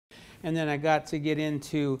and then I got to get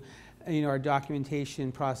into our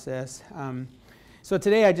documentation process. So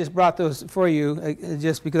today I just brought those for you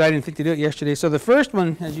just because I didn't think to do it yesterday. So the first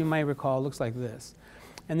one, as you might recall, looks like this.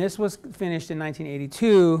 And this was finished in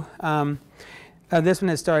 1982. This one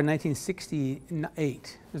had started in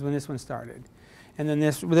 1968 is when this one started. And then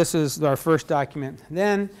this is our first document.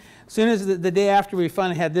 Then as soon as the day after we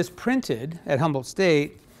finally had this printed at Humboldt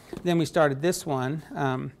State, then we started this one.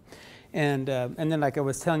 And then, like I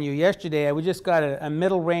was telling you yesterday, we just got a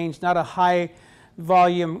middle range, not a high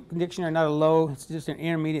volume dictionary, not a low, it's just an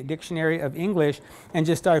intermediate dictionary of English, and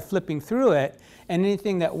just started flipping through it. And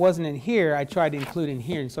anything that wasn't in here, I tried to include in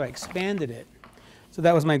here, and so I expanded it. So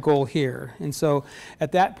that was my goal here. And so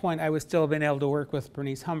at that point, I was still being able to work with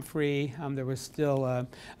Bernice Humphrey. There was still a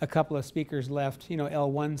couple of speakers left,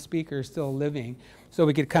 L1 speakers still living. So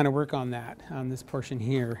we could kind of work on that, on this portion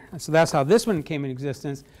here. And so that's how this one came in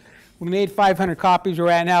existence. We made 500 copies, we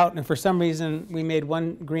ran out, and for some reason we made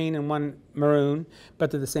one green and one maroon, but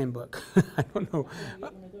they're the same book. I don't know.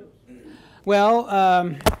 Well,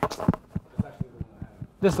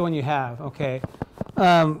 this is the one you have, okay.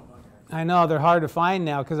 I know they're hard to find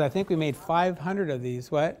now because I think we made 500 of these.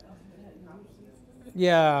 What?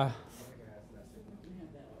 Yeah.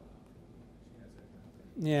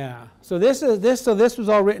 Yeah. So this was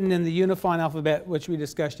all written in the Unifont alphabet, which we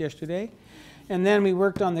discussed yesterday. And then we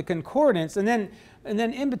worked on the concordance, and then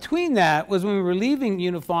in between that was when we were leaving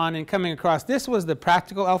Unifont and coming across. This was the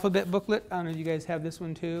practical alphabet booklet. I don't know if you guys have this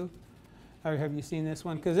one too, or have you seen this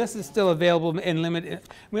one? Because this is still available in limited.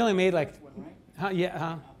 We only made like,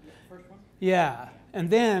 yeah. And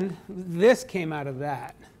then this came out of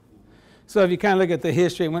that. So if you kind of look at the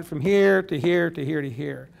history, it went from here to here to here to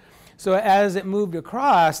here. So as it moved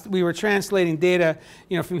across, we were translating data,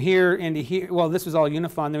 from here into here. Well, this was all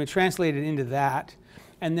Unifont. Then we translated into that,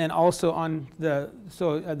 and then also on the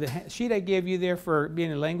sheet I gave you there for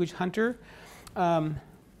being a language hunter.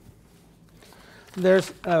 There's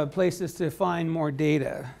places to find more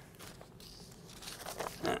data.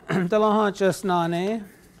 Dalahan Chasnane.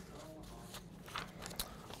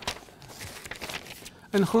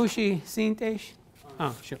 And Hushi Sintesh.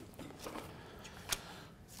 Oh, sure.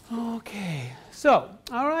 Okay, so,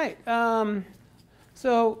 all right.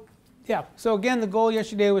 So again, the goal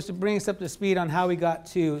yesterday was to bring us up to speed on how we got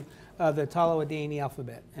to the Tolowa Dee-ni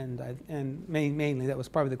alphabet, and mainly that was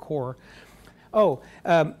probably the core. Oh,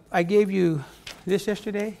 I gave you this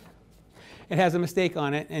yesterday. It has a mistake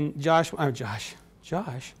on it, and Josh, who's Josh?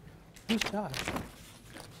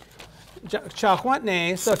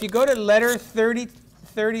 Chahwantne. So if you go to letter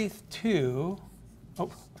 32,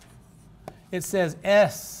 it says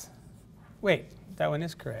S. Wait, that one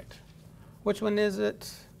is correct. Which one is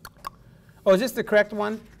it? Oh, is this the correct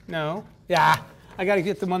one? No. Yeah, I got to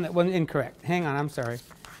get the one that wasn't incorrect. Hang on, I'm sorry.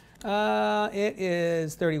 It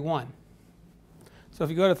is 31. So if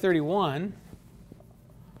you go to 31,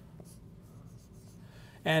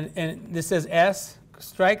 and this says S,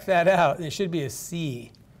 strike that out, and it should be a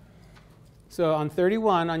C. So on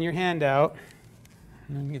 31 on your handout,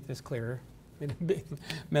 let me get this clearer. Made a big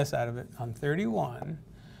mess out of it. On 31,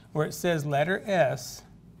 where it says letter S,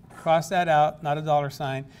 cross that out, not a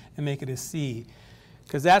 $sign, and make it a C,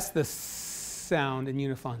 because that's the sound in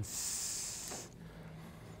Unifont.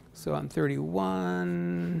 So on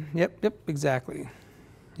 31, yep, exactly.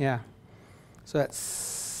 Yeah. So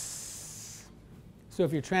that's, so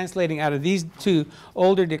if you're translating out of these two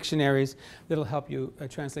older dixtionaries, that'll help you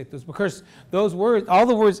translate those, because those words, all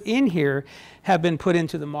the words in here have been put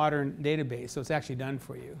into the modern database, so it's actually done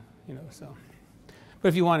for you, so. But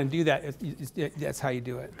if you want to do that, that's how you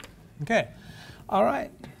do it. Okay. All right.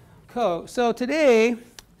 Cool. So today,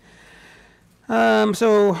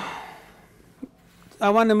 so I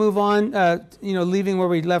want to move on, leaving where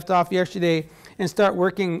we left off yesterday, and start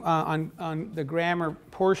working on the grammar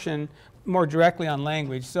portion more directly on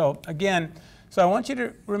language. So again, I want you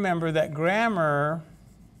to remember that grammar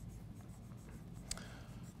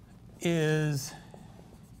is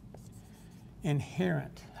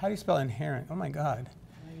inherent. How do you spell inherent? Oh my God.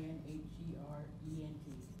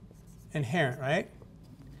 I-N-H-E-R-E-N-T. Inherent, right?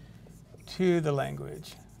 To the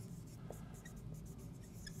language.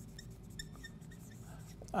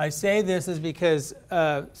 I say this is because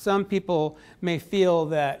some people may feel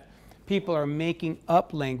that people are making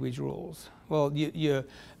up language rules. Well, you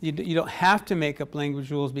don't have to make up language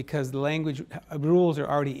rules because the language rules are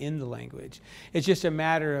already in the language. It's just a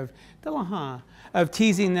matter of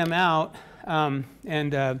teasing them out. And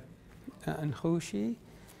Hoshi,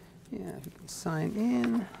 yeah, if you can sign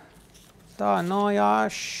in. Da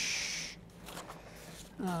Noyash.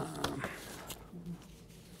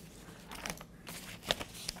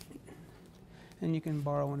 And you can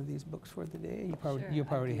borrow one of these books for the day. You probably, Sure, you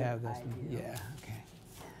probably I have this do. one. Yeah, okay.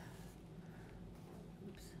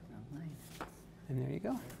 Oops, not mine. And there you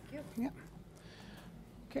go. Thank you. Yeah.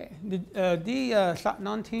 Okay. Di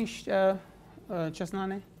non tinch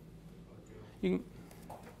chestnut. You can.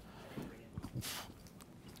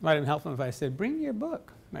 Might have helped them if I said, "Bring your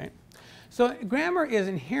book," right? So grammar is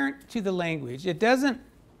inherent to the language. It doesn't.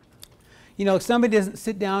 You know, somebody doesn't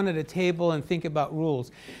sit down at a table and think about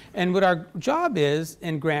rules. And what our job is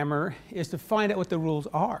in grammar is to find out what the rules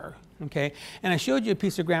are, okay? And I showed you a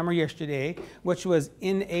piece of grammar yesterday, which was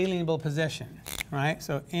inalienable possession, right?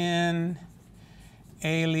 So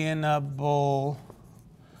inalienable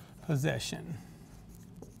possession.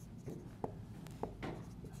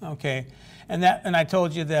 Okay, and I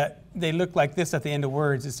told you that they look like this at the end of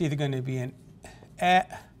words. It's either going to be an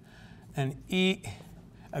an e,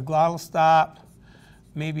 a glottal stop,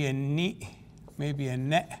 maybe a ni, maybe a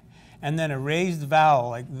net, and then a raised vowel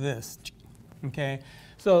like this. Okay,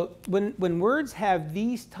 so when words have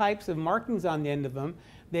these types of markings on the end of them,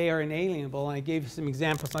 they are inalienable. And I gave you some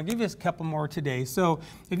examples. I'll give you a couple more today. So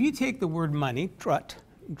if you take the word money, drut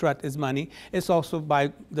is money. It's also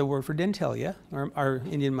by the word for dentalia, or our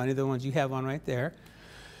Indian money, the ones you have on right there.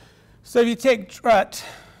 So if you take drut,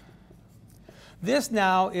 this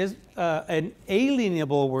now is an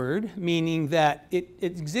alienable word, meaning that it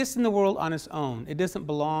exists in the world on its own. It doesn't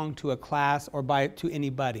belong to a class or to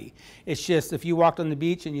anybody. It's just if you walked on the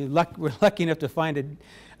beach and you were lucky enough to find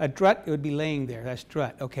a drut, it would be laying there. That's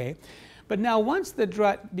drut, okay? But now once the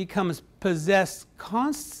drut becomes possessed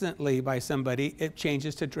constantly by somebody, it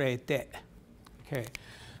changes to drete. Okay,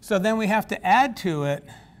 so then we have to add to it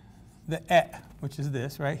the which is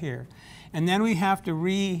this right here. And then we have to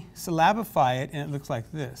re-syllabify it, and it looks like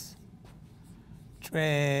this.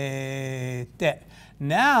 Drete.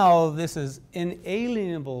 Now this is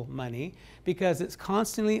inalienable money because it's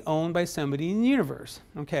constantly owned by somebody in the universe,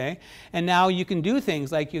 okay? And now you can do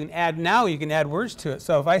things like you can add words to it.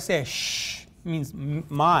 So if I say sh, it means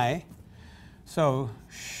my. So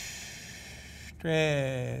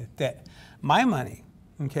drete, my money,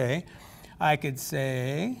 okay? I could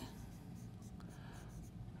say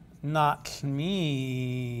not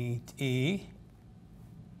me,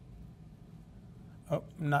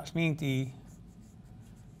 not me,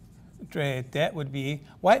 that would be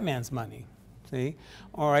white man's money, see?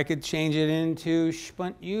 Or I could change it into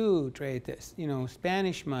spunt you, you know,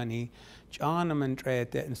 Spanish money, Jonaman,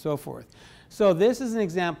 and so forth. So this is an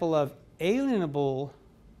example of alienable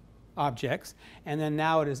objects, and then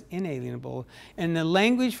now it is inalienable. And the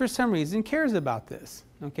language, for some reason, cares about this.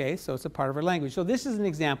 Okay, so it's a part of our language. So this is an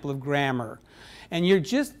example of grammar. And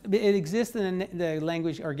it exists in the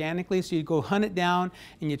language organically, so you go hunt it down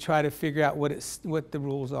and you try to figure out what the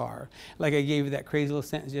rules are. Like I gave you that crazy little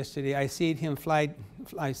sentence yesterday.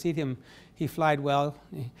 He flied well,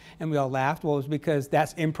 and we all laughed. Well, it was because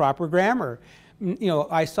that's improper grammar. You know,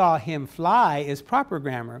 I saw him fly is proper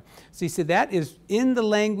grammar. So he said that is in the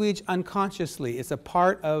language unconsciously. It's a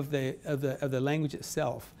part of the language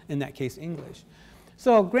itself, in that case, English.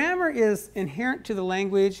 So grammar is inherent to the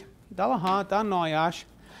language. It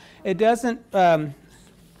doesn't,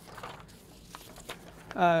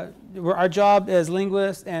 our job as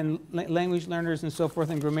linguists and language learners and so forth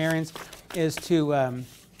and grammarians is to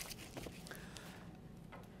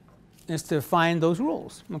find those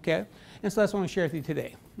rules, okay? And so that's what I want to share with you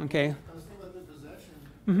today, okay? I was thinking about the possession,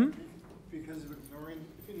 because of if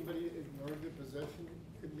anybody ignored the possession,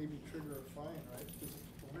 it could maybe trigger a fine, right? Because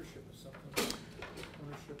ownership of something,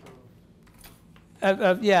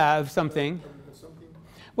 of something. Of something.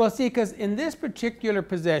 Well, see, because in this particular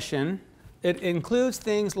possession, it includes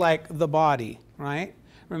things like the body, right?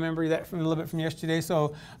 Remember that from a little bit from yesterday?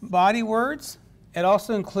 So body words, it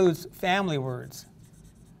also includes family words.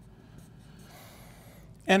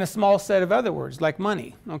 And a small set of other words like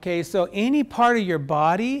money, okay? So any part of your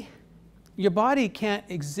body can't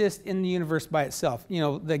exist in the universe by itself. You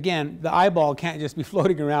know, again, the eyeball can't just be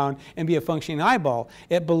floating around and be a functioning eyeball.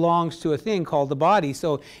 It belongs to a thing called the body,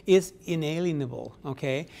 so it's inalienable,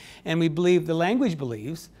 okay? And we believe, the language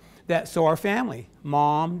believes, that so our family,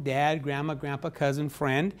 mom, dad, grandma, grandpa, cousin,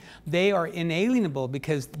 friend, they are inalienable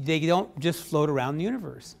because they don't just float around the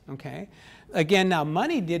universe, okay? Again, now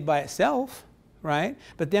money did by itself, right?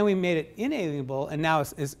 But then we made it inalienable, and now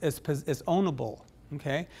it's ownable,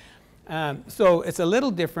 okay? So it's a little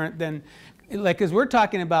different than, like, because we're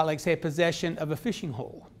talking about, like, say, possession of a fishing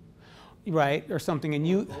hole, right, or something,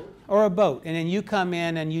 and or a boat, and then you come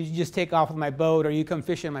in and you just take off with my boat, or you come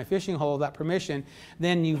fish in my fishing hole without permission,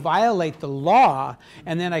 then you violate the law,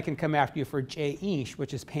 and then I can come after you for J-ish,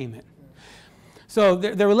 which is payment. So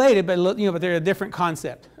they're related, but but they're a different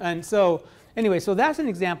concept. And so anyway, so that's an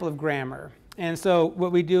example of grammar. And so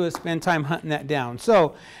what we do is spend time hunting that down.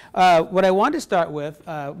 So what I wanted to start with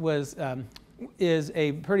is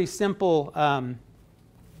a pretty simple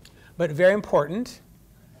but very important,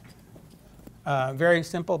 very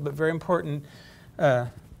simple but very important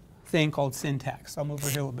thing called syntax. I'll move over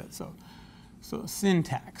here a little bit. So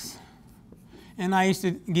syntax. And I used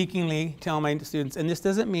to geekingly tell my students, and this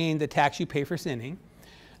doesn't mean the tax you pay for sinning.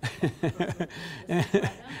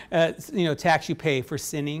 Tax you pay for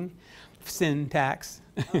sinning, sin tax.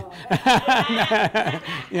 Oh.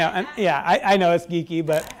 I know it's geeky,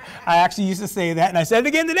 but I actually used to say that, and I said it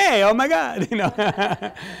again today. Oh my God,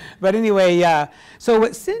 But anyway, yeah. So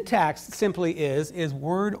what syntax simply is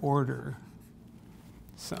word order.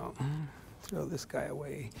 So throw this guy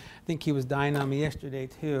away. I think he was dying on me yesterday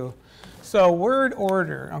too. So word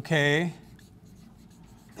order, okay.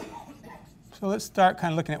 So let's start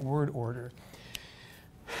kind of looking at word order.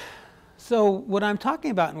 So what I'm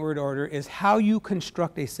talking about in word order is how you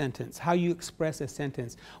construct a sentence, how you express a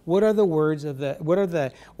sentence. What are the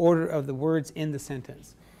order of the words in the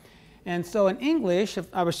sentence? And so in English, if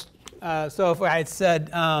I had said,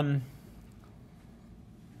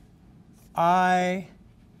 I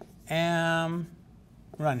am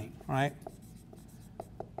running, right?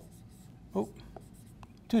 Oh,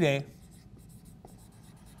 today.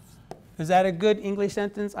 Is that a good English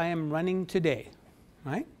sentence? I am running today,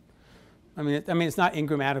 right? I mean, it's not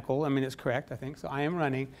ingrammatical. I mean, it's correct, I think. So I am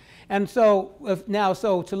running. And so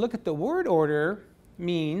so to look at the word order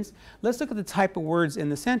means, let's look at the type of words in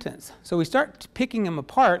the sentence. So we start picking them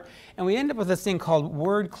apart, and we end up with this thing called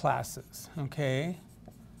word classes, okay?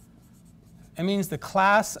 It means the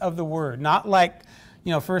class of the word, not like,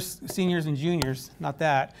 first seniors and juniors, not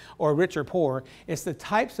that, or rich or poor. It's the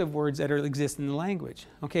types of words that exist in the language.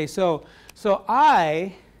 Okay, so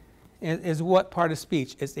I is what part of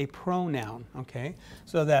speech? It's a pronoun, okay?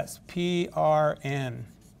 So that's PRN.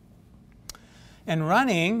 And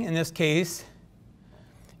running, in this case,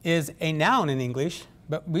 is a noun in English,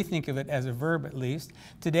 but we think of it as a verb at least.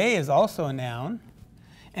 Today is also a noun,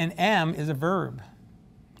 and am is a verb.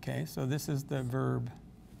 Okay, so this is the verb.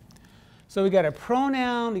 So we got a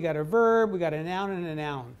pronoun, we got a verb, we got a noun and a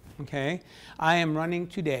noun, okay? I am running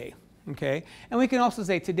today, okay? And we can also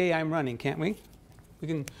say today I'm running, can't we? We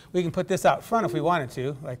can put this out front if we wanted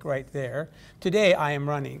to, like right there. Today I am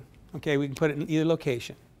running, okay? We can put it in either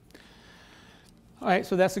location. All right,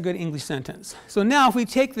 so that's a good English sentence. So now if we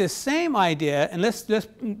take this same idea and let's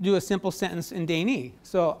do a simple sentence in Dee-ni.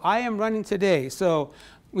 So I am running today. So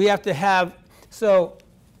we have to have, so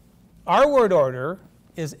our word order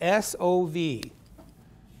is S-O-V.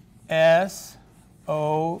 S-O-V.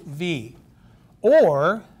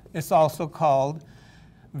 Or it's also called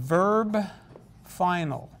verb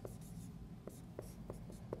final.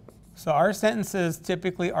 So our sentences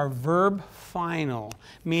typically are verb final,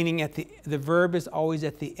 meaning the verb is always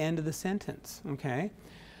at the end of the sentence, okay?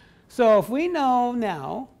 So if we know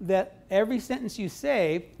now that every sentence you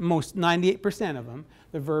say, most 98% of them,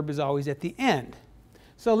 the verb is always at the end.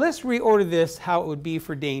 So let's reorder this how it would be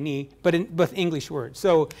for Dee-ni, but with English words.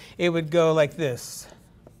 So it would go like this.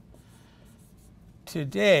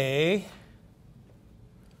 Today,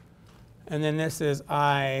 and then this is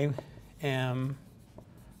I am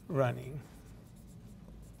running.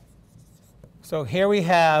 So here we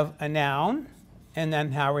have a noun, and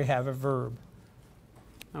then how we have a verb.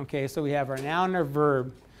 Okay, so we have our noun and our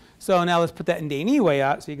verb. So now let's put that in Dee-ni way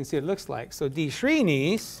out so you can see what it looks like. So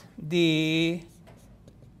Dee-shri-nis, Dee-shri-nis.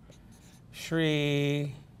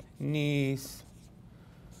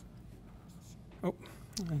 Oh,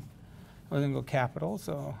 I wasn't going to go capital,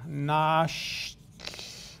 so Nashta.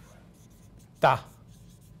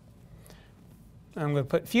 I'm going to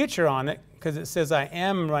put future on it because it says I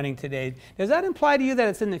am running today. Does that imply to you that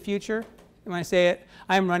it's in the future? When I say it,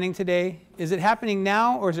 I'm running today, is it happening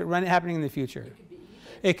now or is it happening in the future?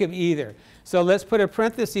 It could be either. So let's put a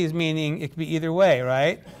parentheses, meaning it could be either way,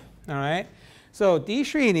 right? All right. So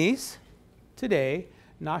Dee-shri-nis, today,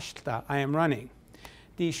 nashta, I am running.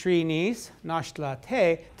 Dee-shri-nis,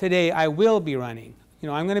 nashtlate, today I will be running.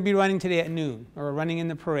 I'm going to be running today at noon or running in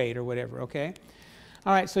the parade or whatever, okay?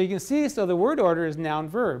 All right, so you can see, so the word order is noun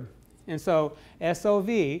verb. And so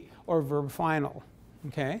SOV or verb final,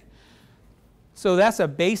 okay? So that's a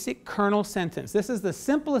basic kernel sentence. This is the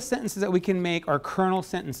simplest sentences that we can make are kernel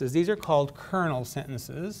sentences. These are called kernel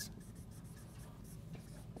sentences.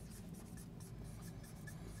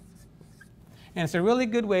 And it's a really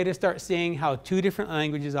good way to start seeing how two different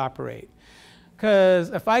languages operate. Because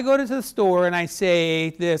if I go to the store and I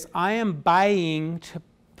say this, I am buying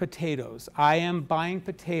potatoes. I am buying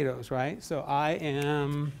potatoes, right? So I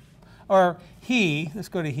am, or he, let's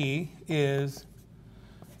go to he, is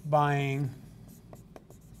buying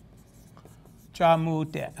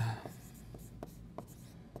jamute.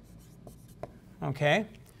 Okay?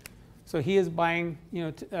 So he is buying,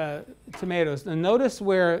 tomatoes. And notice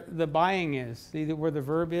where the buying is. See where the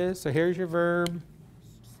verb is? So here's your verb.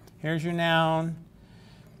 Here's your noun.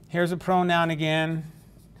 Here's a pronoun again.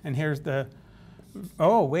 And here's the,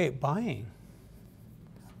 oh, wait, buying.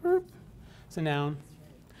 It's a noun.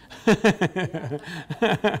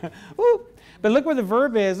 Woo. But look where the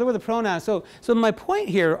verb is. Look where the pronoun is. So my point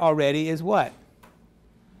here already is what?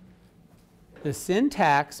 The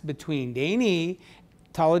syntax between Dee-ni,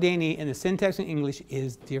 Tolowa, and the syntax in English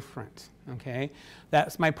is different. Okay?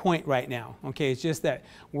 That's my point right now. Okay? It's just that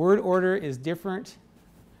word order is different.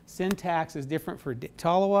 Syntax is different for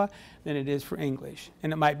Tolowa than it is for English.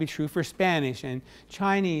 And it might be true for Spanish and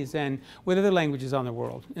Chinese and what other languages in the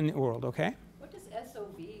world, okay? What does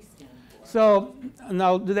SOV stand for? So, and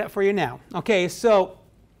I'll do that for you now. Okay, so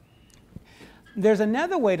there's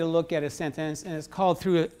another way to look at a sentence, and it's called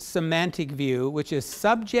through a semantic view, which is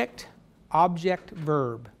subject, object,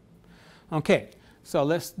 verb. Okay, so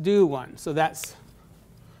let's do one. So that's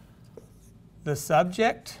the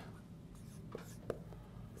subject,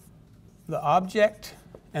 the object,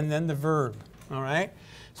 and then the verb. All right?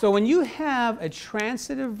 So when you have a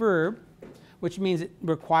transitive verb, which means it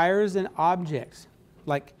requires an object,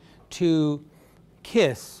 like to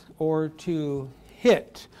kiss or to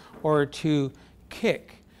hit or to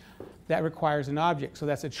kick, that requires an object. So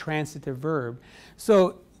that's a transitive verb.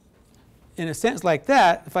 So in a sense like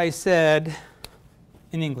that, if I said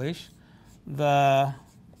in English, the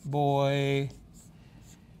boy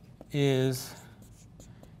is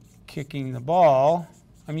kicking the ball,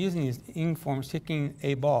 I'm using these ing forms, kicking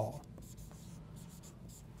a ball.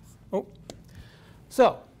 Oh.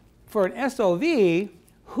 So for an SOV,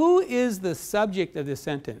 who is the subject of this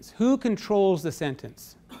sentence? Who controls the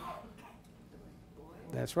sentence?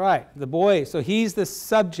 That's right, the boy. So he's the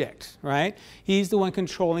subject, right? He's the one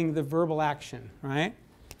controlling the verbal action, right?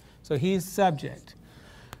 So he's subject.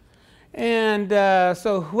 And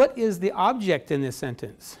so what is the object in this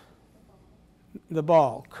sentence? The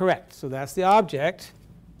ball, correct. So that's the object.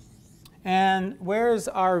 And where's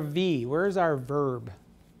our V? Where's our verb?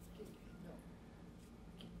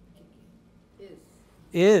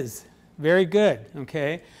 Is. Very good,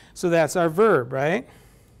 okay? So that's our verb, right?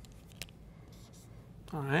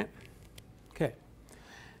 All right. Okay.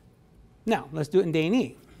 Now, let's do it in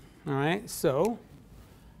Dee-ni. All right, so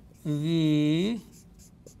vi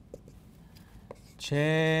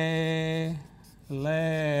che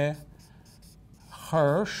le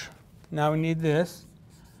harsh. Now we need this.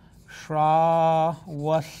 Shra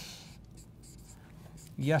was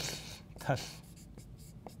yes tas.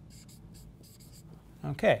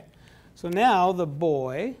 Okay. So now the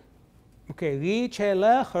boy. Okay. Vi che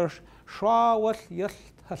le harsh shra was yes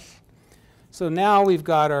tas. So now we've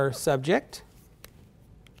got our subject.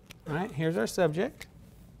 All right. Here's our subject.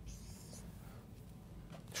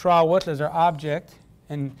 Shra was is our object,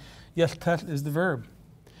 and yes tas is the verb.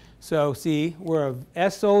 So see, we're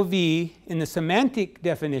a SOV in the semantic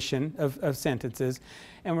definition of sentences,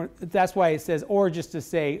 and that's why it says or just to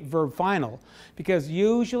say verb final, because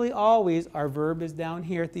usually always our verb is down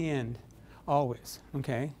here at the end, always,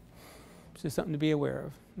 okay? It's just something to be aware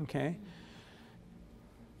of, okay?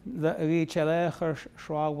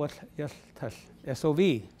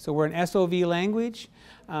 SOV. So we're an SOV language.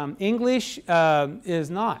 English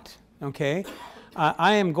is not, okay?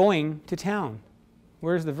 I am going to town.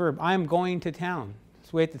 Where's the verb? I'm going to town.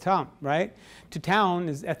 It's way at the top, right? To town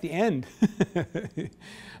is at the end.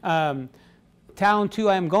 Town to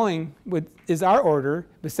I am going is our order,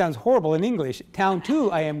 but sounds horrible in English. Town to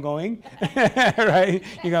I am going, right?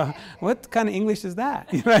 You go, what kind of English is that?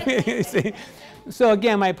 See? So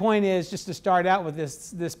again, my point is just to start out with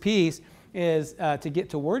this piece is to get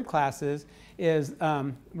to word classes is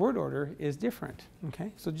word order is different.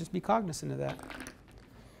 Okay, so just be cognizant of that.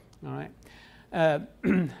 All right.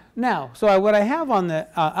 Now, so what I have on the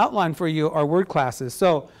outline for you are word classes.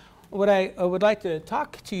 So what I would like to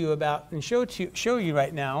talk to you about and show you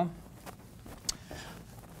right now.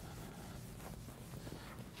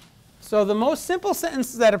 So the most simple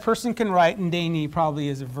sentence that a person can write in Dee-ni probably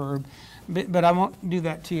is a verb, but I won't do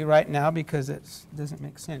that to you right now because it doesn't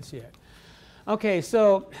make sense yet. Okay,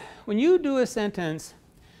 so when you do a sentence,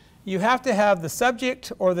 you have to have the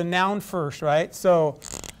subject or the noun first, right? So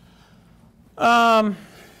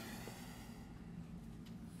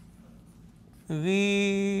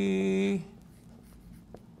the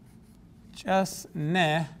just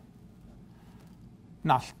ne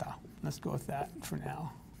nalta. Let's go with that for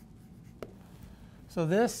now. So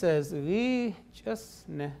this says vi just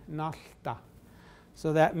ne nalta.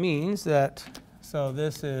 So that means that, so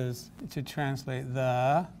this is to translate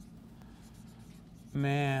the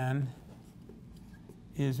man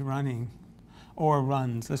is running or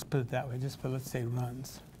runs. Let's put it that way. Just put, let's say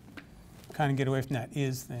runs. Kind of get away from that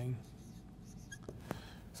is thing.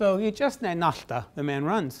 So vi just ne nalta, the man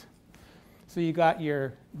runs. So you got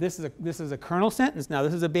your, this is a kernel sentence. Now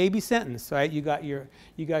this is a baby sentence, right? You got your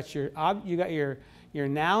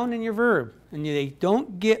noun and your verb, and they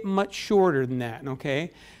don't get much shorter than that,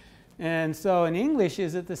 okay? And so in English,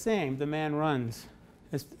 is it the same? The man runs.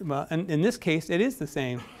 Well, in this case, it is the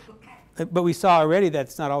same. But we saw already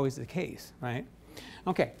that's not always the case, right?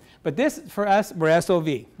 Okay, but this, for us, we're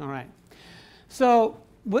SOV, all right. So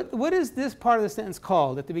what is this part of the sentence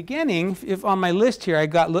called? At the beginning, if on my list here, I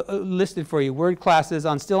got listed for you, word classes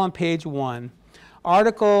still on page 1.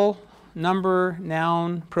 Article, number,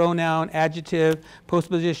 noun, pronoun, adjective,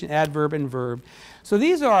 postposition, adverb, and verb. So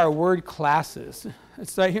these are our word classes.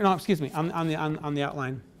 It's right here, no, excuse me, on the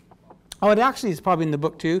outline. Oh, it actually is probably in the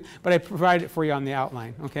book too, but I provided it for you on the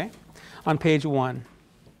outline, okay? On page 1.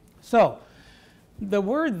 So the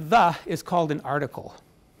word the is called an article,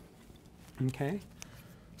 okay?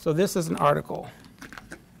 So this is an article.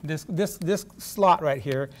 This slot right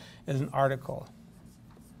here is an article.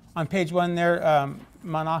 On page 1 there,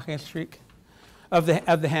 Manach Streak of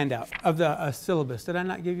the handout, of the syllabus. Did I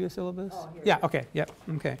not give you a syllabus? Oh, here. Yeah, okay, yep,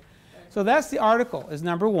 okay. So that's the article, is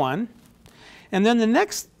number 1. And then the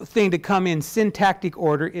next thing to come in syntactic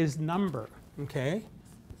order is number, okay?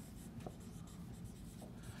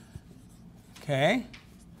 Okay.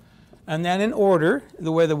 And then in order,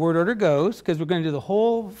 the way the word order goes, because we're going to do the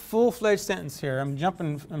whole full-fledged sentence here. I'm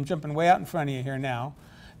jumping way out in front of you here now.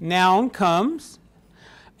 Noun comes,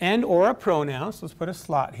 and or a pronoun. So let's put a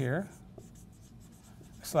slot here.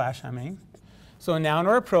 Slash, I mean. So a noun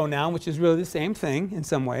or a pronoun, which is really the same thing in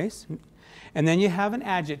some ways. And then you have an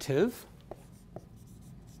adjective.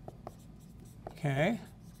 Okay.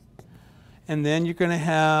 And then you're going to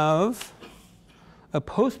have a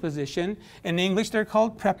postposition. In English, they're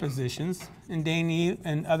called prepositions. In Dee-ni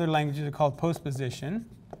and other languages, they're called postposition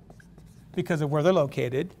because of where they're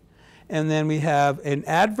located. And then we have an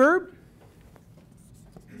adverb.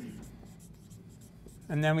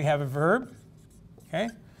 And then we have a verb. Okay?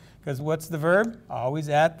 Because what's the verb? Always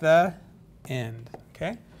at the end.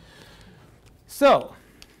 Okay? So,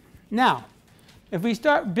 now, if we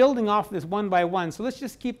start building off this one by one, so let's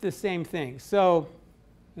just keep the same thing. So,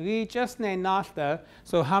 vi just ne nalta.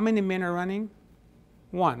 So how many men are running?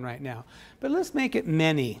 1 right now. But let's make it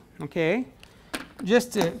many, okay?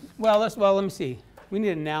 Just to, let me see. We need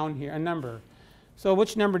a noun here, a number. So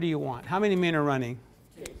which number do you want? How many men are running?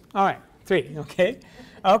 3. All right, 3, okay.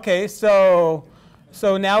 Okay, so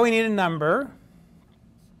now we need a number.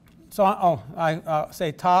 So, I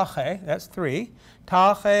say tache, that's 3.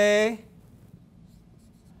 Tache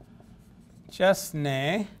just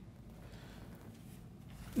ne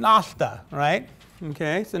nalta, right?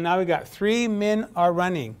 Okay, so now we got 3 men are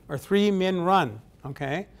running, or 3 men run,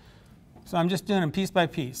 okay? So I'm just doing them piece by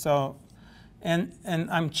piece. So, and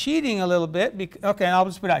I'm cheating a little bit, okay, I'll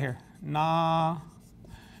just put it out here. Na,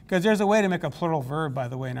 because there's a way to make a plural verb, by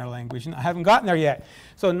the way, in our language. I haven't gotten there yet.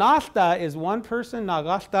 So nalta is one person,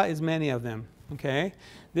 nagalta is many of them, okay?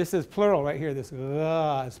 This is plural right here, this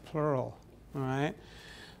is plural, all right?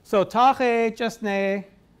 So tache just ne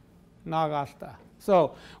nagalta.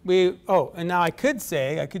 So and now I could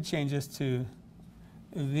change this to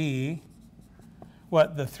the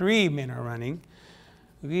 3 men are running.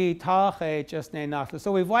 Vi tache just ne nalta.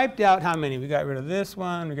 So we've wiped out how many? We got rid of this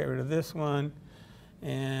one, we got rid of this one,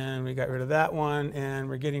 and we got rid of that one, and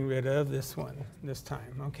we're getting rid of this one this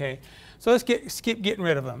time, okay? So let's skip getting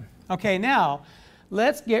rid of them. Okay, now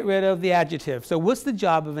let's get rid of the adjective. So what's the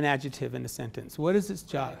job of an adjective in a sentence? What is its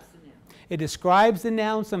job? It describes the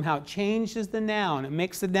noun somehow. It changes the noun. It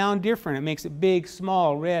makes the noun different. It makes it big,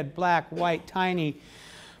 small, red, black, white, tiny,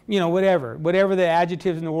 whatever the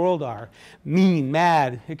adjectives in the world are. Mean,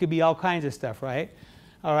 mad. It could be all kinds of stuff, right?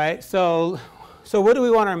 All right. So what do we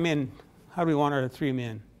want our men? How do we want our 3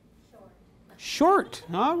 men? Short.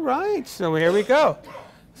 All right. So here we go.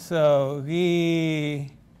 So the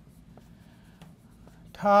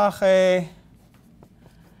tache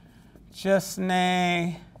just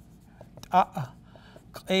ne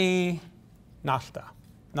nalta.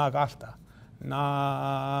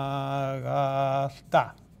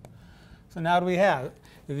 So now do we have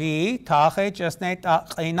vi tache just ne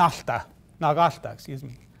nalta. Nagalta, excuse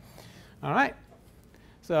me. All right.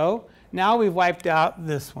 So Now we've wiped out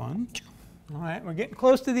this one. All right, we're getting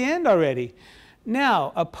close to the end already.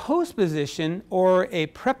 Now, a postposition or a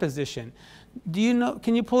preposition. Do you know,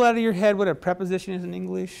 can you pull out of your head what a preposition is in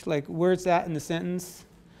English? Like where it's at in the sentence?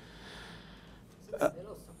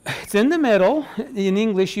 It's in the middle. In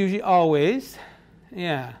English, usually always.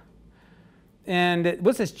 Yeah. And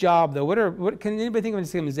what's its job, though? What can anybody think of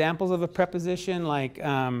some examples of a preposition? Like, Is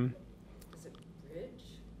it bridge?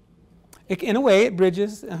 in a way, it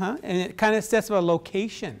bridges, and it kind of sets up a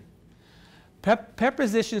location.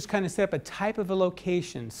 Prepositions kind of set up a type of a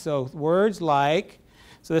location. So words like,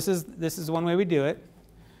 so this is one way we do it.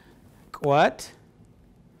 What?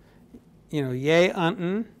 Yea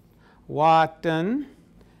unten, waten,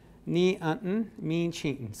 ni unten, mean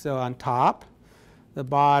cheatin'. So on top, the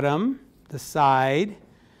bottom, the side,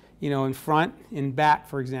 in front, in back,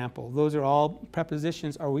 for example. Those are all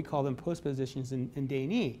prepositions, or we call them postpositions in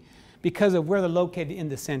Dee-ni, because of where they're located in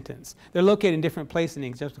the sentence. They're located in different places in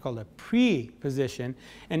English. That's called a preposition,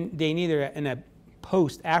 and Dee-ni, they're in a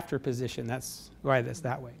post-after position. That's why that's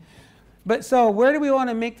that way. But so where do we want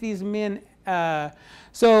to make these men?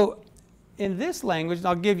 So in this language,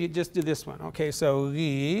 I'll give you, just do this one. Okay, so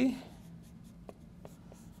the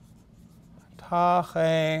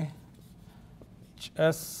tache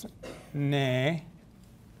chesne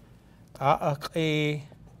ta'aqi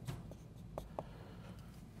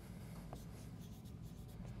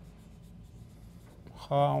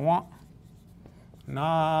chawa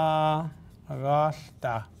na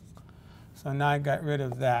rasta. So now I got rid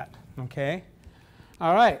of that. Okay?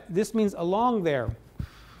 All right, this means along there.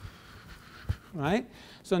 Right?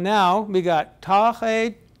 So now we got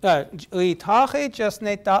tache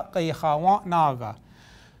chesne ta'aqi chawa naga.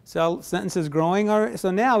 So sentence is growing.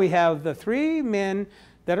 So now we have the three men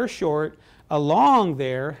that are short along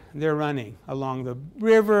there. They're running along the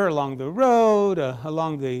river, along the road,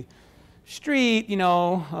 along the street,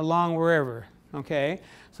 along wherever. Okay.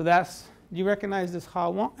 So that's. Do you recognize this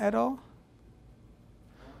hawan at all?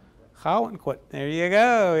 Hawan quit. There you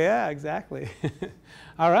go. Yeah, exactly.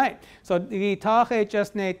 All right. So the tache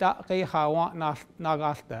chesne ta'aqi hawan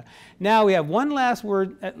nagasta. Now we have one last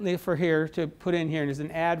word for here to put in here, and it's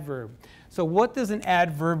an adverb. So what does an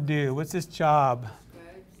adverb do? What's its job?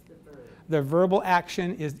 Describes the verb. The verbal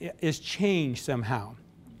action is changed somehow.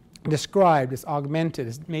 Described, it's augmented,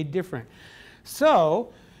 it's made different.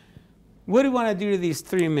 So what do we want to do to these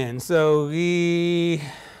three men? So the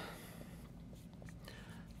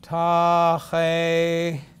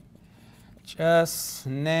tache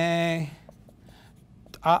chesne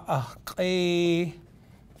ta'aqi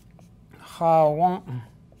hawan.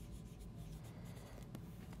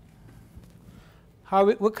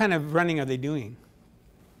 What kind of running are they doing?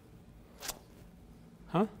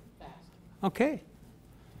 Huh? Fast. Okay.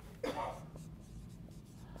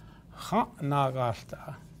 Ha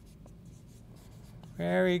nagasta.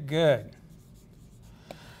 Very good.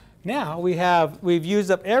 Now we've used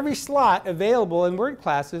up every slot available in word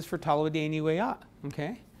classes for Tolowa Dee-ni Waya.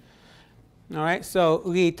 Okay. All right. So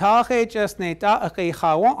li tache chesne ta'aqi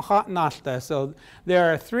chawan ha nasta. So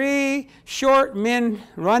there are three short men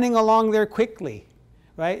running along there quickly,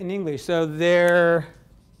 right? In English. So there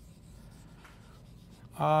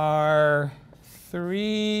are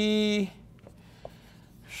three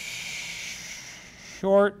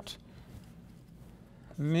short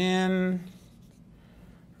men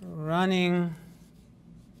running.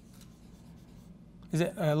 Is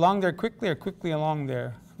it along there quickly or quickly along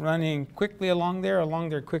there? Running quickly along there or along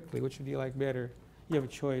there quickly? Which would you like better? You have a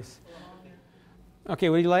choice. Okay,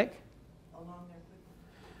 what do you like? Along there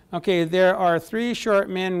quickly. Okay, there are three short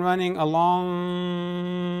men running along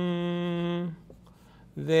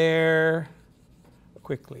there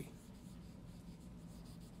quickly.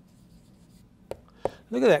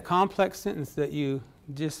 Look at that complex sentence that you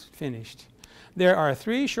just finished. There are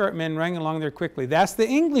three short men running along there quickly. That's the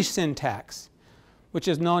English syntax, which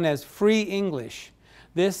is known as free English.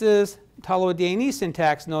 This is Tolowa Dee-ni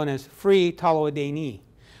syntax known as free Tolowa Dee-ni.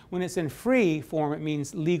 When it's in free form, it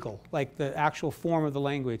means legal, like the actual form of the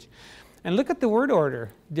language. And look at the word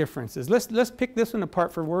order differences. Let's pick this one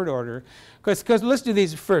apart for word order, because let's do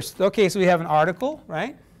these first. Okay, so we have an article,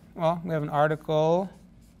 right? Well, we have an article.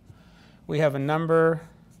 We have a number,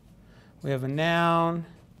 we have a noun,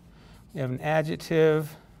 we have an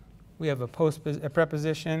adjective, we have a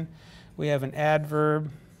preposition, we have an adverb,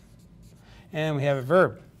 and we have a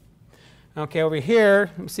verb. Okay, over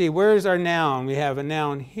here, let's see, where's our noun? We have a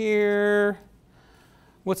noun here.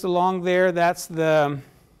 What's along there? That's the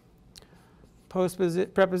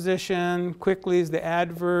preposition. Quickly is the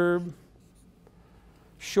adverb.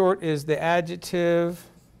 Short is the adjective.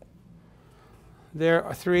 There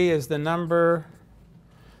are 3 is the number.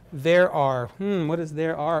 There are. What is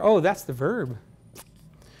there are? Oh, that's the verb.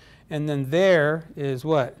 And then there is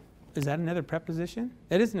what? Is that another preposition?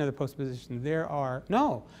 It is another postposition. There are.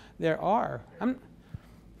 No, there are.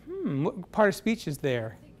 What part of speech is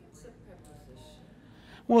there? I think it's a preposition.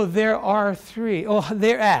 Well, there are 3. Oh,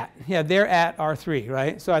 they're at. Yeah, they're at are 3,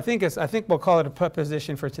 right? So I think we'll call it a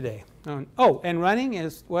preposition for today. Oh, and running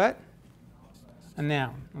is what? A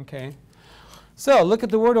noun. Okay. So look at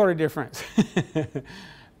the word order difference.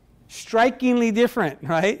 Strikingly different,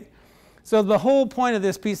 right? So the whole point of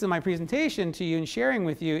this piece of my presentation to you and sharing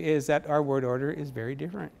with you is that our word order is very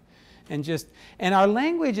different. And our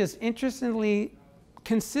language is interestingly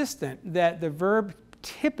consistent that the verb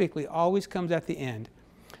typically always comes at the end,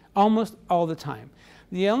 almost all the time.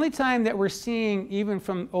 The only time that we're seeing, even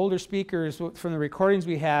from older speakers, from the recordings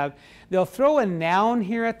we have, they'll throw a noun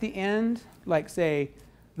here at the end, like say,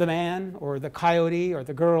 the man or the coyote or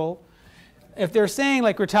the girl. If they're saying,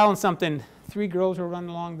 like we're telling something, 3 girls were running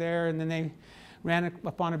along there and then they ran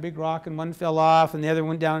up on a big rock and one fell off and the other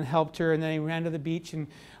went down and helped her and then they ran to the beach and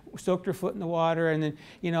soaked her foot in the water and then,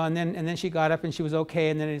 and then she got up and she was okay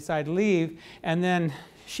and then they decided to leave and then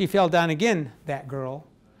she fell down again, that girl,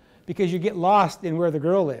 because you get lost in where the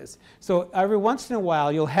girl is. So every once in a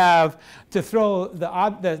while you'll have to throw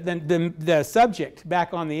the subject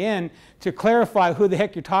back on the end to clarify who the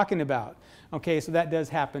heck you're talking about. Okay, so that does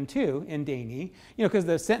happen too in Dee-ni, because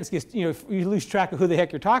the sentence gets, you lose track of who the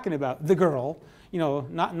heck you're talking about. The girl,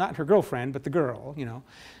 not her girlfriend, but the girl,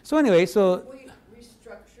 So anyway, so. We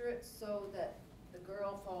restructure it so that the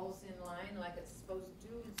girl falls in line like it's supposed to.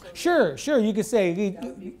 So Sure, you could say,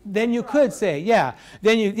 then you could say, yeah.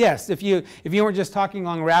 Then yes, if you weren't just talking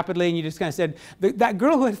along rapidly and you just kind of said, that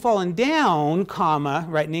girl who had fallen down, comma,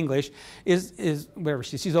 right in English, is whatever,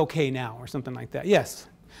 she's okay now or something like that. Yes.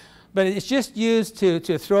 But it's just used to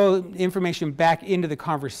throw information back into the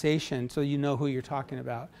conversation so you know who you're talking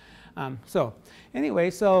about. So anyway,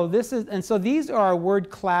 so these are our word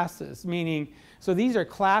classes, meaning, so these are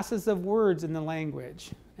classes of words in the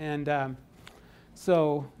language. And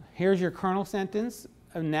so here's your kernel sentence,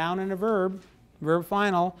 a noun and a verb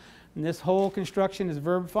final. And this whole construction is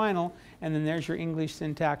verb final. And then there's your English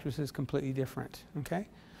syntax, which is completely different. Okay?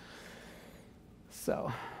 So.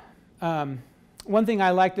 One thing I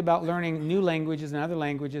liked about learning new languages and other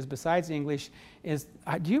languages besides English is,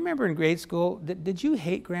 do you remember in grade school, did you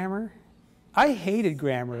hate grammar? I hated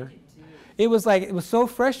grammar. It was so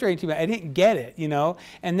frustrating to me. I didn't get it,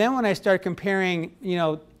 And then when I started comparing,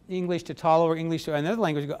 English to Tolowa or English to another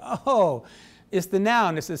language, I go, oh, it's the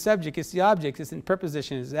noun, it's the subject, it's the object, it's in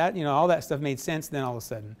preposition, is that, all that stuff made sense then all of a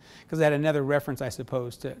sudden. Because I had another reference, I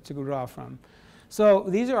suppose, to draw from. So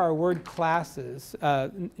these are our word classes,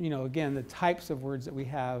 again, the types of words that we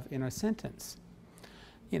have in a sentence.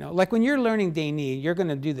 Like when you're learning Dee-ni, you're going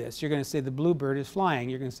to do this. You're going to say the bluebird is flying.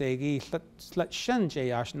 You're going to say, the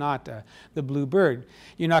bluebird.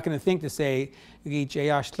 You're not going to think to say, the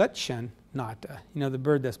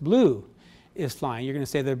bird that's blue is flying. You're going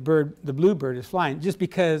to say the bluebird is flying, just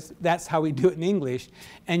because that's how we do it in English,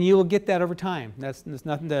 and you will get that over time. There's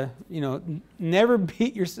nothing to, never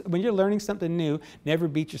beat yourself, when you're learning something new, never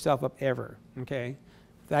beat yourself up ever, okay?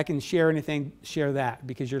 If I can share anything, share that,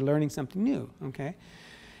 because you're learning something new, okay?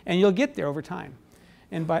 And you'll get there over time.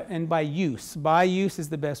 And by use is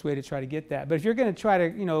the best way to try to get that. But if you're going to try to,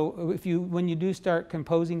 when you do start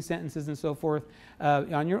composing sentences and so forth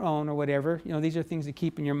on your own or whatever, these are things to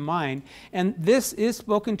keep in your mind. And this is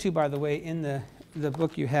spoken to, by the way, in the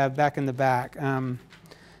book you have back in the back.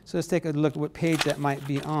 So let's take a look at what page that might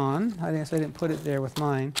be on. I guess I didn't put it there with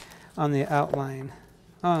mine on the outline.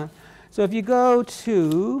 So if you go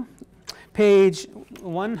to page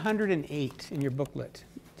 108 in your booklet.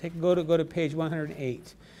 Go to page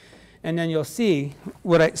 108, and then you'll see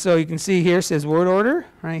so you can see here, it says word order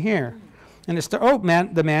right here, and it's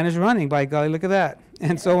the man is running, by golly, look at that,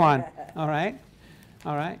 and so on. All right.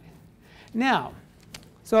 Now,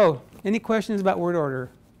 so any questions about word order?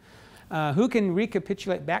 Who can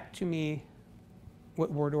recapitulate back to me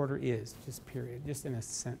what word order is? Just period. Just in a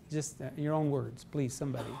sentence. Just in your own words, please.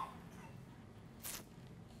 Somebody.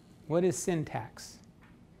 What is syntax?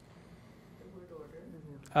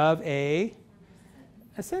 Of a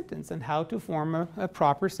sentence, and how to form a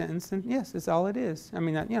proper sentence, and yes, that's all it is. I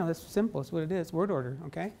mean, that's simple. It's what it is. Word order,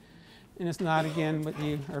 okay? And it's not, again, what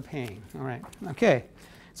you are paying. All right. Okay.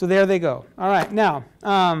 So there they go. All right. Now,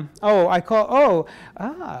 I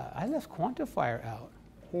left quantifier out.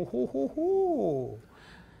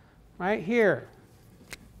 Right here.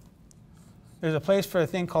 There's a place for a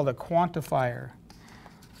thing called a quantifier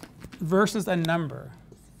versus a number.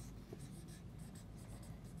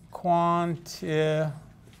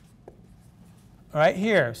 right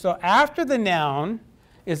here. So after the noun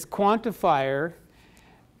is quantifier,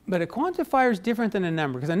 but a quantifier is different than a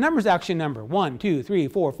number because a number is actually a number. 1, 2, 3,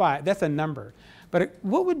 4, 5. That's a number. But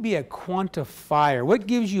what would be a quantifier? What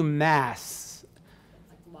gives you mass?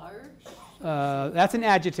 Like large? That's an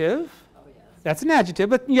adjective. Oh, yes. That's an adjective.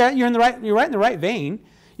 But yeah, you're right in the right vein.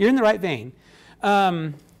 You're in the right vein.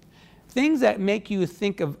 Things that make you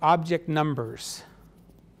think of object numbers.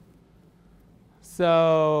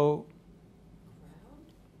 So,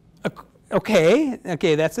 okay,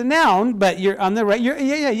 that's a noun, but you're on the right.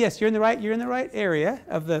 Yes, you're in the right area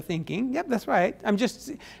of the thinking. Yep, that's right. I'm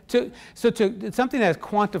just something that's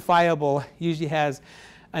quantifiable usually has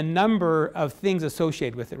a number of things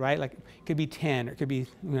associated with it, right? Like it could be 10, or it could be,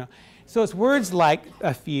 So it's words like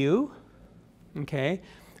a few. Okay.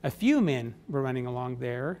 A few men were running along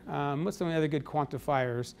there. What's some other good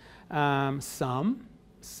quantifiers? Some.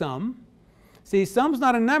 See, some's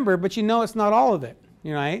not a number, but it's not all of it,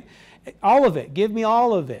 right? All of it. Give me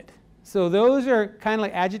all of it. So those are kind of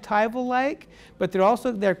like adjectival-like, but they're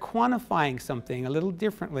quantifying something a little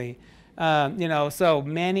differently. So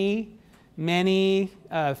many,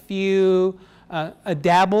 few, a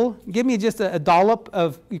dabble. Give me just a dollop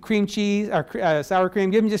of cream cheese or sour cream.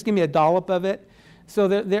 Give me a dollop of it. So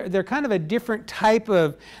they're kind of a different type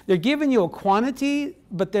of. They're giving you a quantity,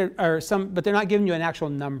 but they're not giving you an actual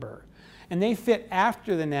number, and they fit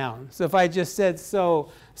after the noun. So if I just said if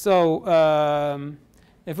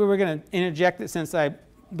we were going to interject it, since I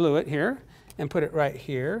blew it here and put it right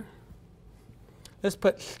here, let's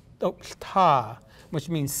put ta, which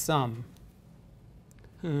means some.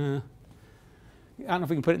 I don't know if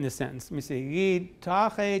we can put it in this sentence. Let me see.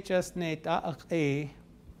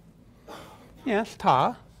 Yeah,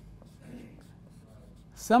 ta.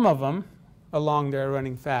 Some of them along there are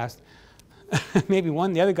running fast. Maybe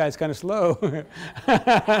one, the other guy's kind of slow.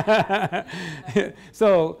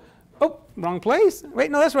 So, wrong place.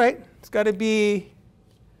 Wait, no, that's right. It's got to be.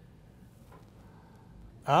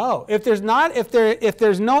 Oh, if there's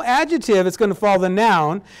no adjective, it's going to follow the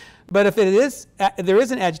noun. But if there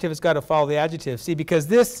is an adjective, it's got to follow the adjective. See, because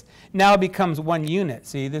this now becomes one unit.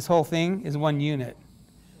 See, this whole thing is one unit.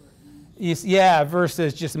 Yeah,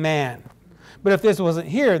 versus just man. But if this wasn't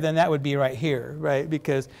here, then that would be right here, right?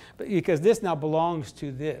 Because this now belongs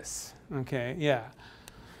to this. Okay, yeah.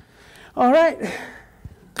 All right.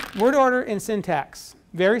 Word order and syntax.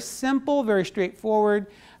 Very simple, very straightforward,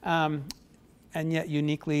 and yet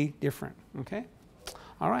uniquely different. Okay?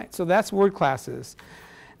 All right, so that's word classes.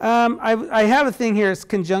 I have a thing here. It's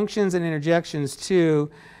conjunctions and interjections,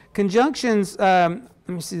 too. Conjunctions, let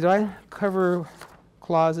me see. Did I cover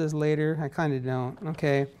clauses later? I kind of don't.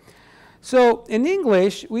 Okay. So in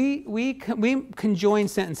English, we conjoin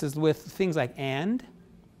sentences with things like and.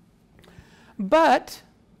 But,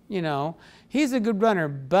 he's a good runner,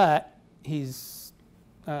 but he's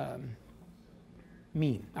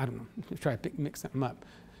mean. I don't know. Try to mix something up.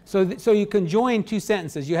 So you conjoin two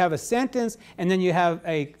sentences. You have a sentence, and then you have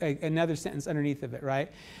another sentence underneath of it,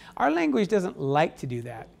 right? Our language doesn't like to do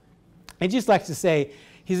that. It just likes to say,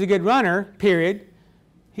 he's a good runner, period.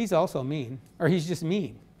 He's also mean, or he's just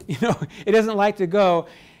mean. It doesn't like to go,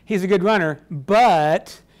 he's a good runner,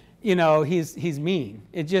 but, he's mean.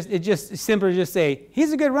 It just simply just say,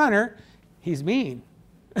 he's a good runner, he's mean.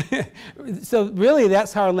 So really,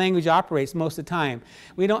 that's how our language operates most of the time.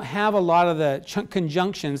 We don't have a lot of the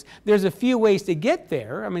conjunctions. There's a few ways to get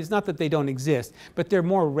there. I mean, it's not that they don't exist, but they're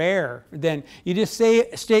more rare than you just say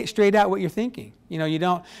straight out what you're thinking. You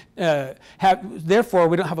don't therefore,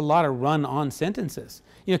 we don't have a lot of run-on sentences.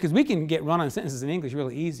 Because we can get run-on sentences in English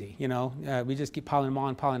really easy. We just keep piling them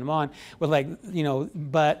on with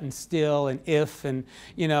but and still and if and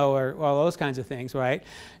or all those kinds of things, right?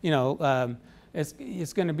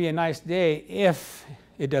 It's going to be a nice day if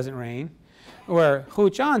it doesn't rain, or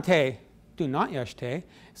huchante do not yashte.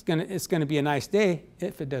 It's going to be a nice day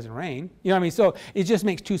if it doesn't rain. You know what I mean? So it just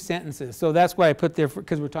makes two sentences. So that's why I put there,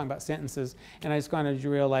 because we're talking about sentences, and I just wanted to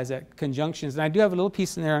realize that conjunctions, and I do have a little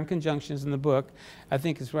piece in there on conjunctions in the book. I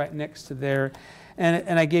think it's right next to there,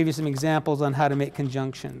 and I gave you some examples on how to make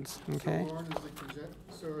conjunctions. Okay. So, Lauren, is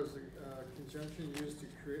the conjunction used to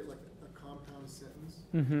create like a compound sentence?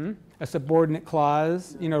 Mm-hmm. A subordinate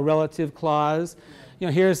clause, relative clause.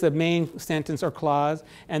 Here's the main sentence or clause,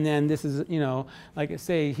 and then this is, like I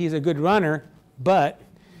say, he's a good runner, but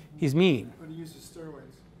he's mean. But he uses stairways.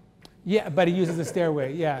 Yeah, but he uses a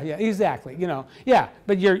stairway. Yeah, exactly. Yeah,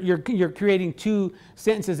 but you're creating two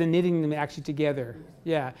sentences and knitting them actually together.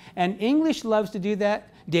 Yeah, and English loves to do that.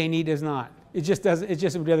 Dee-ni does not. It just doesn't. It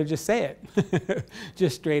just would rather just say it,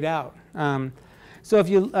 just straight out. So if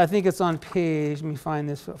you, I think it's on page, let me find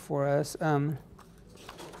this for us. I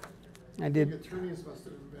The did, attorneys must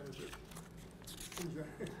have invented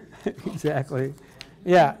it. exactly.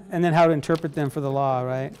 Yeah, and then how to interpret them for the law,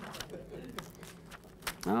 right?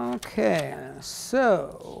 Okay,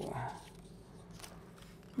 so,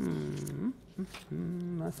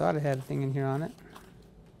 I thought I had a thing in here on it.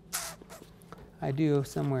 I do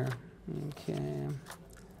somewhere. Okay.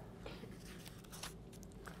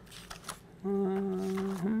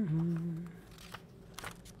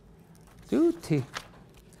 Duty.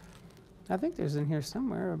 I think there's in here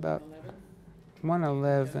somewhere about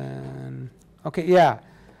 111. Okay, yeah.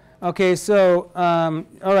 Okay, so,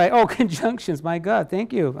 all right. Oh, conjunctions. My God,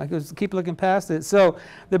 thank you. I just keep looking past it. So,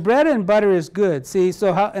 the bread and butter is good. See,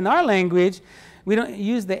 so how, in our language, we don't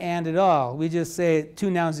use the and at all. We just say two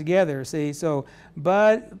nouns together. See, so,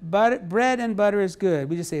 bread and butter is good.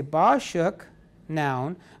 We just say bashuk,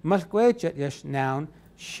 noun, mashkwechet, noun,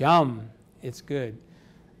 shum. It's good.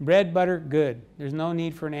 Bread, butter, good. There's no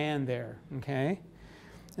need for an and there. Okay.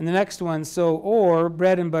 And the next one, so, or,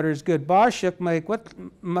 bread and butter is good. Bashuk make what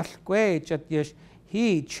mashkwechet yesh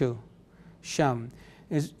he chu, shum.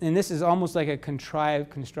 And this is almost like a contrived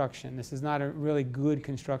construction. This is not a really good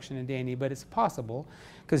construction in Dee-ni, but it's possible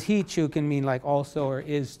because he chu can mean like also or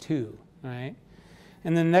is too, right?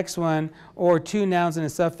 And then the next one, or two nouns and a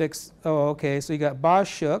suffix. Oh, okay. So you got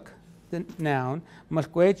bashuk, the noun,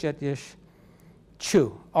 mashkwechet yesh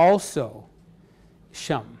chu, also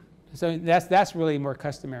shum. So that's really more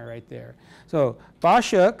customary right there. So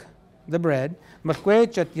bashuk, the bread,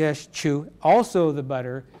 mashkwechet yesh chu, also the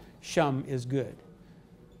butter, shum is good.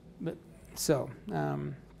 But so,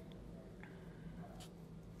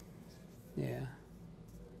 yeah.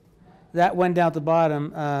 That one down at the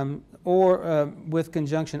bottom, or with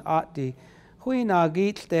conjunction ati, hui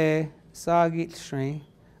nagit te sagit shri,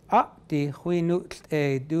 ati hui nut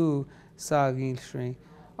te du sagit shri.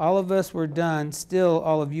 All of us were done, still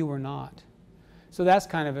all of you were not. So that's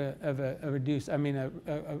kind of a reduced, I mean,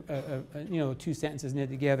 you know, two sentences knit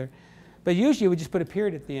together. But usually we just put a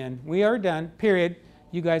period at the end. We are done, period.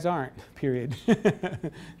 You guys aren't, period.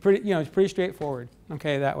 Pretty, you know, it's pretty straightforward,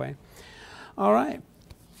 okay, that way. All right.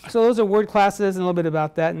 So those are word classes and a little bit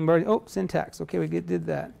about that. And oh, syntax. Okay, we did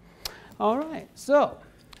that. All right. So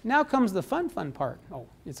now comes the fun part. Oh,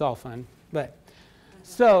 it's all fun. But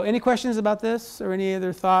so any questions about this or any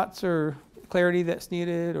other thoughts or clarity that's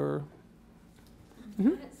needed or?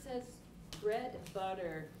 When it says bread,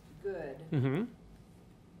 butter, good,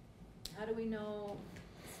 how do we know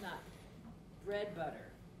it's not bread, butter?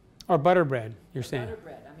 Or butter bread, you're saying. Butter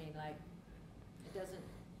bread. I mean, like, it doesn't,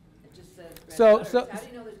 it just says bread, So- butter. so- How do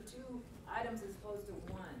you know there's two items as opposed to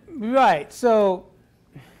one? Right. So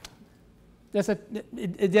that's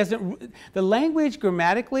it doesn't, the language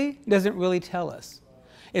grammatically doesn't really tell us.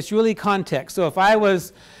 It's really context. So if I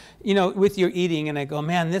was, you know, with your eating and I go,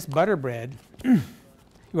 man, this butter bread,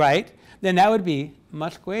 right? Then that would be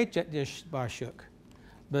mashkwechet yesh bashuk,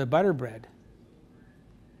 the butter bread.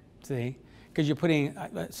 See? Because you're putting,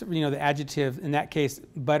 you know, the adjective, in that case,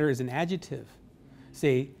 butter is an adjective.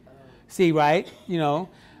 See? See, right? You know?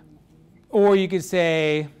 Or you could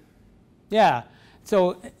say, yeah.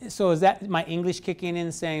 So is that my English kicking in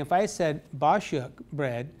saying, if I said bashuk,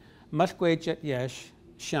 bread, mashkwechet yesh,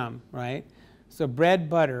 shum, right? So bread,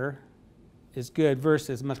 butter is good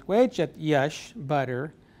versus mashkwechet yesh,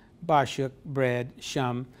 butter, bashuk, bread,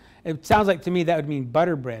 shum. It sounds like to me that would mean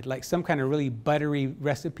butter bread, like some kind of really buttery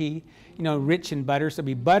recipe, you know, rich in butter. So it'd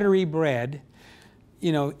be buttery bread,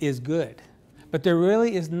 you know, is good. But there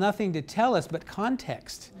really is nothing to tell us but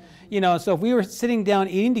context. You know, so if we were sitting down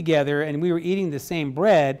eating together and we were eating the same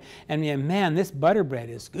bread and man, this butter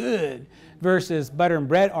bread is good versus butter and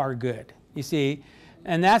bread are good, you see.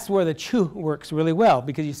 And that's where the chu works really well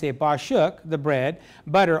because you say bashuk, the bread,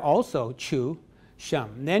 butter also chu,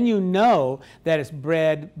 shum. Then you know that it's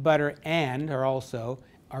bread, butter, and or also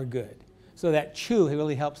are good. So that chu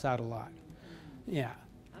really helps out a lot. Yeah.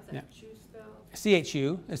 How's that chu spelled?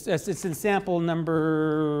 C-H-U. It's in sample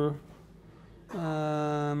number,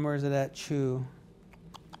 where is it at? Chu.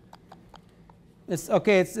 It's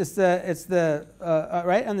okay. It's the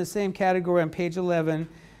right on the same category on page 11,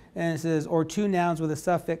 and it says or two nouns with a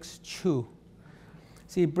suffix chu.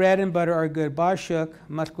 See, bread and butter are good. Bashuk,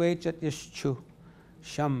 mashkwechet yesh chu,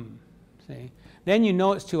 shum. See, then you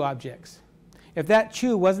know it's two objects. If that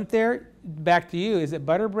chu wasn't there, back to you. Is it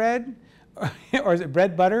butter bread, or is it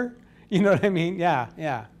bread butter? You know what I mean?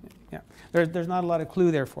 Yeah. There's not a lot of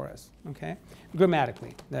clue there for us. Okay,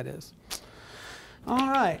 grammatically, that is. All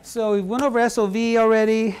right, so we went over SOV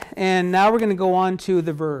already, and now we're going to go on to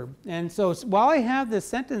the verb. And so while I have this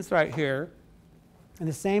sentence right here, in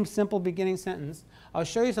the same simple beginning sentence, I'll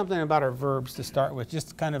show you something about our verbs to start with,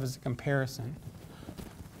 just kind of as a comparison.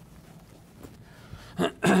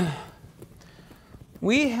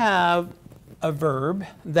 We have a verb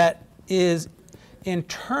that is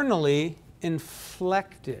internally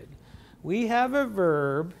inflected. We have a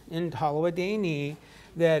verb in Tolowa Dee-ni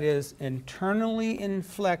that is internally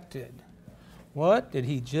inflected. What did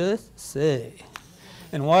he just say?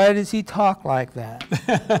 And why does he talk like that?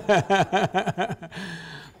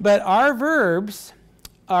 But our verbs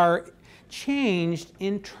are changed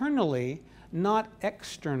internally, not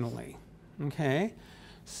externally. Okay?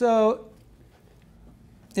 So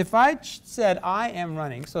if I said I am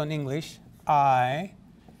running, so in English, I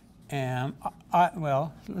am,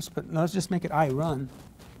 well, let's just make it I run.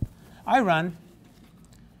 I run.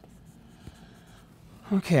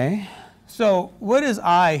 Okay. So what is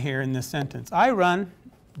I here in this sentence? I run.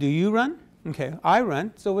 Do you run? Okay, I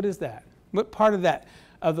run. So what is that? What part of that,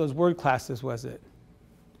 of those word classes was it?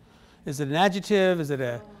 Is it an adjective? Is it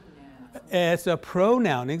a? It's a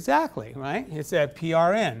pronoun, exactly, right? It's a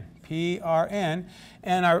PRN. PRN.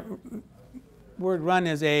 And our word run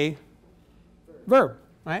is a verb,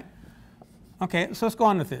 right? Okay, so let's go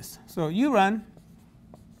on with this. So you run.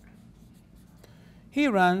 He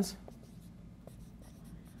runs.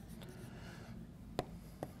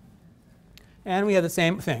 And we have the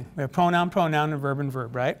same thing. We have pronoun, pronoun, and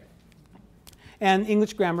verb, right? And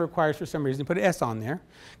English grammar requires, for some reason, to put an S on there,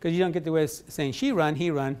 because you don't get the way of saying she run,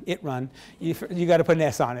 he run, it run. You got to put an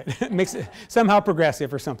S on it. It makes it somehow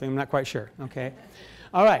progressive or something. I'm not quite sure. Okay.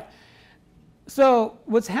 All right. So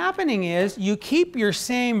what's happening is you keep your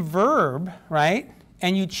same verb, right?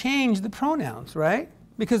 And you change the pronouns, right?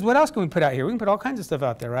 Because what else can we put out here? We can put all kinds of stuff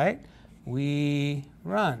out there, right? We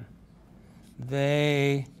run.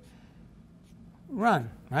 They run,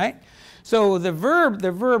 right? So the verb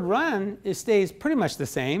run stays pretty much the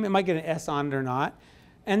same. It might get an S on it or not.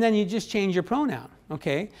 And then you just change your pronoun,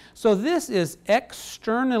 okay? So this is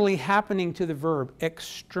externally happening to the verb,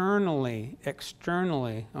 externally,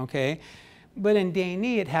 okay? But in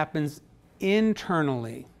Dee-ni, it happens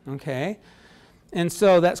internally, okay? And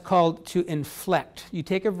so that's called to inflect. You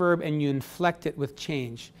take a verb and you inflect it with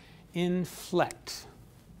change. Inflect.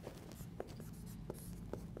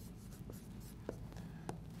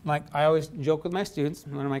 Like I always joke with my students,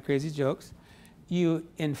 one of my crazy jokes, you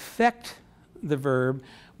infect the verb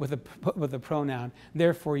with a pronoun,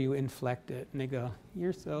 therefore you inflect it. And they go,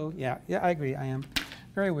 you're so, yeah, I agree, I am.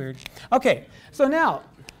 Very weird. Okay, so now,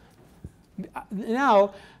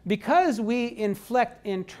 because we inflect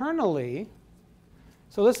internally,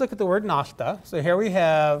 so let's look at the word nasta. So here we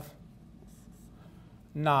have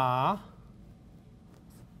na,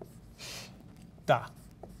 da.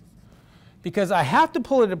 Because I have to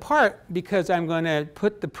pull it apart because I'm going to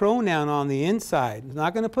put the pronoun on the inside. I'm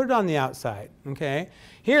not going to put it on the outside, okay?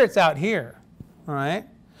 Here it's out here, all right?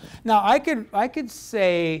 Now I could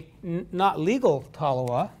say not legal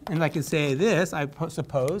Tolowa, and I could say this, I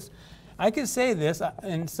suppose. I could say this,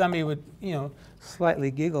 and somebody would, slightly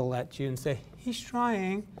giggle at you and say, he's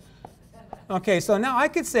trying. Okay, so now I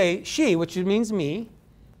could say she, which means me,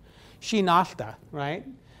 she nasta, right?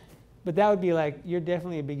 But that would be like, you're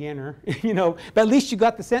definitely a beginner, But at least you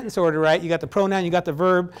got the sentence order right. You got the pronoun, you got the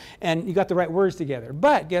verb, and you got the right words together.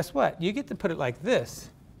 But guess what? You get to put it like this.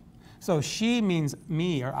 So she means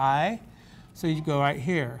me or I. So you go right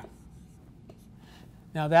here.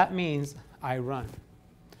 Now that means I run.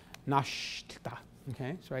 Nashta.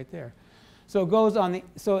 Okay, it's right there. So it goes on the,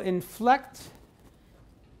 so inflect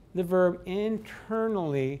the verb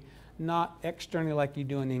internally, not externally like you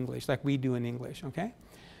do in English, like we do in English, okay?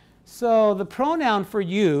 So the pronoun for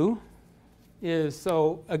you is,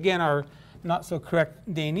 so again, our not so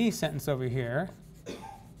correct Dee-ni sentence over here.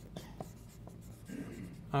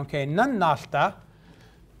 Okay, nun nasta.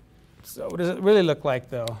 So what does it really look like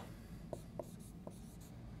though?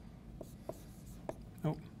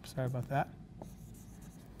 Oh, sorry about that.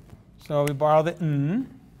 So we borrow the n.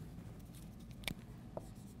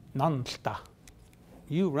 Nasta.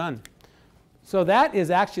 You run. So that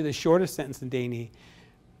is actually the shortest sentence in Dee-ni.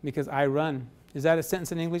 Because I run. Is that a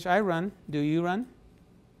sentence in English? I run. Do you run?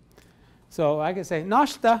 So I could say,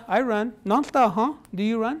 nasta, I run. Nasta, huh? Do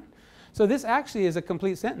you run? So this actually is a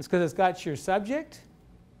complete sentence because it's got your subject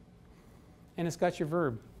and it's got your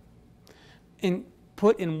verb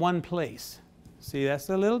put in one place. See, that's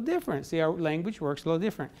a little different. See, our language works a little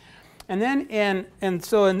different. And then,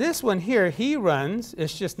 so in this one here, he runs,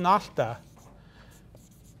 it's just nasta.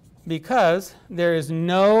 Because there is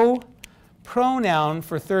no pronoun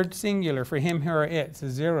for third singular for him, her, or it. It's a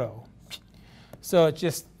zero. So it's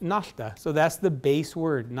just nasta. So that's the base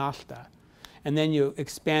word, nasta. and then you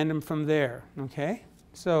expand them from there, okay?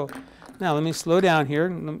 So now let me slow down here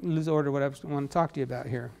and lose order what I want to talk to you about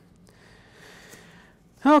here.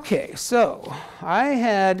 Okay, so I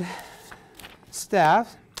had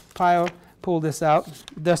staff, Pio pulled this out,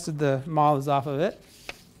 dusted the moths off of it.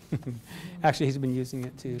 Actually, he's been using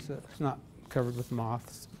it too, so it's not covered with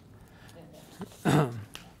moths.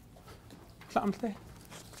 Something?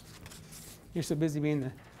 You're so busy being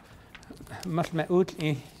the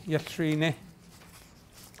matmaut yatrine.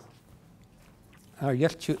 Or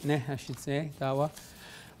yachutne, I should say, Dawa.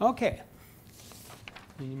 Okay.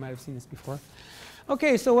 You might have seen this before.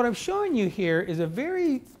 Okay, so what I'm showing you here is a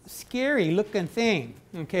very scary looking thing,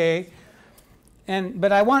 okay?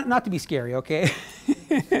 But I want it not to be scary, okay?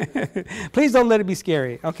 Please don't let it be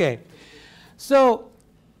scary. Okay. So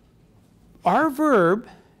our verb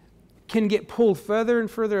can get pulled further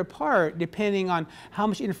and further apart depending on how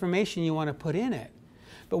much information you want to put in it.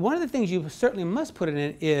 But one of the things you certainly must put in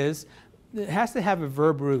it is it has to have a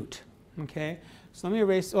verb root. Okay? So let me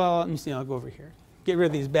erase, well, let me see, I'll go over here. Get rid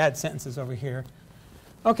of these bad sentences over here.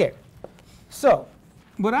 Okay. So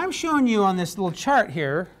what I'm showing you on this little chart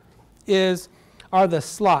here are the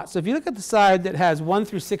slots. So if you look at the side that has 1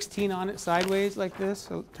 through 16 on it sideways like this,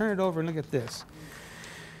 so turn it over and look at this.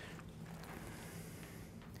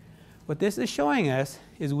 What this is showing us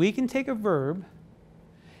is we can take a verb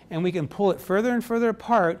and we can pull it further and further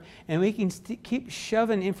apart and we can keep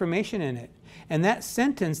shoving information in it. And that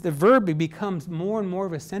sentence, the verb, becomes more and more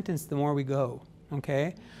of a sentence the more we go.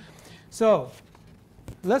 Okay? So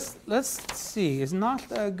let's see. Is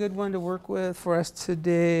nafta a good one to work with for us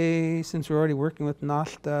today since we're already working with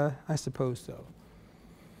nafta? I suppose so.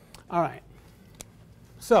 All right.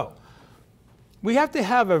 So we have to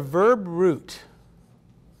have a verb root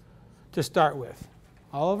to start with.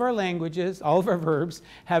 All of our languages, all of our verbs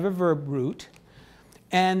have a verb root.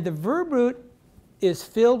 And the verb root is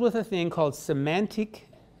filled with a thing called semantic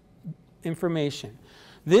information.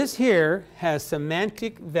 This here has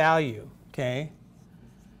semantic value, okay?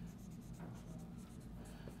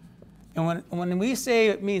 And when we say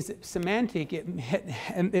it means semantic,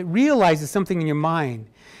 it realizes something in your mind.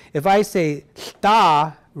 If I say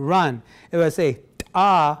ta, run. If I say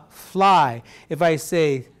ta, fly. If I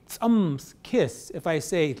say kiss. If I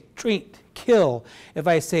say treat, kill. If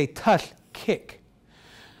I say touch, kick.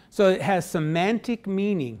 So it has semantic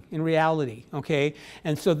meaning in reality, okay?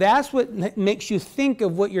 And so that's what makes you think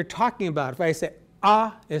of what you're talking about. If I say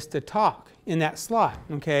is to talk in that slot,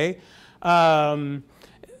 okay? And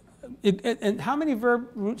how many verb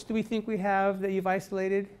roots do we think we have that you've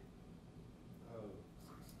isolated?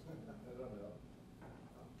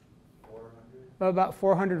 About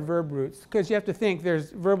 400 verb roots, because you have to think there's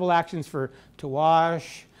verbal actions for to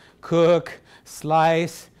wash, cook,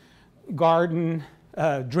 slice, garden,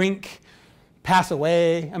 drink, pass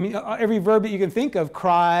away. I mean, every verb that you can think of,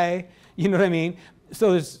 cry, you know what I mean?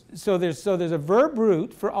 So there's a verb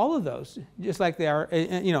root for all of those, just like they are,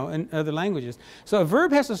 you know, in other languages. So a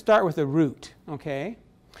verb has to start with a root, okay?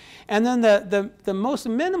 And then the most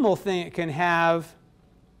minimal thing it can have,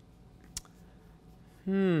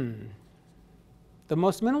 the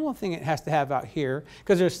most minimal thing it has to have out here,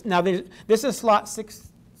 because this is slot 6,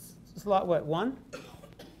 slot what, 1?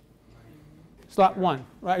 Slot 1,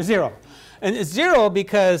 right, 0. And it's 0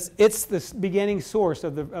 because it's the beginning source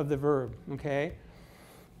of the verb, okay?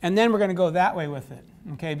 And then we're going to go that way with it,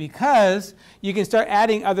 okay? Because you can start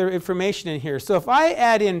adding other information in here. So if I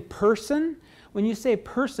add in person, when you say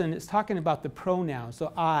person, it's talking about the pronoun.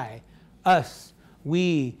 So I, us,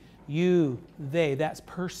 we, you, they, that's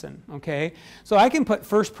person, okay? So I can put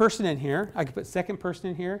first person in here. I can put second person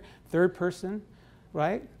in here, third person,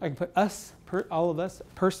 right? I can put us, all of us,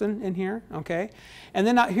 person in here, okay? And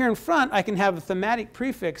then out here in front, I can have a thematic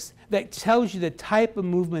prefix that tells you the type of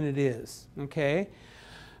movement it is, okay?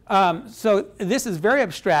 So this is very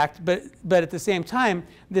abstract, but at the same time,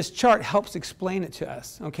 this chart helps explain it to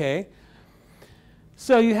us, okay?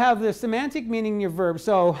 So you have the semantic meaning in your verb.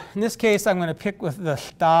 So in this case, I'm going to pick with the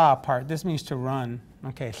sta part. This means to run.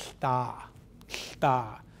 Okay, sta,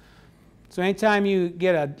 sta. So anytime you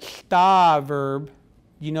get a sta verb,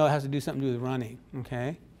 you know it has to do something to do with running,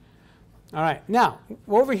 okay? All right, now,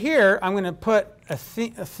 over here, I'm going to put a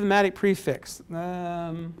thematic prefix.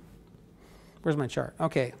 Where's my chart?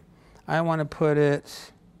 Okay, I want to put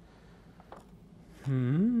it,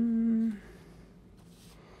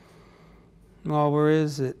 well, where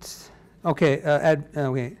is it? Okay,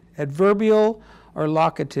 adverbial or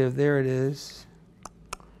locative, there it is.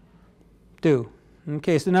 Do.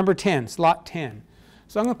 Okay, so number 10, slot 10.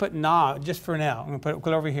 So I'm going to put na just for now. I'm going to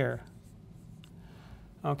put it over here.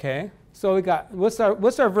 Okay, so we got, what's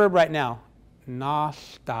our verb right now?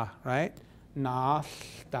 nasta, right?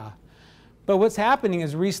 Nasta. But what's happening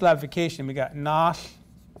is resyllabification. We got nas,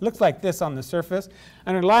 looks like this on the surface.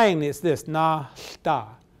 Underlying it's this, nasta.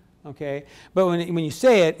 Okay? But when you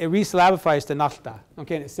say it, it resyllabifies to nasta.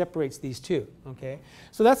 Okay? And it separates these two. Okay?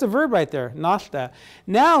 So that's a verb right there, nasta.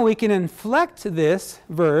 Now we can inflect this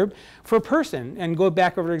verb for person and go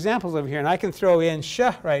back over examples over here. And I can throw in sh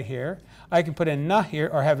right here. I can put in na here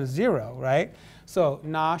or have a 0, right? So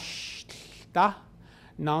nasta,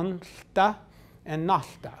 nonsta, and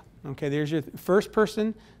nasta. Okay, there's your first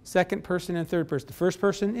person, second person, and third person. The first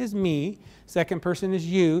person is me. Second person is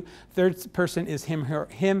you. Third person is him, her,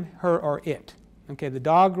 or it. Okay, the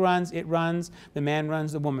dog runs, it runs. The man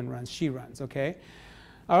runs, the woman runs, she runs. Okay.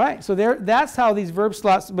 All right, so that's how these verb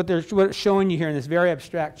slots, what it's showing you here in this very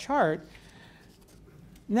abstract chart.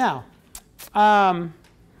 Now,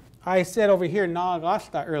 I said over here na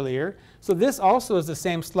gasta earlier. So this also is the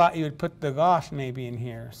same slot you would put the gosh maybe in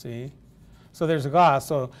here. See. So there's a gosh.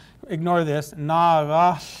 So ignore this. Na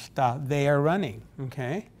gasta. They are running.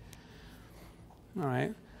 Okay. All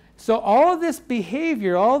right. So all of this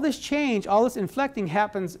behavior, all this change, all this inflecting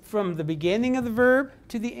happens from the beginning of the verb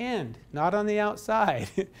to the end, not on the outside.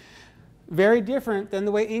 Very different than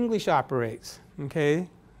the way English operates. Okay.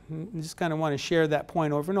 I just kind of want to share that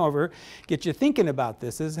point over and over, get you thinking about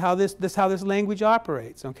this. This is how this language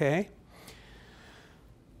operates. Okay.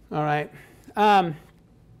 All right.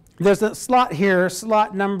 There's a slot here,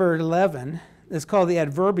 slot number 11. It's called the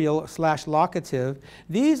adverbial / locative.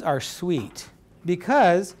 These are sweet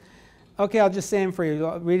because, okay, I'll just say them for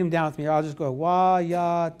you. Read them down with me. I'll just go wa,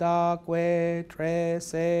 ya, da, que, tre,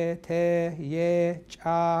 se, te, ye,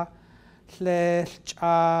 cha, tle,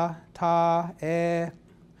 cha, ta, e.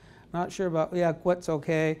 Not sure about, yeah, what's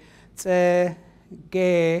okay. Tse,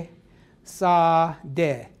 ge, sa,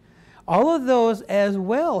 de. All of those as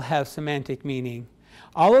well have semantic meaning.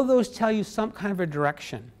 All of those tell you some kind of a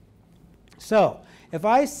direction. So if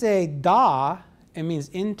I say da, it means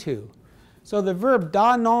into. So the verb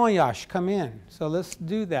da no yash, come in. So let's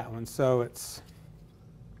do that one. So it's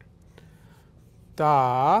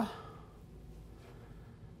da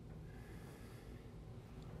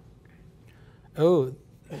oh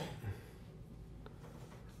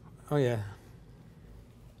yeah.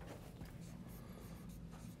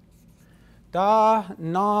 Da,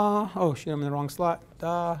 na, oh shit, I'm in the wrong slot.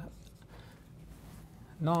 Da,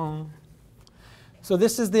 no. So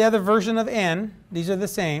this is the other version of n. These are the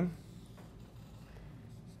same.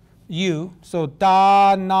 You. So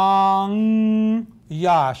da, nang,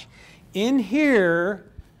 yash. In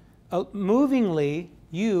here, movingly,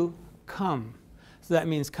 you come. So that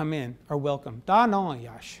means come in or welcome. Da, nang,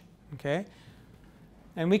 yash. Okay?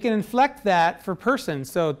 And we can inflect that for person.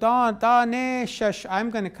 So da ne shash, I'm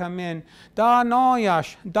going to come in. Da no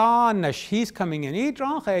yash, da nash, he's coming in. I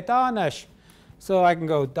dranche da nash. So I can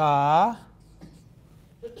go da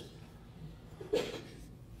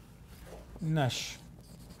nash.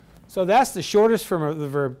 So that's the shortest form of the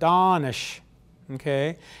verb da nash.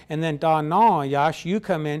 Okay? And then da no yash, you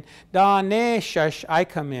come in. Da ne shash, I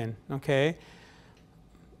come in. Okay?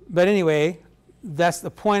 But anyway, that's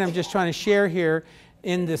the point I'm just trying to share here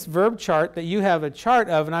in this verb chart that you have a chart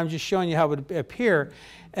of, and I'm just showing you how it would appear,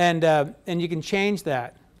 and you can change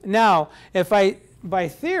that. Now, if I, by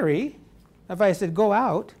theory, if I said go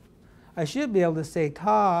out, I should be able to say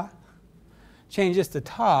ta, change this to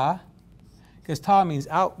ta, because ta means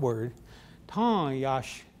outward. Ta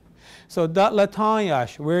yash. So da la ta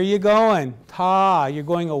yash, where are you going? Ta, you're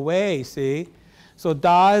going away, see? So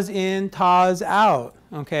da is in, ta is out,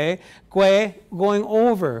 okay? Gue, going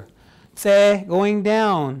over. Tse, going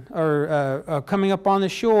down, or coming up on the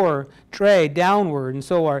shore. Tre, downward, and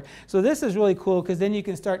so on. So this is really cool because then you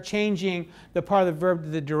can start changing the part of the verb to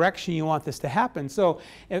the direction you want this to happen. So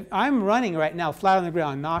if I'm running right now flat on the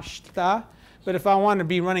ground, nashta, but if I want to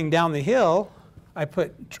be running down the hill, I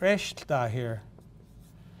put treshta here.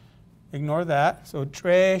 Ignore that. So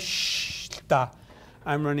treshta,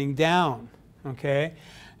 I'm running down. Okay?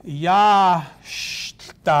 Yashta,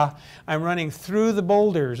 I'm running through the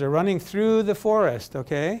boulders or running through the forest.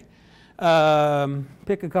 Okay?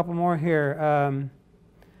 Pick a couple more here.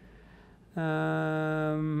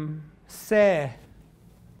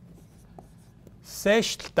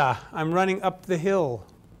 Seshta, I'm running up the hill.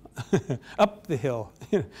 Up the hill.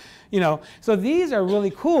 You know, so these are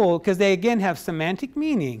really cool because they again have semantic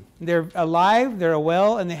meaning. They're alive, they're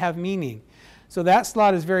well, and they have meaning. So that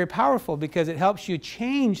slot is very powerful because it helps you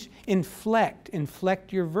change, inflect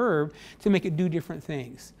your verb to make it do different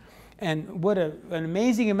things. And what an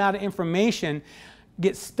amazing amount of information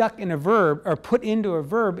get stuck in a verb or put into a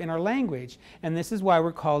verb in our language. And this is why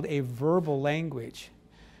we're called a verbal language,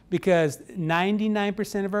 because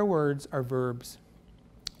 99% of our words are verbs.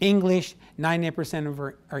 English, 99% of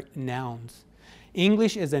our are nouns.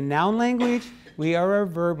 English is a noun language. We are a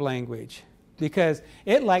verb language because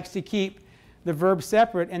it likes to keep the verb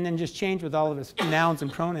separate and then just change with all of its nouns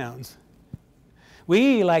and pronouns.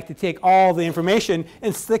 We like to take all the information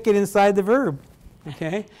and stick it inside the verb.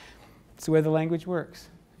 Okay? It's the way the language works.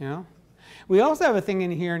 You know? We also have a thing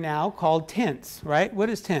in here now called tense, right? What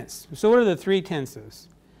is tense? So what are the three tenses?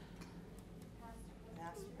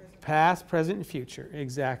 Past, present, and future.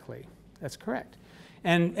 Exactly. That's correct.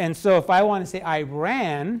 And so if I want to say I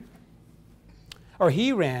ran, or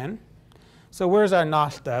he ran, so where's our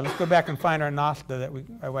nasta? Let's go back and find our nasta that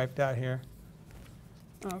I wiped out here.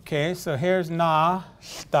 Okay, so here's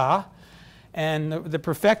nasta. And the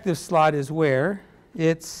perfective slot is where?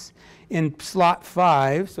 It's in slot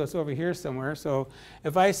 5, so it's over here somewhere. So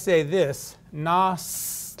if I say this,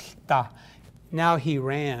 nasta, now he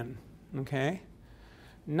ran. Okay?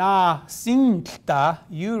 Na sinta,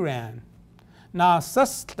 you ran. Na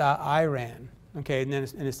sasta, I ran. Okay, and then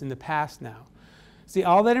it's in the past now. See,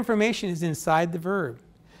 all that information is inside the verb.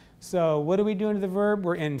 So what are we doing to the verb?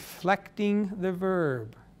 We're inflecting the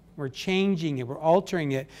verb. We're changing it. We're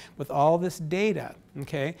altering it with all this data.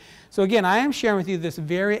 Okay? So again, I am sharing with you this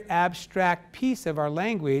very abstract piece of our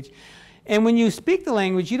language. And when you speak the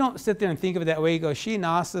language, you don't sit there and think of it that way. You go, she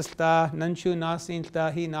nasasta, nanchu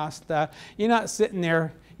nasinta, he nasta. You're not sitting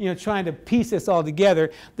there, trying to piece this all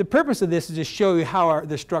together. The purpose of this is to show you how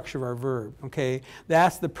the structure of our verb, okay?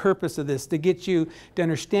 That's the purpose of this, to get you to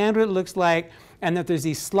understand what it looks like, and that there's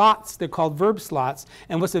these slots, they're called verb slots,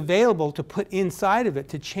 and what's available to put inside of it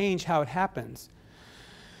to change how it happens.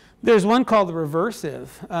 There's one called the reversive.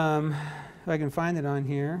 If I can find it on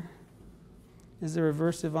here. Is the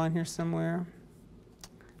reversive on here somewhere?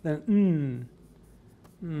 Then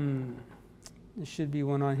there should be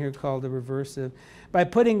one on here called the reversive. By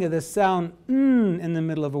putting the sound in the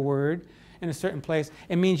middle of a word in a certain place,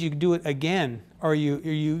 it means you do it again, or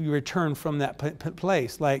you return from that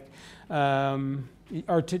place, like,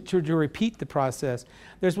 or to repeat the process.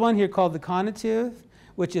 There's one here called the conative,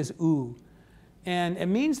 which is oo. And it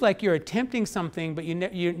means like you're attempting something, but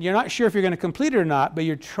you're not sure if you're going to complete it or not, but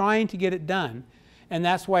you're trying to get it done. And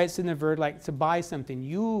that's why it's in the verb, like to buy something,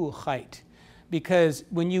 you chait. Because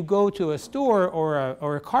when you go to a store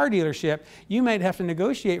or a car dealership, you might have to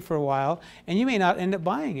negotiate for a while, and you may not end up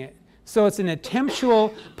buying it. So it's an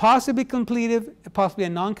attemptual, possibly completive, possibly a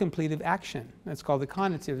non-completive action. That's called the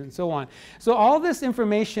conative, and so on. So all this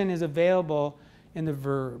information is available in the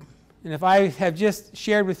verb. And if I have just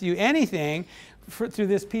shared with you anything through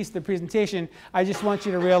this piece of the presentation, I just want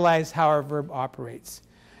you to realize how our verb operates.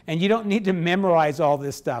 And you don't need to memorize all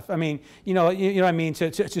this stuff. I mean, you know what I mean,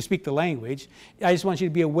 to speak the language. I just want you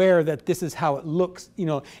to be aware that this is how it looks.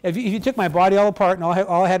 If you took my body all apart and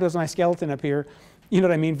all I had was my skeleton up here, you know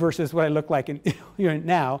what I mean, versus what I look like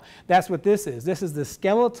now, that's what this is. This is the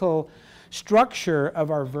skeletal structure of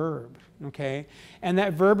our verb, okay? And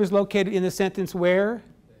that verb is located in the sentence where?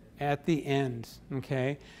 At the end,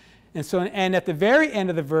 okay? And at the very end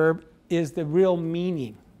of the verb is the real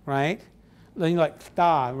meaning, right? Like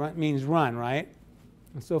ta means run, right?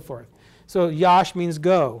 And so forth. So yash means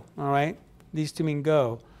go, all right? These two mean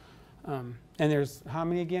go. And there's how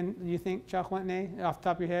many again, do you think, Chahwantne, off the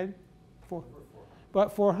top of your head?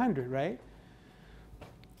 About 400, right?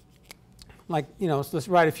 Like, so let's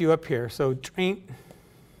write a few up here. So drink,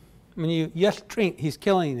 yes drink, he's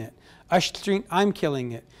killing it. Ush drink, I'm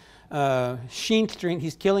killing it. Sheen drink,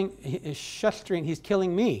 he's killing, shush drink, he's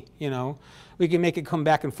killing me, We can make it come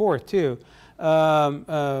back and forth too.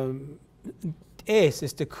 Es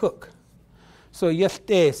is to cook. So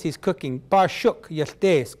yestes, he's cooking. Barshuk,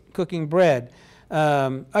 yestes, cooking bread.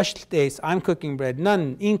 Ushtes, I'm cooking bread.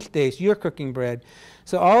 Nun, inktes, you're cooking bread.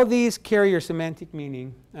 So all these carry your semantic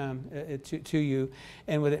meaning to you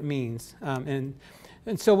and what it means. And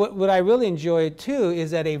so what I really enjoy too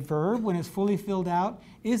is that a verb, when it's fully filled out,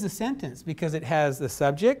 is a sentence because it has the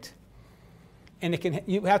subject, and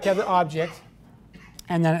you have to have the object,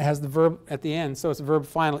 and then it has the verb at the end, so it's verb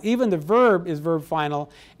final. Even the verb is verb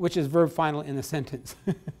final, which is verb final in the sentence.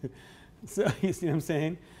 So you see what I'm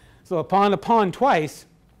saying? So upon twice,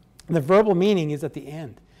 the verbal meaning is at the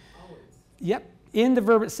end. Always. Yep, in the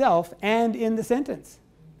verb itself and in the sentence.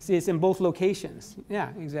 See, it's in both locations. Yeah,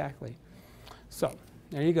 exactly. So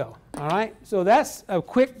there you go. All right, so that's a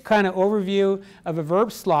quick kind of overview of a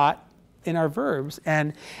verb slot in our verbs.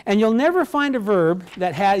 And you'll never find a verb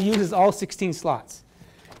that uses all 16 slots.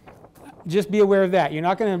 just be aware of that. You're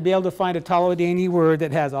not going to be able to find a Tolowa Dee-ni word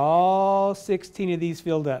that has all 16 of these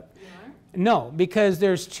filled up. No, because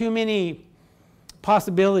there's too many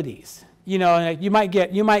possibilities. You know, like you might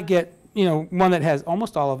get, you know, one that has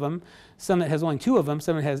almost all of them, some that has only 2 of them,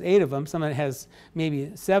 some that has 8 of them, some that has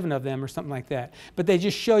maybe 7 of them or something like that. But they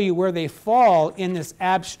just show you where they fall in this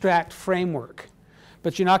abstract framework.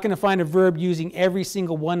 But you're not going to find a verb using every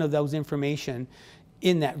single one of those information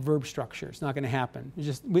in that verb structure. It's not going to happen. It's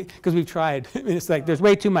just because we've tried. It's like there's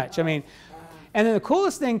way too much. I mean, and then the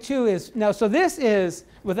coolest thing too is now. So this is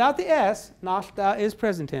without the s. Nasta is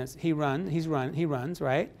present tense. He runs,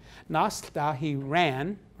 right? Nasta, he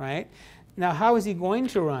ran, right? Now, how is he going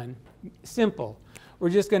to run? Simple. We're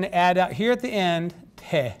just going to add out here at the end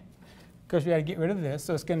te. Of course, we got to get rid of this,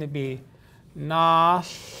 so it's going to be nasta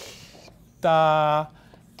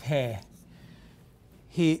te.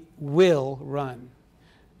 He will run.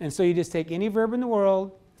 And so you just take any verb in the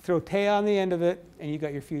world, throw te on the end of it, and you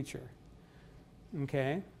got your future.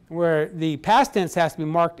 Okay? Where the past tense has to be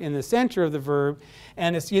marked in the center of the verb,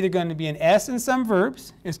 and it's either going to be an s in some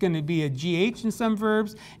verbs, it's going to be a gh in some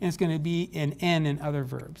verbs, and it's going to be an n in other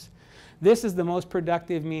verbs. This is the most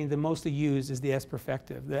productive, meaning the most used is the s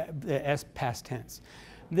perfective, the s past tense.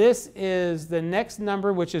 This is the next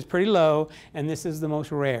number, which is pretty low, and this is the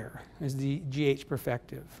most rare, is the gh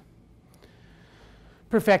perfective.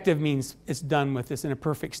 Perfective means it's done with, it's in a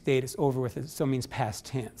perfect state, it's over with, it, so it means past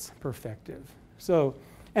tense, perfective. So,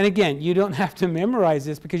 and again, you don't have to memorize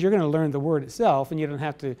this because you're going to learn the word itself, and you don't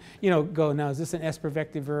have to, you know, go, now is this an S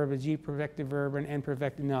perfective verb, a G perfective verb, or an N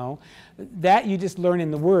perfective? No. That you just learn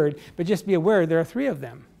in the word, but just be aware there are 3 of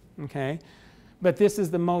them, okay? But this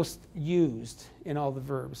is the most used in all the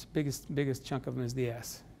verbs. Biggest chunk of them is the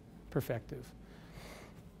S, perfective.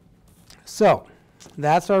 So,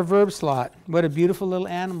 that's our verb slot. What a beautiful little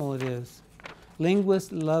animal it is.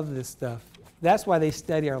 Linguists love this stuff. That's why they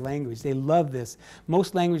study our language. They love this.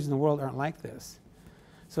 Most languages in the world aren't like this.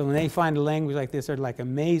 So when they find a language like this, they're like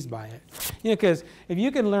amazed by it. You know, because if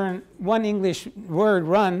you can learn one English word,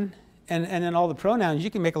 run, and then all the pronouns,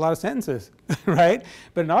 you can make a lot of sentences, right?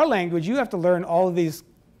 But in our language, you have to learn all of these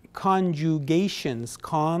conjugations,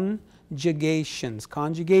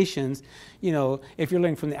 you know, if you're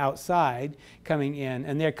learning from the outside coming in,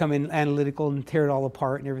 and they're coming analytical and tear it all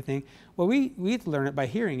apart and everything. Well, we have to learn it by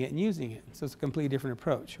hearing it and using it. So it's a completely different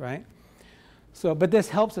approach, right? So, but this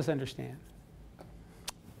helps us understand.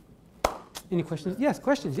 Any questions? Yes,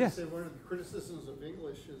 questions, yes. One of the criticisms of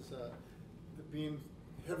English is being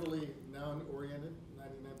heavily noun-oriented,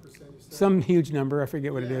 99% you said. Some huge number, I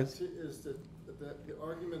forget what it is. Is the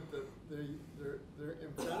argument that they're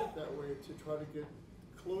emphatic that way to try to get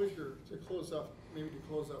closure, to close off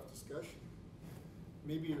discussion.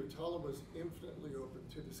 Maybe your Tolowa was infinitely open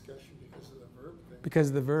to discussion because of the verb thing. Because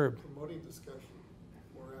of the verb. Promoting discussion,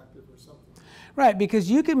 more active or something. Right, because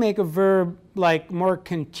you can make a verb like more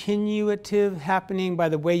continuative happening by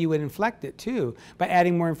the way you would inflect it too, by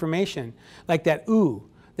adding more information. Like that ooh.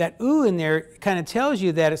 That ooh in there kind of tells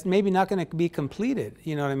you that it's maybe not going to be completed.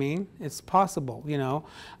 You know what I mean? It's possible, you know.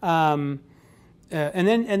 And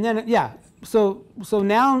then yeah. So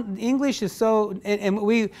now English is so, and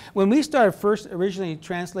when we started first originally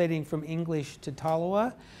translating from English to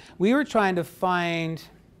Tolowa, we were trying to find,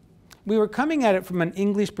 we were coming at it from an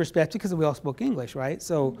English perspective because we all spoke English, right?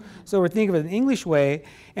 So we're thinking of it an English way,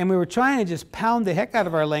 and we were trying to just pound the heck out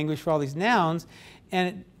of our language for all these nouns,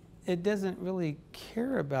 and it doesn't really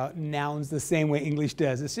care about nouns the same way English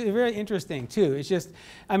does. It's very interesting too. It's just,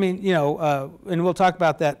 I mean, you know, and we'll talk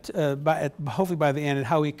about that hopefully by the end, and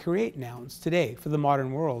how we create nouns today for the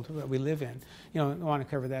modern world that we live in. You know, I want to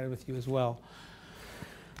cover that with you as well.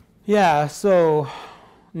 Yeah, so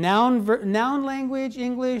noun language,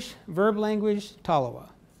 English, verb language, Tolowa.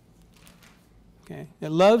 Okay,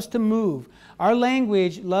 it loves to move. Our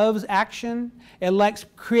language loves action. It likes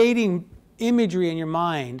creating imagery in your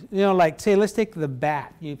mind. You know, like say, let's take the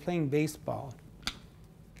bat. You're playing baseball.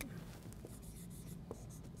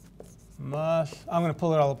 I'm going to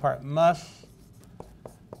pull it all apart.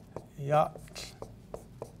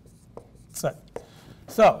 Tsut.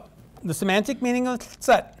 So, the semantic meaning of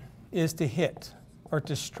tsut is to hit or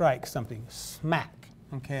to strike something. Smack.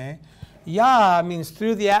 Okay? Ya means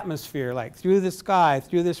through the atmosphere, like through the sky,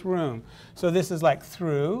 through this room. So this is like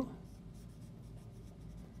through.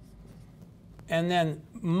 And then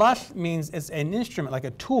mus means it's an instrument, like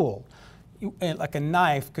a tool, like a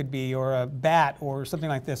knife could be, or a bat, or something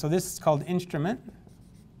like this. So this is called instrument.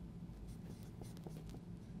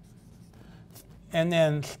 And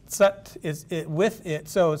then tsut is it with it,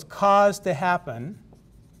 so it's caused to happen.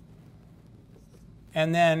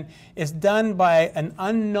 And then it's done by an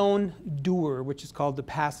unknown doer, which is called the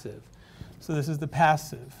passive. So this is the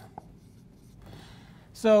passive.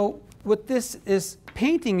 So what this is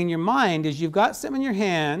painting in your mind is you've got something in your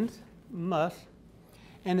hand, muff,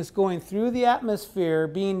 and it's going through the atmosphere,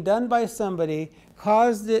 being done by somebody,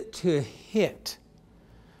 caused it to hit.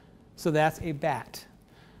 So that's a bat.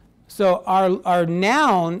 So our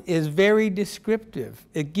noun is very descriptive.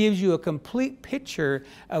 It gives you a complete picture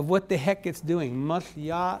of what the heck it's doing. Muff,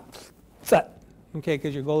 ya, sut. Okay,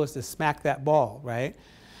 because your goal is to smack that ball, right?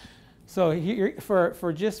 So for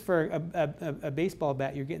a baseball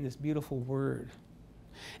bat, you're getting this beautiful word.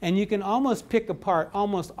 And you can almost pick apart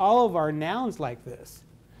almost all of our nouns like this.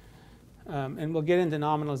 And we'll get into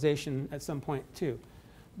nominalization at some point too.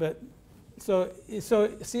 But so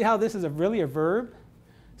see how this is really a verb?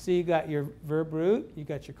 So you got your verb root, you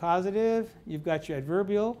got your causative, you've got your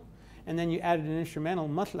adverbial, and then you added an instrumental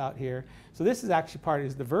muscle out here. So this is actually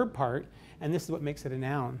is the verb part, and this is what makes it a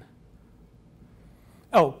noun.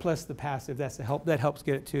 Oh, plus the passive, that helps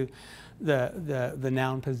get it to the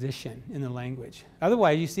noun position in the language.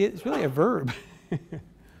 Otherwise, you see it's really a verb.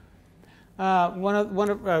 One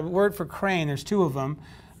word for crane, there's two of them.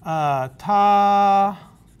 Ta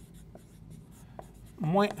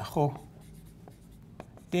moinho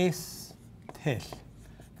des tis.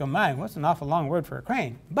 Go, man, what's an awful long word for a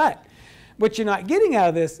crane? But what you're not getting out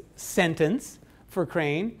of this sentence for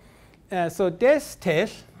crane, so des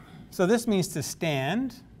tis, so this means to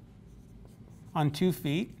stand on 2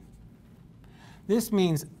 feet. This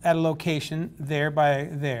means at a location there by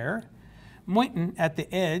there. Mointen, at the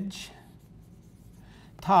edge.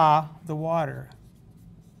 Ta, the water.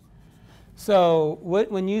 So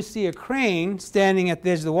when you see a crane standing at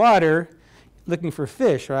the edge of the water looking for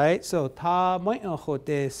fish, right? So ta mointen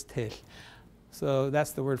chotes tis. So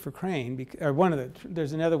that's the word for crane. Or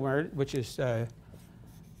there's another word which is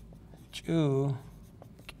chu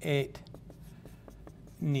et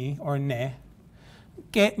ni or ne.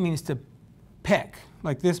 Get means to peck,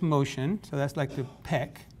 like this motion. So that's like to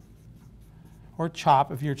peck or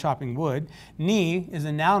chop if you're chopping wood. Ni is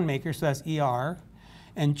a noun maker, so that's er.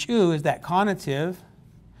 And chu is that conative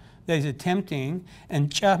that he's attempting.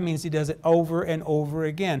 And cha means he does it over and over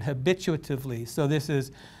again, habituatively. So this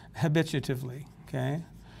is habituatively, okay?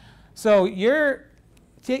 So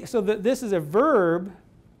this is a verb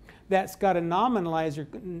that's got a nominalizer,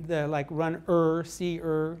 like run see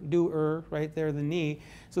do right there, the knee.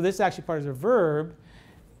 So this actually part is a verb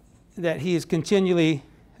that he is continually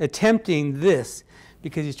attempting this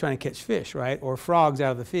because he's trying to catch fish, right? Or frogs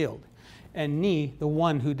out of the field. And ni, the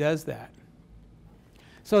one who does that.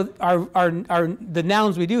 So the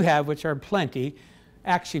nouns we do have, which are plenty,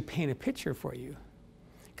 actually paint a picture for you.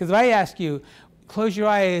 Because if I ask you, close your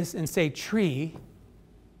eyes and say tree,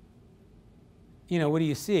 what do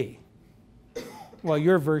you see? Well,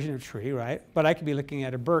 your version of tree, right? But I could be looking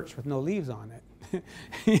at a birch with no leaves on it.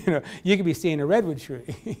 You could be seeing a redwood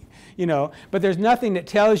tree, But there's nothing that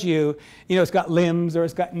tells you, it's got limbs or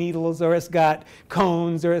it's got needles or it's got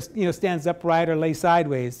cones or it stands upright or lays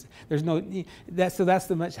sideways. There's no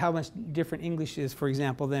that's how much different English is, for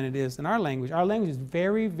example, than it is in our language. Our language is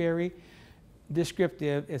very, very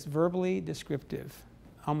descriptive. It's verbally descriptive.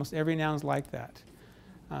 Almost every noun's like that.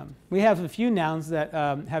 We have a few nouns that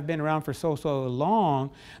have been around for so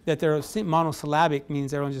long that they're monosyllabic,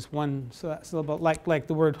 means they're on just one syllable, like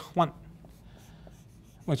the word huant,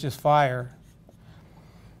 which is fire.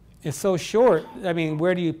 It's so short, I mean,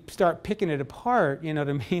 where do you start picking it apart, you know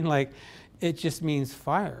what I mean? Like, it just means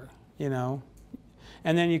fire, And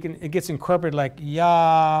then it gets incorporated like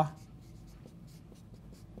ya,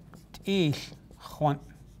 ish, huant.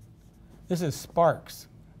 This is sparks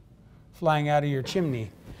flying out of your chimney.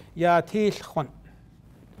 Ya tish huant.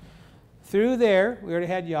 Through there, we already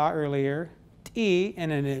had ya earlier. Ti,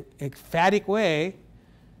 in an emphatic way,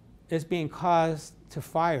 is being caused to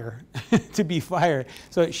fire, to be fired.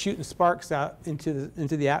 So it's shooting sparks out into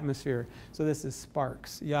the atmosphere. So this is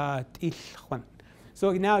sparks. Ya tish huant.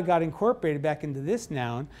 So now it got incorporated back into this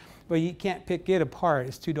noun, but you can't pick it apart.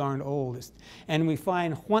 It's too darn old. And we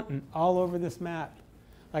find huantin all over this map.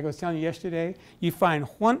 Like I was telling you yesterday, you find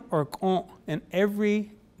huant or con in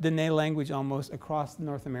every Dene language almost across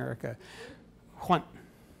North America. Huant,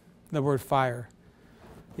 the word fire.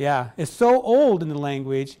 Yeah, it's so old in the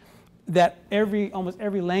language that almost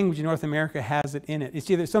every language in North America has it in it. It's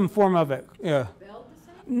either some form of it. Yeah.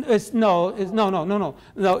 No.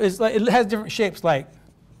 It's like it has different shapes, like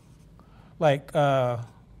let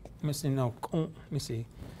me see. No, let me see.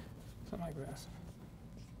 Something like this.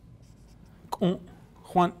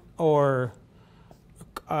 Huant or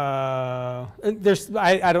There's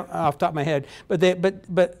I don't off the top of my head, but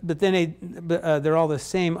then they're all the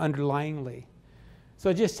same underlyingly. So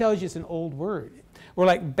it just tells you it's an old word. Or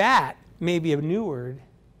like bat may be a new word,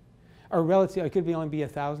 or relative. It could be only be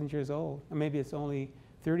 1,000 years old, or maybe it's only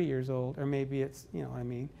 30 years old, or maybe it's, you know what I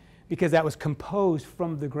mean, because that was composed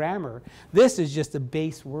from the grammar. This is just a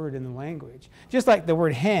base word in the language, just like the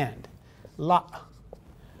word hand, la.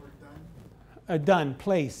 Done,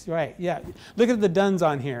 place, right, yeah. Look at the dones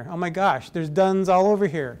on here. Oh my gosh, there's dones all over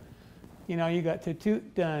here. You know, you got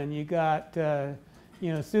toot done, you got,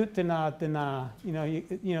 you know, suit dana, you know,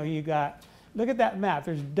 you got, look at that map.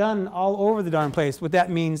 There's done all over the darn place. What that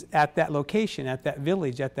means at that location, at that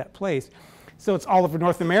village, at that place. So it's all over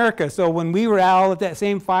North America. So when we were all at that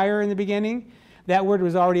same fire in the beginning, that word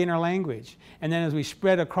was already in our language. And then as we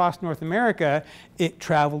spread across North America, it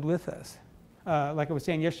traveled with us. Like I was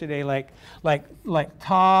saying yesterday, like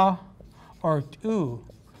ta or tu.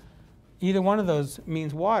 Either one of those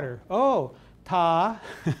means water. Oh, ta,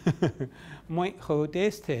 moit ho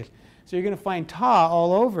destel. So you're going to find ta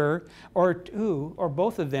all over, or tu, or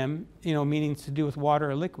both of them, you know, meaning to do with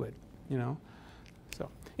water or liquid, you know.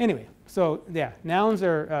 So anyway, so yeah, nouns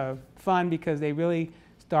are fun because they really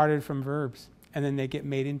started from verbs, and then they get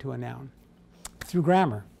made into a noun through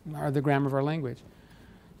grammar, or the grammar of our language.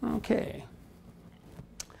 Okay.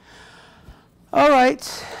 All right.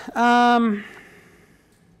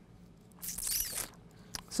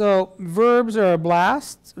 So verbs are a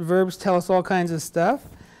blast. Verbs tell us all kinds of stuff.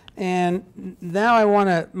 And now I want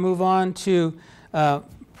to move on to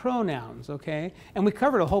pronouns, okay? And we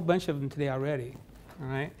covered a whole bunch of them today already, all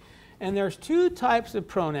right? And there's two types of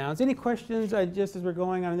pronouns. Any questions just as we're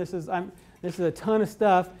going on? This is a ton of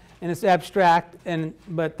stuff, and it's abstract,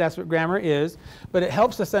 but that's what grammar is. But it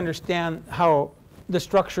helps us understand how the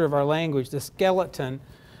structure of our language, the skeleton,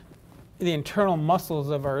 the internal muscles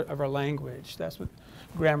of our language. That's what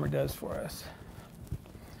grammar does for us.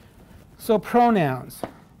 So pronouns.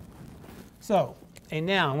 So a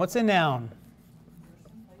noun. What's a noun?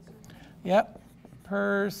 Yep.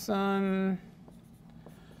 Person,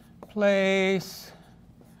 place,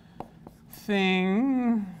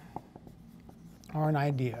 thing, or an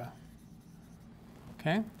idea.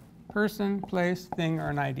 Okay? Person, place, thing, or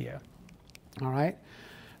an idea. All right?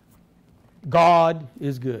 God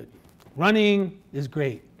is good. Running is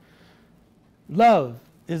great. Love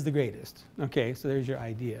is the greatest. Okay, so there's your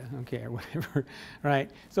idea, okay, or whatever, right?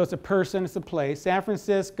 So it's a person, it's a place. San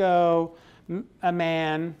Francisco, a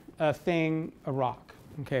man, a thing, a rock,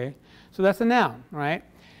 okay? So that's a noun, right?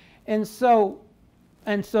 And so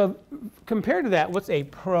compared to that, what's a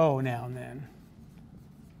pronoun then?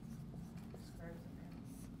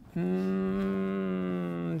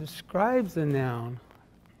 Describes the noun.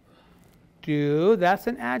 Do, that's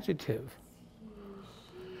an adjective.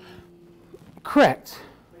 Correct.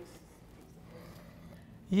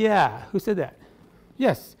 Yeah, who said that?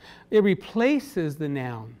 Yes, it replaces the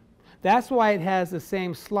noun. That's why it has the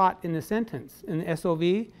same slot in the sentence, in the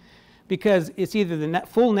SOV, because it's either the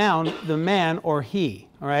full noun, the man or he,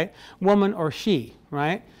 all right? Woman or she,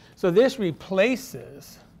 right? So this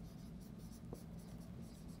replaces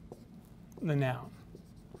the noun.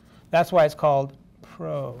 That's why it's called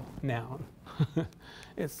pronoun.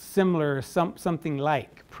 It's similar, something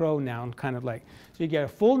like pronoun, kind of like. So you get a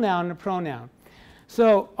full noun and a pronoun.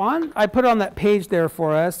 So I put on that page there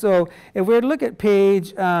for us. So if we were to look at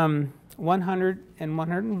page 100 and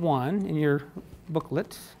 101 in your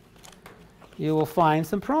booklet, you will find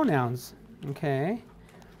some pronouns, okay?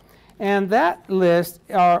 And that list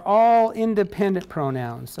are all independent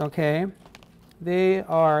pronouns, okay? They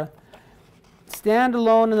are stand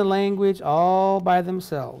alone in the language all by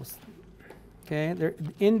themselves. Okay, they're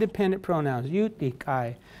independent pronouns. Yutik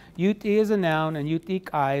I. Yuti is a noun and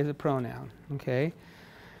yutik I is a pronoun. Okay.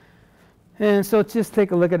 And so just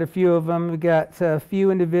take a look at a few of them. We got a few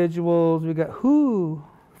individuals. We got who,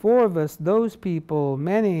 4 of us, those people,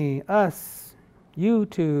 many, us, you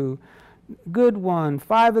two, good one,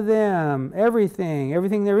 5 of them,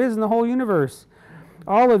 everything there is in the whole universe.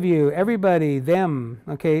 All of you, everybody, them.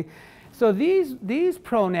 Okay. So these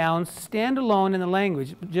pronouns stand alone in the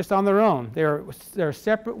language, just on their own. They're a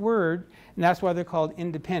separate word, and that's why they're called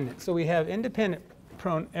independent. So we have independent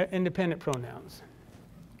pronouns.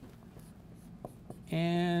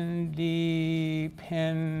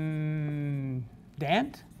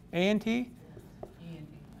 Independent, A-N-T?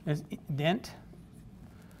 Is dent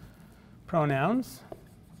pronouns.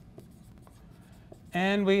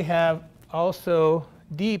 And we have also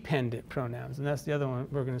dependent pronouns, and that's the other one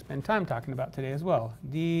we're going to spend time talking about today as well.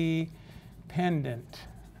 Dependent.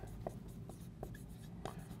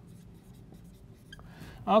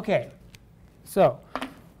 Okay, so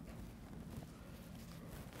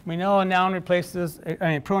we know a noun replaces,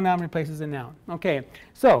 a pronoun replaces a noun. Okay,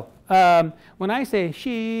 so when I say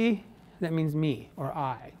she, that means me or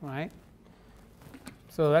I, right?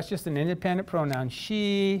 So that's just an independent pronoun.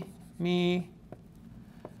 She, me,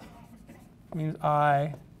 means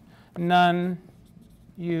I. None,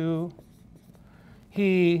 you,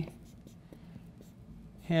 he,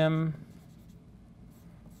 him,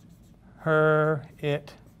 her,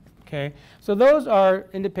 it. Okay, so those are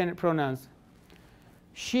independent pronouns.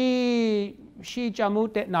 She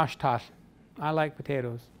jamut et nashtat. I like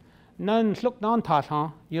potatoes. Nun sluk non tat, huh?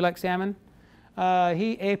 You like salmon?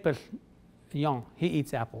 He apel young. He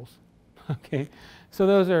eats apples. Okay, so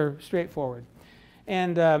those are straightforward.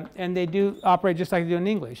 And they do operate just like they do in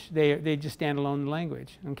English. They just stand alone in the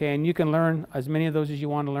language. Okay, and you can learn as many of those as you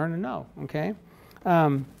want to learn and know. Okay,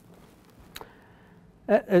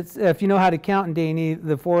 if you know how to count in Dee-ni,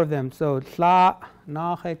 the 4 of them. So tla,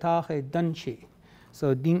 nache, tache, dunchi.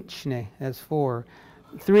 So dinchne, that's 4.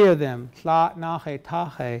 3 of them. Tla, nache,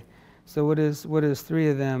 tache. So what is 3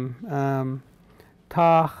 of them?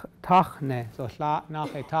 Tachne. So tla,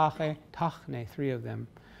 nache, tache, tachne. 3 of them.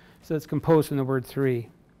 So it's composed from the word 3.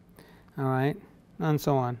 All right, and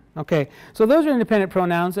so on. Okay, so those are independent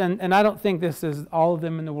pronouns, and I don't think this is all of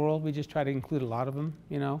them in the world. We just try to include a lot of them,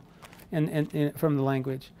 you know, and from the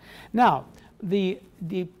language. Now, the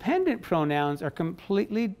dependent pronouns are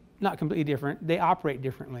not completely different. They operate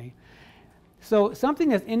differently. So something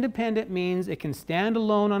that's independent means it can stand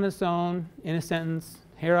alone on its own in a sentence.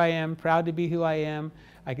 Here I am, proud to be who I am.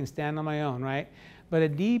 I can stand on my own, right? But a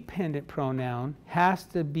dependent pronoun has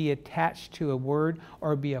to be attached to a word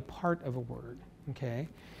or be a part of a word. Okay,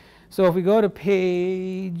 so if we go to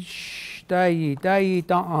page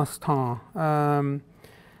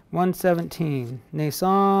 117,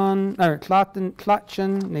 Nason or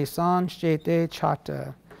Klatchen Nason Shete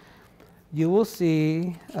Chata, you will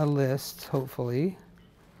see a list, hopefully,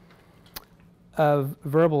 of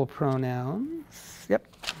verbal pronouns. Yep.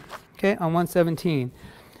 Okay, on 117.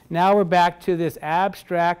 Now we're back to this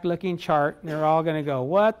abstract looking chart. And they're all going to go,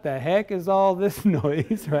 what the heck is all this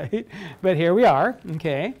noise, right? But here we are,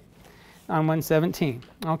 okay, on 117.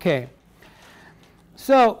 Okay,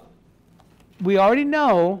 so we already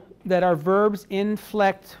know that our verbs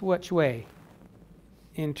inflect which way?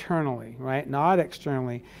 Internally, right? Not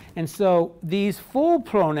externally. And so these full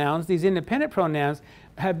pronouns, these independent pronouns,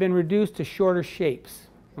 have been reduced to shorter shapes,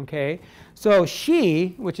 okay? So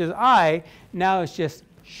she, which is I, now is just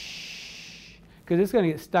shh, because it's going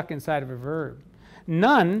to get stuck inside of a verb.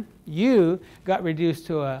 None, you, got reduced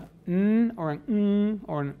to a n or an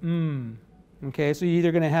or an okay? So you're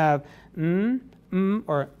either going to have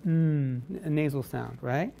or a nasal sound,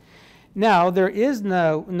 right? Now, there is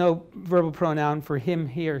no verbal pronoun for him,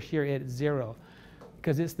 he, or she, or it, 0,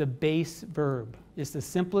 because it's the base verb. It's the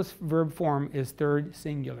simplest verb form is third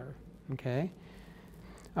singular, okay?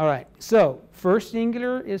 All right, so first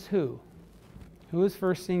singular is who? Who is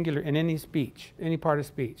first singular in any speech, any part of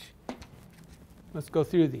speech? Let's go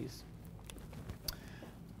through these.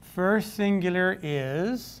 First singular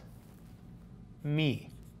is me.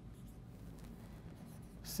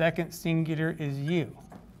 Second singular is you.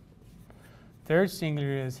 Third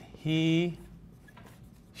singular is he,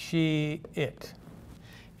 she, it.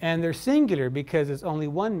 And they're singular because it's only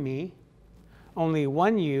one me, only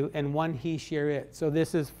one you, and one he, she, or it. So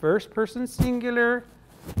this is first person singular,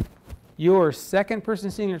 your second person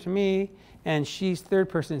singular to me, and she's third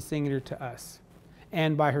person singular to us,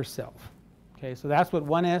 and by herself. Okay, so that's what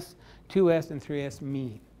 1s, 2s, and 3s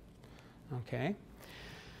mean. Okay.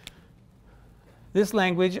 This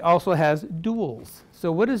language also has duals.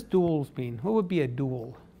 So what does duals mean? What would be a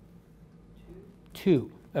dual?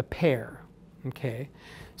 Two, a pair. Okay.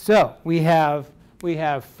 So we have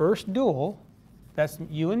first dual, that's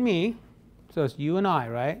you and me. So it's you and I,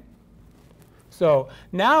 right? So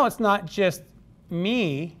now it's not just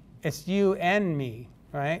me, it's you and me,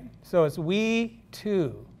 right? So it's we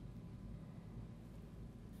two.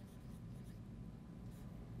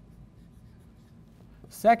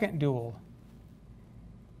 Second dual,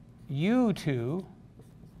 you two.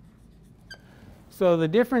 So the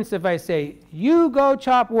difference if I say, you go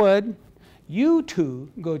chop wood, you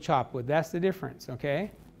two go chop wood. That's the difference,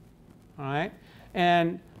 okay? All right?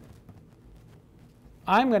 And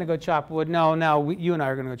I'm going to go chop wood. No, now you and I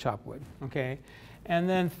are going to go chop wood, okay? And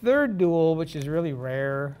then third dual, which is really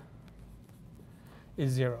rare,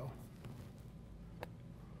 is 0.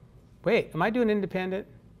 Wait, am I doing independent?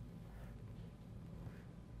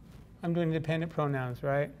 I'm doing independent pronouns,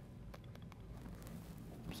 right?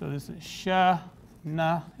 So this is sha,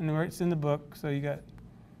 na, and it's in the book, so you got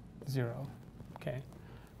 0. Okay.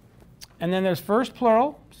 And then there's first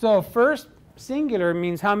plural. So first singular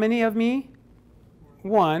means how many of me?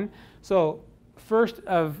 1. So first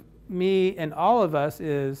of me and all of us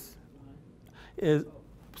is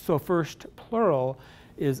so first plural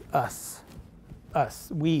is us.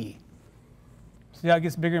 Us, we. See how it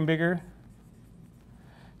gets bigger and bigger?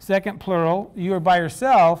 Second plural, you are by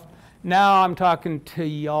yourself. Now I'm talking to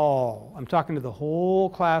y'all. I'm talking to the whole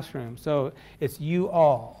classroom. So it's you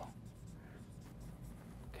all.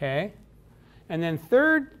 Okay? And then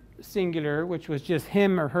third singular, which was just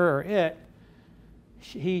him or her or it,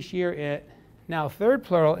 he, she, or it. Now third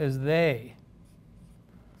plural is they.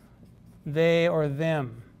 They or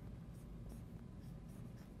them.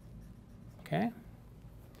 Okay?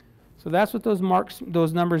 So that's what those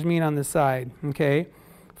numbers mean on the side. Okay?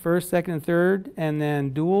 First, second, and third, and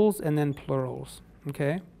then duals, and then plurals.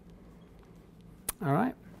 Okay? All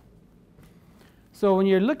right. So when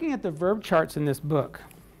you're looking at the verb charts in this book,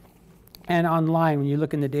 and online, when you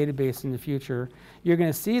look in the database in the future, you're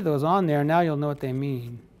going to see those on there. Now you'll know what they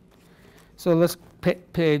mean. So let's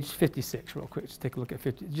page 56 real quick. Just take a look at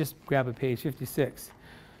 50. Just grab a page 56.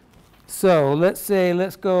 So let's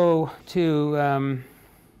go to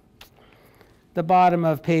the bottom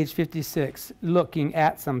of page 56, looking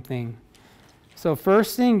at something. So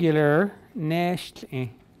first singular, nästle.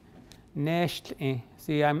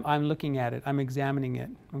 See, I'm looking at it. I'm examining it.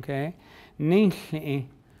 Okay? Nästle.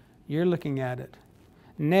 You're looking at it.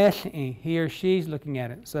 Nästle. He or she's looking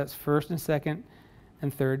at it. So that's first and second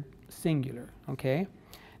and third singular. Okay?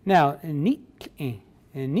 Now, nitle.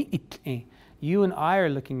 You and I are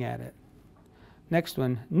looking at it. Next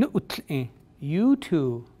one, nutle. You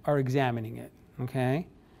two are examining it. Okay?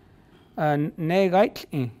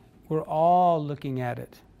 Negaitle. We're all looking at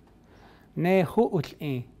it.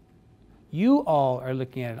 Nehutle. You all are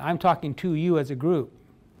looking at it. I'm talking to you as a group.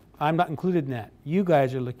 I'm not included in that. You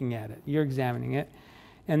guys are looking at it. You're examining it.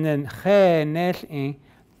 And then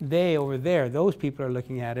they over there, those people are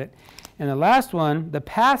looking at it. And the last one, the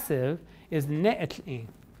passive, is ne'etli.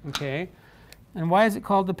 Okay? And why is it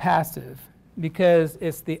called the passive? Because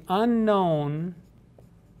it's the unknown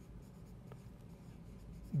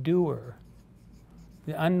doer,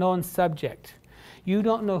 the unknown subject. You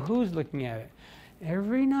don't know who's looking at it.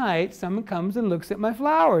 Every night, someone comes and looks at my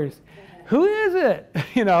flowers. Who is it?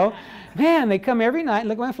 You know, man, they come every night and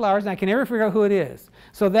look at my flowers, and I can never figure out who it is.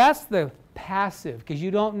 So that's the passive, because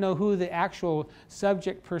you don't know who the actual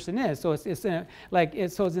subject person is. So it's in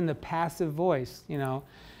the passive voice. You know,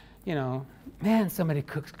 man, somebody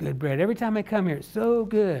cooks good bread. Every time I come here, it's so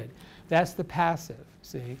good. That's the passive.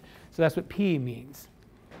 See, so that's what P means.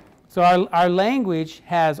 So our language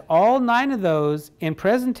has all 9 of those in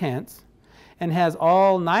present tense, and has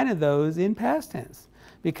all 9 of those in past tense.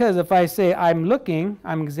 Because if I say I'm looking,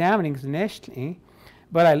 I'm examining,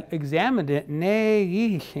 but I examined it,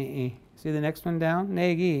 see the next one down?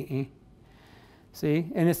 See?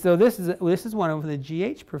 And so this is one of the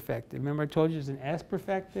GH perfective. Remember I told you there's an S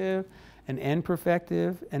perfective, an N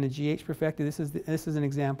perfective, and a GH perfective. This is an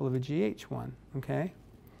example of a GH one. Okay?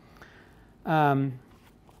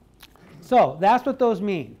 So that's what those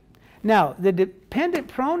mean. Now, the dependent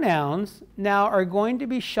pronouns now are going to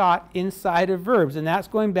be shot inside of verbs, and that's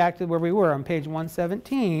going back to where we were on page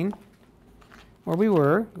 117, where we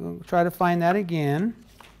were. We'll try to find that again.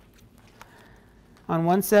 On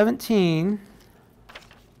 117,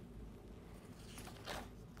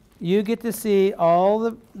 you get to see all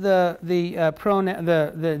the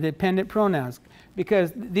dependent pronouns,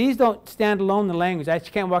 because these don't stand alone in the language. I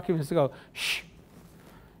can't walk in and just go, shh.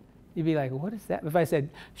 You'd be like, what is that? If I said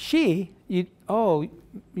she, talking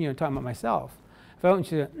about myself. If I went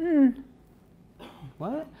to,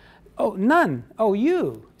 what? Oh, none. Oh,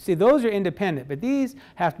 you. See, those are independent, but these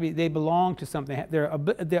have to be, they belong to something. They're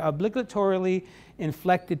obligatorily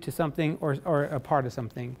inflected to something or a part of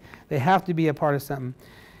something. They have to be a part of something.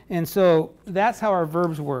 And so that's how our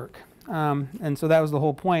verbs work. And so that was the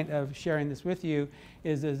whole point of sharing this with you,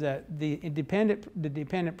 is that the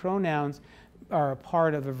dependent pronouns are a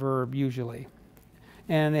part of a verb usually.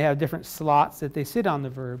 And they have different slots that they sit on the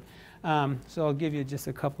verb. So I'll give you just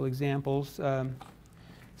a couple examples.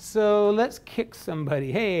 So let's kick somebody.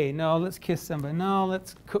 Hey, no, let's kiss somebody. No,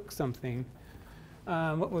 let's cook something.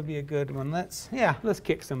 What would be a good one? Let's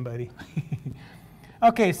kick somebody.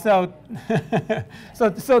 Okay, so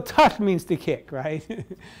so tush means to kick, right?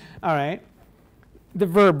 All right. The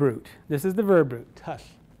verb root. This is the verb root, tush.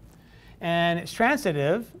 And it's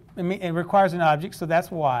transitive. It requires an object, so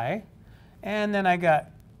that's why. And then I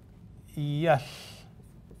got yes.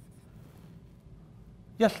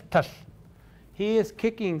 Yes, tush. He is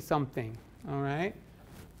kicking something, all right?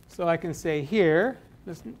 So I can say here,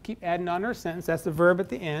 let's keep adding on our sentence. That's the verb at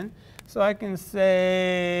the end. So I can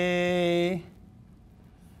say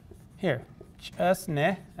here,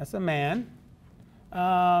 chesne, that's a man.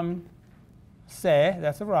 Se,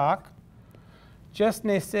 that's a rock.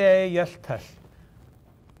 Chesne se yeshtash.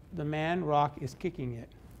 The man rock is kicking it.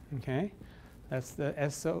 Okay, that's the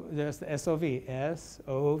SOV.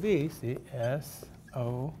 S-O-V. See,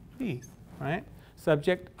 S-O-V. Right?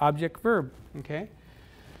 Subject, object, verb. Okay.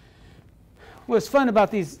 What's fun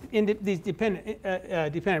about these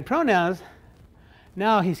dependent pronouns?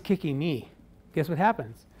 Now he's kicking me. Guess what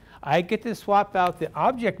happens? I get to swap out the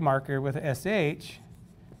object marker with a sh.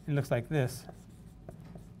 It looks like this.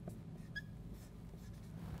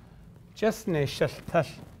 Chesne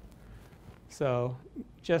shashtash. So,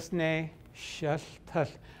 chesne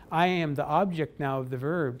shashtash. I am the object now of the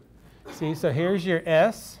verb. See, so here's your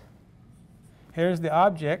S. Here's the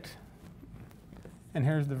object. And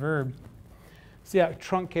here's the verb. See how it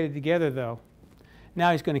truncated together, though.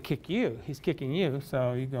 Now he's going to kick you. He's kicking you,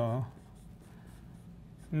 so you go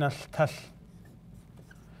nashtash.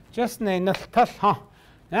 Chesne nashtash, huh?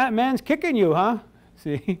 That man's kicking you, huh?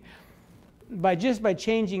 See? By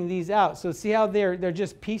changing these out. So see how they're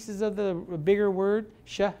just pieces of the bigger word,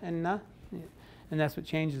 sh and na? And that's what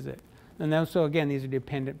changes it. And then, so again, these are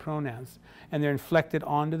dependent pronouns. And they're inflected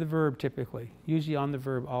onto the verb typically. Usually on the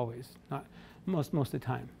verb always. Not most of the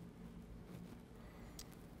time.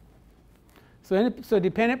 So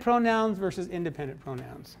dependent pronouns versus independent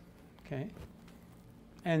pronouns. Okay?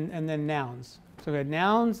 And then nouns. So we had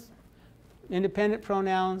nouns, independent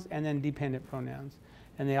pronouns, and then dependent pronouns.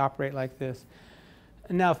 And they operate like this.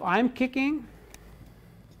 And now if I'm kicking,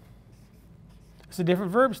 it's a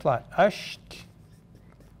different verb slot. Asht,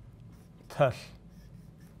 tush.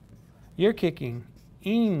 You're kicking.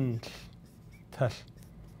 Int, tush.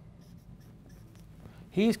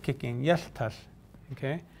 He's kicking. Yes, tush.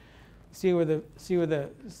 Okay? See where the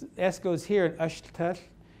S goes here and ash tush.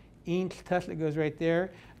 Int, tush, it goes right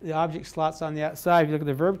there. The object slots on the outside. If you look at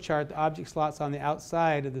the verb chart, the object slots on the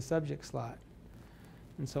outside of the subject slot.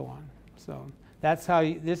 And so on. So that's how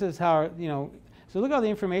this is how, so look at all the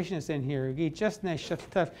information that's in here. In English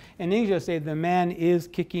you'll say, the man is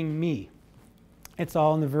kicking me. It's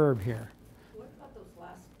all in the verb here. What about those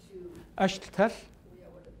last two? Ashtash. Yeah,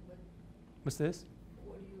 What's this?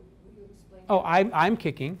 will you explain? Oh, I'm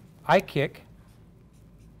kicking. I kick.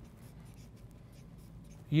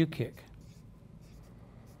 You kick.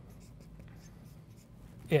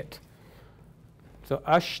 It. So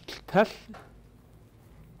ashtash.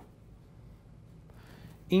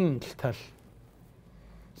 Ingtash.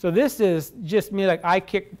 So this is just me, like I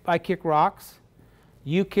kick rocks,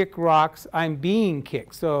 you kick rocks, I'm being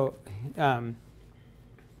kicked. So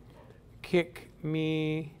kick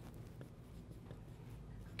me,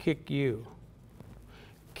 kick you,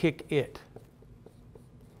 kick it.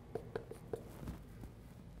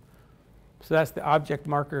 So that's the object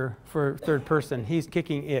marker for third person. He's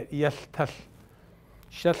kicking it. Yes, tash.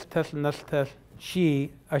 Shas tash, nas tash,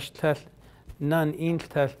 she, ash tash. None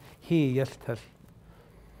intash, he yestash.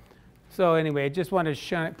 So anyway, I just wanted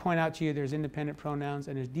to point out to you there's independent pronouns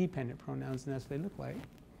and there's dependent pronouns, and that's what they look like.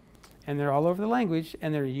 And they're all over the language,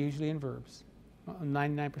 and they're usually in verbs.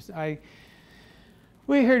 99%.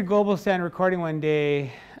 We heard Global Standard Recording one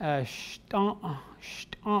day. Don't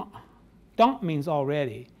means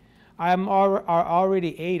already. I'm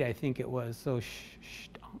already ate, I think it was. So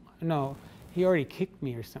no, he already kicked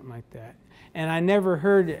me or something like that. And I never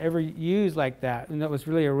heard it ever used like that, and that was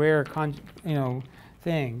really a rare,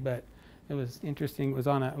 thing. But it was interesting. It was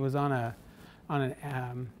on an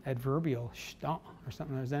adverbial, or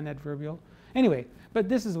something. Was that an adverbial? Anyway, but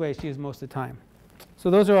this is the way it's used most of the time.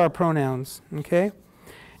 So those are our pronouns, okay?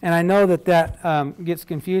 And I know that gets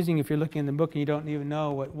confusing if you're looking in the book and you don't even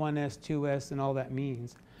know what 1S, 2S, and all that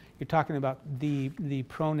means. You're talking about the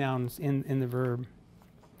pronouns in the verb.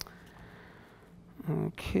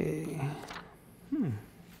 Okay.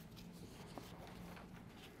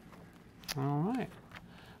 All right.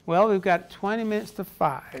 Well, we've got 20 minutes to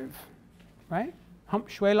 5, right? Hump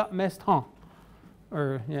shwela meston.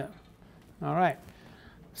 Or, yeah. All right.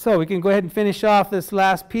 So we can go ahead and finish off this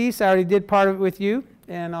last piece. I already did part of it with you,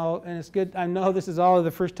 and it's good. I know this is all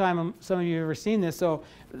the first time some of you have ever seen this, so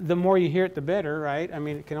the more you hear it, the better, right? I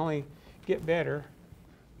mean, it can only get better.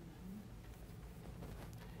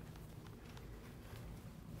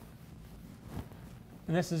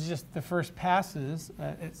 And this is just the first passes.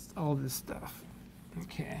 It's all this stuff.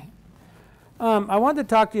 Okay. I wanted to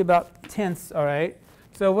talk to you about tense, all right?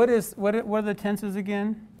 So what are the tenses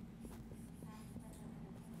again?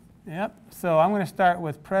 Yep. So I'm going to start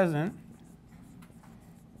with present.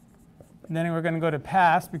 then we're going to go to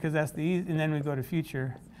past because that's the easy, and then we go to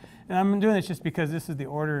future. And I'm doing this just because this is the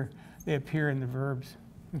order they appear in the verbs.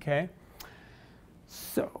 Okay?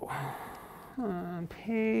 So,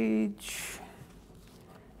 page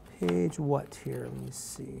what here? Let me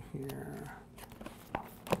see here.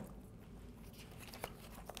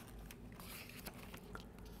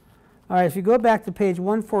 All right, if you go back to page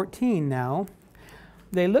 114 now,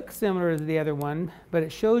 they look similar to the other one, but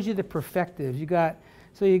it shows you the perfectives. You got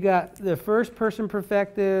the first person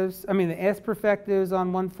perfectives, the S perfectives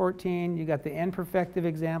on 114, you got the N perfective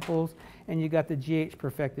examples, and you got the GH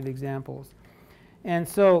perfective examples. And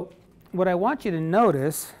so what I want you to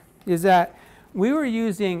notice is that we were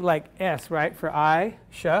using like S, right, for I,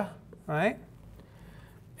 sh, right?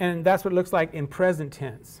 And that's what it looks like in present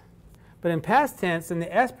tense. But in past tense, in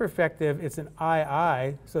the S perfective, it's an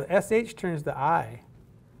I, so SH turns to I.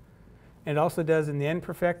 And it also does in the N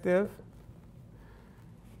perfective.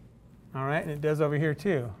 All right, and it does over here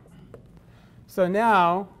too. So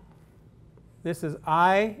now, this is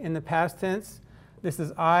I in the past tense, this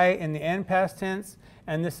is I in the N past tense,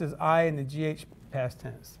 and this is I in the GH past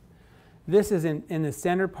tense. This is in the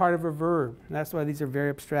center part of a verb. That's why these are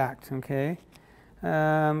very abstract, okay?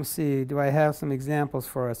 Let's see, do I have some examples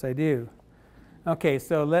for us? I do. Okay,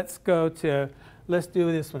 so let's do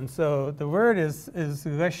this one. So the word is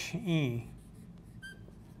resh-i.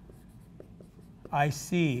 I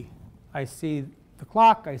see the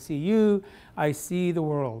clock, I see you, I see the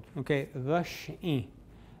world. Okay, resh-i.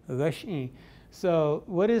 Resh-i. So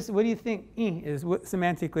what do you think I is?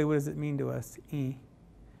 Semantically, what does it mean to us? I.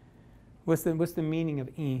 What's the meaning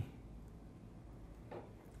of I?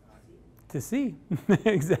 To see.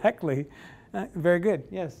 Exactly. Very good.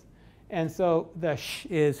 Yes. And so the sh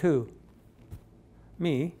is who?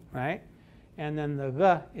 Me, right? And then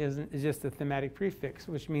the is just a thematic prefix,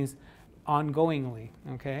 which means ongoingly.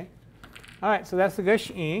 Okay. All right. So that's the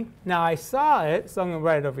gush-i. Now I saw it, so I'm going to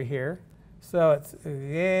write it over here. So it's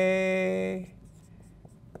re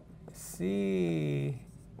si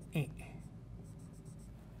I.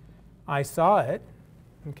 I saw it.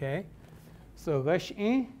 Okay. So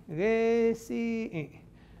resh-i, re si I.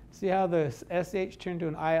 See how the sh turned to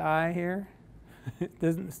an I here?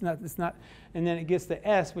 It's not, and then it gets the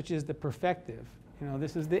S, which is the perfective. You know,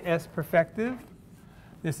 this is the S perfective,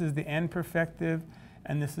 this is the N perfective,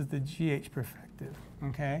 and this is the GH perfective.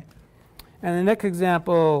 Okay. And the next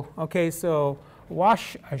example. Okay, so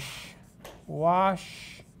wash-ush,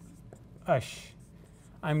 wash-ush.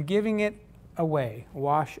 I'm giving it away.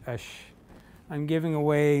 Wash-ush. I'm giving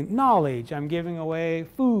away knowledge. I'm giving away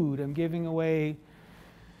food. I'm giving away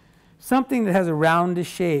something that has a roundish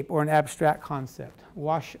shape or an abstract concept.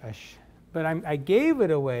 Wash-ush. But I gave it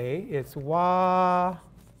away. It's wa-ni-on.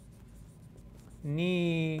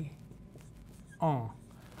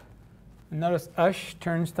 Notice ush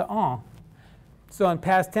turns to on. So in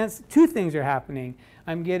past tense, two things are happening.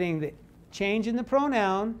 I'm getting the change in the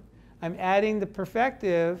pronoun. I'm adding the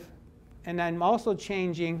perfective. And I'm also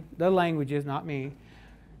changing the languages, not me,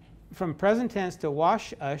 from present tense to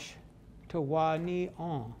wash-ush to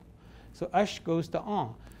wa-ni-on. So ush goes to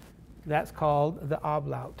on. That's called the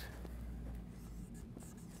ablaut.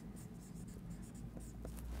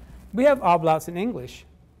 We have ablauts in English.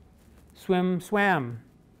 Swim, swam.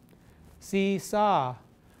 See, saw.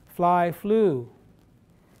 Fly, flew.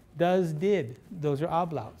 Does, did. Those are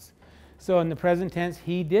ablauts. So in the present tense,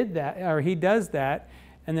 he did that, or he does that.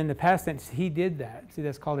 And then the past tense, he did that. See,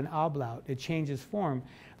 that's called an ablaut. It changes form.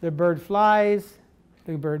 The bird flies,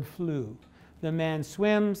 the bird flew. The man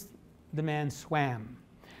swims, the man swam.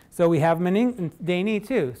 So we have them in Dee-ni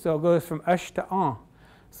too. So it goes from ush to on.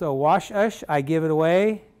 So wash-ush, I give it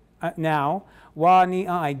away now.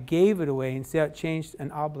 Wa-ni-on, I gave it away. And see how it changed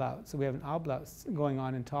an ablaut. So we have an ablaut going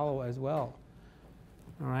on in Tolowa as well.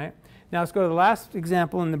 All right. Now let's go to the last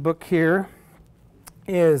example in the book here.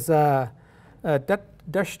 Is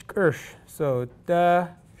dasht-ursh. So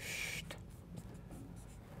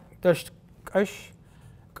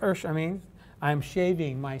dasht-ursh, I'm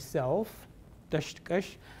shaving myself.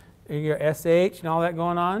 Dasht-ursh. Your SH and all that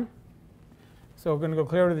going on. So we're going to go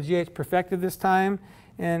clear to the GH perfected this time.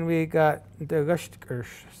 And we got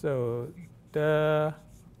dasht-ursh. So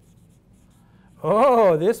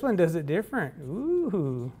oh, this one does it different.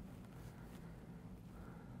 Ooh.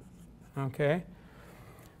 Okay.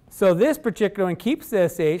 So this particular one keeps the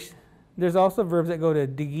SH. There's also verbs that go to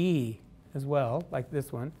digi as well, like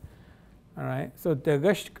this one. All right, so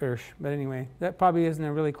dagashkursh. But anyway, that probably isn't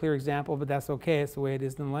a really clear example, but that's okay. It's the way it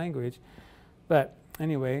is in the language. But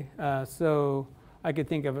anyway, so I could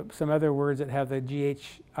think of some other words that have the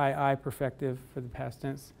GHII perfective for the past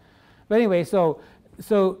tense. But anyway, so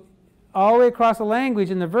all the way across the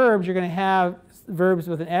language in the verbs, you're going to have verbs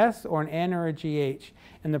with an S or an N or a GH,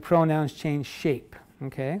 and the pronouns change shape,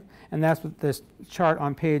 okay? And that's what this chart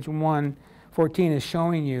on page 114 is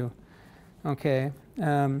showing you, okay?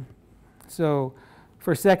 So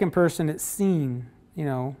for second person, it's seen, you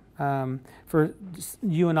know. For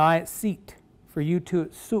you and I, it's seat. For you two,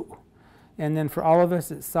 it's su. And then for all of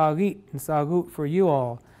us, it's sagit and sagut for you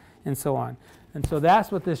all, and so on. And so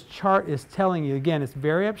that's what this chart is telling you. Again, it's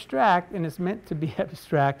very abstract, and it's meant to be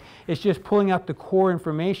abstract. It's just pulling out the core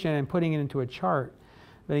information and putting it into a chart.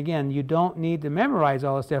 But again, you don't need to memorize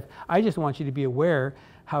all this stuff. I just want you to be aware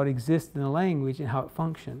how it exists in the language and how it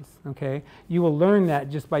functions, okay? You will learn that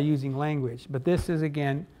just by using language. But this is,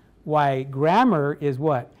 again, why grammar is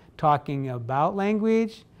what? Talking about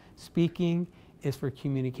language. Speaking is for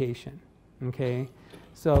communication, okay?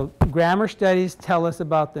 So grammar studies tell us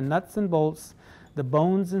about the nuts and bolts, the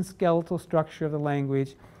bones and skeletal structure of the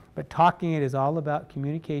language, but talking it is all about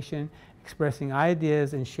communication, expressing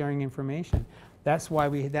ideas, and sharing information. That's why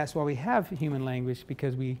we have human language,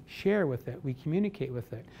 because we share with it, we communicate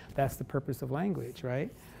with it. That's the purpose of language,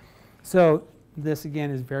 right? So this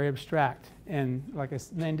again is very abstract, and like I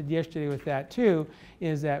ended yesterday with that too,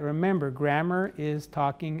 is that remember, grammar is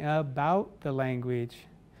talking about the language.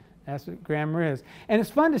 That's what grammar is. And it's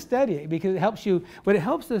fun to study it because it helps you, what it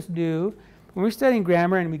helps us do, when we're studying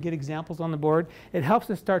grammar and we get examples on the board, it helps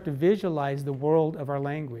us start to visualize the world of our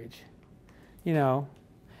language. You know,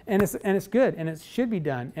 and it's good, and it should be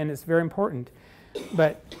done, and it's very important.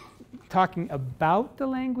 But talking about the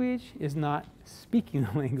language is not speaking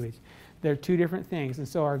the language. They're two different things. And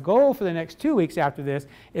so our goal for the next 2 weeks after this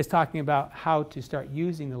is talking about how to start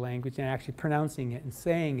using the language and actually pronouncing it and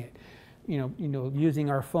saying it. You know,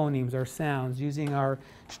 using our phonemes, our sounds, using our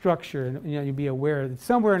structure, and you be aware that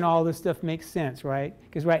somewhere in all this stuff makes sense, right?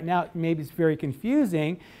 Because right now maybe it's very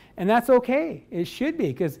confusing, and that's okay. It should be,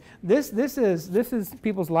 because this is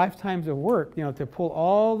people's lifetimes of work, you know, to pull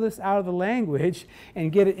all this out of the language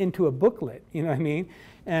and get it into a booklet. You know what I mean?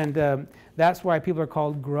 And that's why people are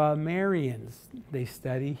called grammarians. They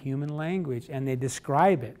study human language and they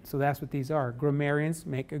describe it. So that's what these are. Grammarians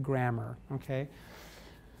make a grammar. Okay.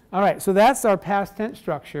 All right, so that's our past tense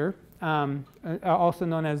structure, also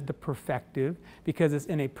known as the perfective, because it's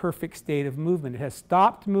in a perfect state of movement. It has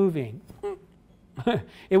stopped moving.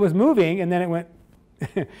 It was moving, and then it went,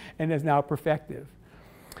 and is now perfective.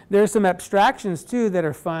 There's some abstractions, too, that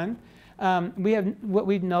are fun. What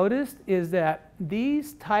we've noticed is that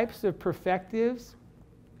these types of perfectives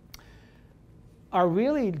are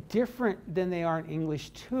really different than they are in English,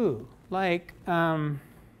 too. Like,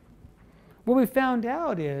 what we found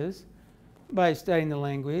out is, by studying the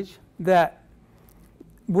language, that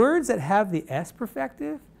words that have the S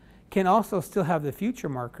perfective can also still have the future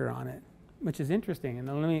marker on it, which is interesting, and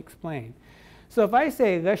let me explain. So if I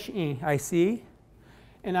say gash'i, I see,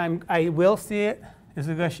 and I will see it, is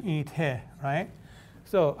a gash'i te, right?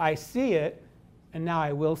 So I see it, and now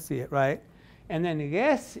I will see it, right? And then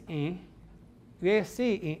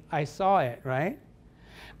gesi, I saw it, right?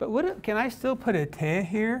 But can I still put a te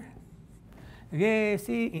here?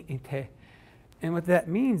 And what that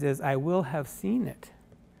means is I will have seen it.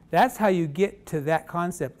 That's how you get to that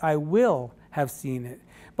concept. I will have seen it.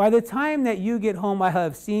 By the time that you get home, I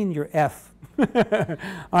have seen your F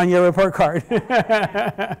on your report card.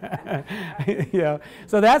 You know,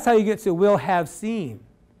 so that's how you get to will have seen.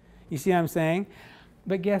 You see what I'm saying?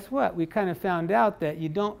 But guess what? We kind of found out that you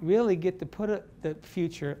don't really get to put the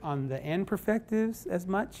future on the N perfectives as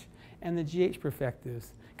much and the GH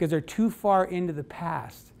perfectives, because they're too far into the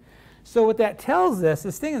past. So what that tells us,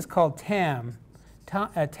 this thing is called TAM,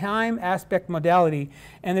 a time aspect modality,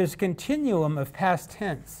 and there's a continuum of past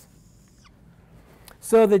tense.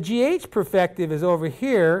 So the GH perfective is over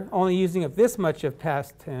here, only using up this much of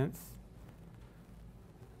past tense.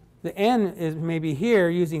 The N is maybe here,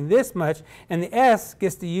 using this much, and the S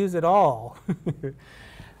gets to use it all.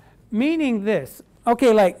 Meaning this.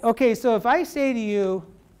 Okay, so if I say to you,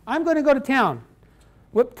 I'm going to go to town.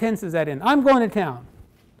 What tense is that in? I'm going to town.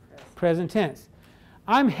 Present tense.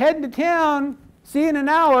 I'm heading to town. See you in an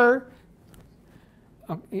hour.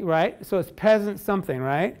 Okay, right? So it's present something,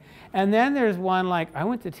 right? And then there's one like, I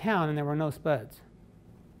went to town and there were no spuds.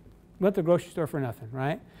 Went to the grocery store for nothing,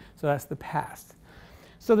 right? So that's the past.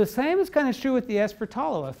 So the same is kind of true with the S for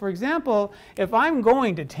Tolowa. For example, if I'm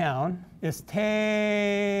going to town, it's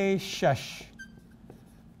te shush.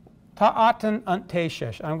 Ta'atan unt te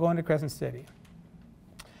shush. I'm going to Crescent City.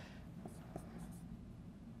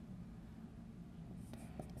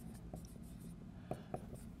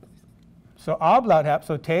 So ablaut hap,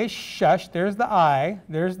 so te shush, there's the I,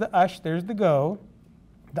 there's the ush, there's the go.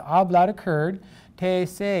 The ablaut occurred. Te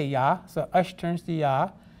se ya. So ush turns to ya.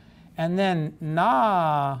 And then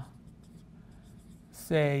na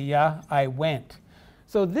se ya, I went.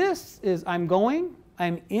 So this is I'm going,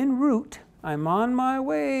 I'm en route, I'm on my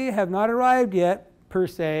way, have not arrived yet, per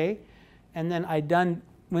se. And then I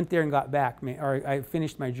went there and got back, or I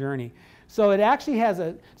finished my journey. So it actually has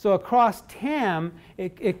so across TAM,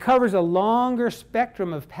 it covers a longer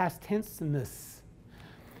spectrum of past tenseness.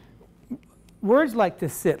 Words like to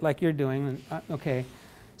sit, like you're doing, okay.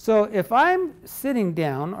 So if I'm sitting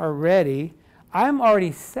down already, I'm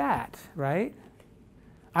already sat, right?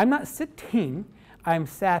 I'm not sitting, I'm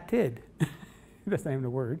satted. That's not even a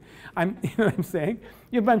word. You know what I'm saying?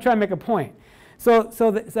 Yeah, but I'm trying to make a point. So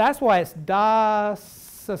that's why it's da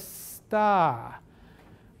sa sta.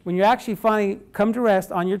 When you actually finally come to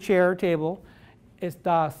rest on your chair or table, it's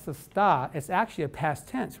da sa sta. It's actually a past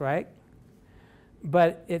tense, right?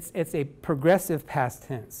 But it's a progressive past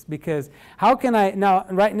tense, because how can I now?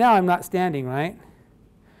 Right now I'm not standing, right?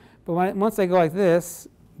 But once I go like this,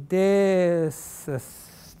 des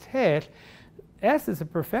S is a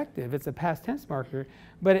perfective. It's a past tense marker,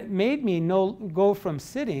 but it made me go from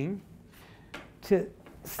sitting to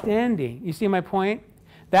standing. You see my point?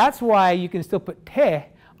 That's why you can still put te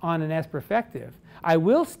on an S perfective. I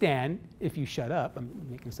will stand if you shut up. I'm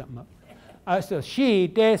making something up. So she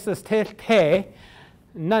des te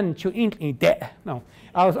none chu in de. No,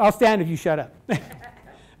 I'll stand if you shut up.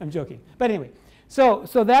 I'm joking. But anyway, so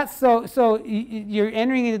you're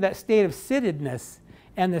entering into that state of sittedness.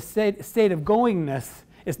 And the state of goingness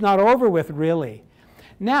is not over with, really.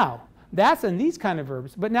 Now, that's in these kind of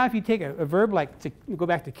verbs. But now if you take a verb like to go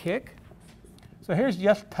back to kick. So here's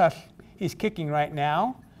yes tush. He's kicking right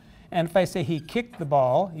now. And if I say he kicked the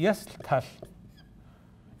ball, yes tush.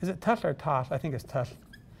 Is it tush or tosh? I think it's tush.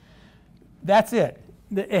 That's it.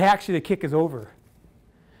 Actually, the kick is over.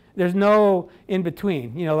 There's no in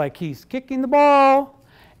between. You know, like he's kicking the ball,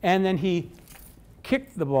 and then he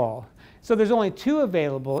kicked the ball. So there's only two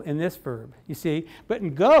available in this verb, you see. But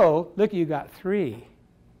in go, look, you got three.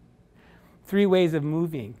 Three ways of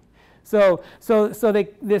moving. So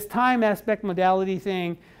this time aspect modality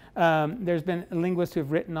thing, there's been linguists who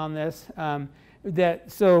have written on this.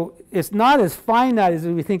 So it's not as finite as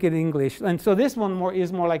we think in English. And so this one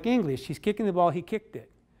is more like English. He's kicking the ball, he kicked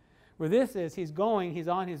it. Where this is, he's going, he's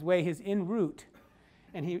on his way, he's en route,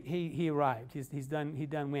 and he arrived. He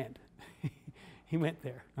done went. He went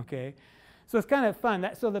there, okay? So it's kind of fun.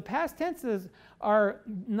 So the past tenses are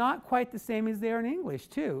not quite the same as they are in English,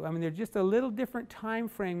 too. I mean, they're just a little different time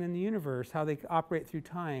frame in the universe, how they operate through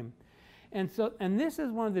time. And this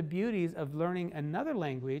is one of the beauties of learning another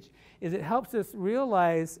language, is it helps us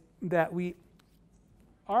realize that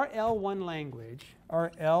our L1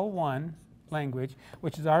 language,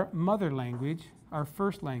 which is our mother language, our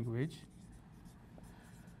first language,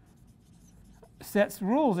 sets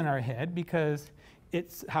rules in our head because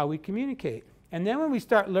it's how we communicate. And then when we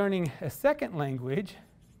start learning a second language,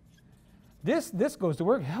 this goes to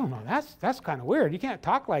work. Hell no, that's kind of weird. You can't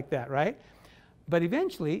talk like that, right? But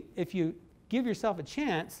eventually, if you give yourself a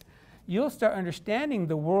chance, you'll start understanding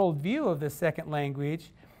the worldview of the second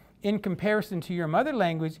language in comparison to your mother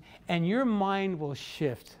language, and your mind will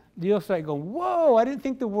shift. You'll start going, whoa, I didn't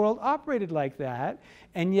think the world operated like that.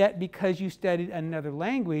 And yet, because you studied another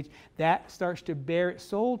language, that starts to bear its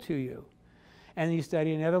soul to you. And you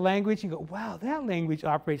study another language, and you go, wow, that language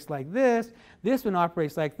operates like this. This one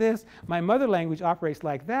operates like this. My mother language operates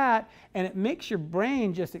like that. And it makes your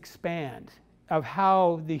brain just expand of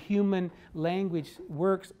how the human language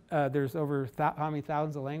works. There's over how many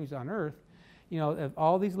thousands of languages on Earth. You know, of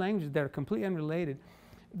all these languages that are completely unrelated.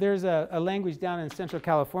 There's a language down in Central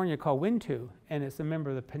California called Wintu, and it's a member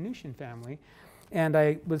of the Penutian family. And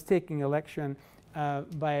I was taking a lecture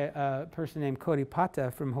by a person named Cody Pata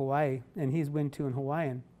from Hawaii, and he's Wintu in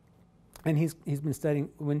Hawaiian. And he's been studying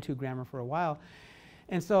Wintu grammar for a while.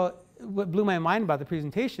 And so what blew my mind about the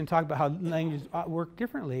presentation, talking about how languages work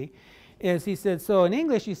differently, is he said, so in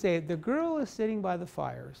English you say, the girl is sitting by the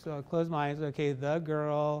fire. So I close my eyes, okay, the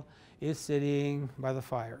girl is sitting by the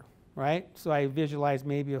fire, right? So I visualize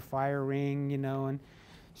maybe a fire ring, you know, and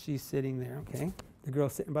she's sitting there, okay? The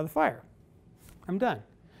girl's sitting by the fire. I'm done.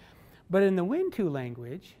 But in the Wintu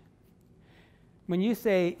language, when you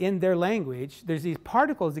say in their language, there's these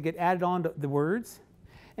particles that get added on to the words.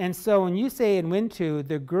 And so when you say in Wintu,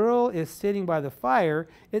 the girl is sitting by the fire,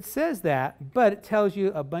 it says that, but it tells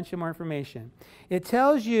you a bunch of more information. It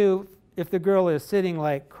tells you if the girl is sitting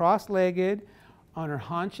like cross-legged, on her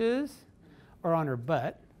haunches, or on her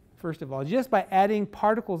butt, first of all, just by adding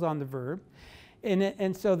particles on the verb.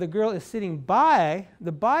 And so the girl is sitting by.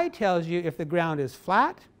 The by tells you if the ground is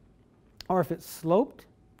flat, or if it's sloped,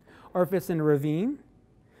 or if it's in a ravine.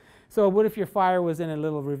 So what if your fire was in a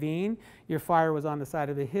little ravine, your fire was on the side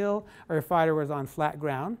of a hill, or your fire was on flat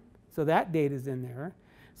ground? So that data is in there.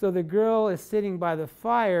 So the girl is sitting by the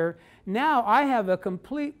fire. Now I have a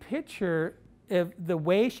complete picture of the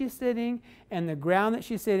way she's sitting and the ground that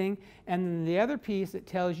she's sitting, and then the other piece that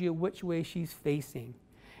tells you which way she's facing.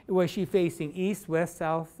 Was she facing east, west,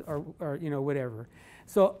 south, or you know, whatever.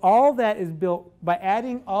 So all that is built by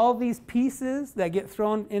adding all these pieces that get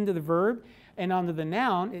thrown into the verb and onto the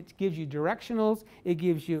noun. It gives you directionals. It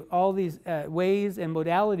gives you all these ways and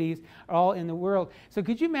modalities all in the world. So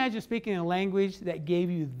could you imagine speaking a language that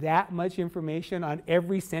gave you that much information on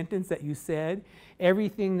every sentence that you said,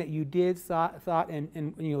 everything that you did, thought,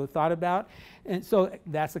 and you know, thought about? And so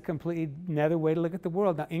that's a completely another way to look at the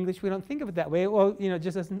world. Now, English, we don't think of it that way. Well, you know, it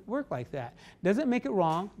just doesn't work like that. Doesn't make it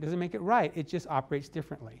wrong. Doesn't make it right. It just operates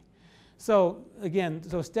differently. So again,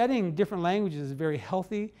 so studying different languages is very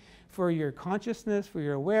healthy for your consciousness, for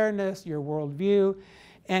your awareness, your worldview.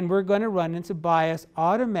 And we're going to run into bias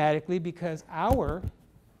automatically because our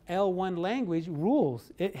L1 language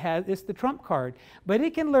rules. It's the trump card. But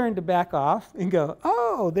it can learn to back off and go,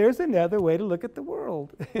 oh, there's another way to look at the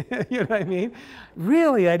world. You know what I mean?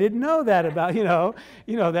 Really, I didn't know that about,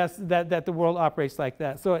 that the world operates like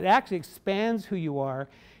that. So it actually expands who you are,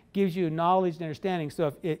 gives you knowledge and understanding.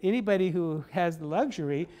 So if anybody who has the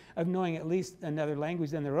luxury of knowing at least another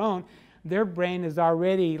language than their own, their brain is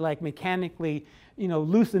already like mechanically,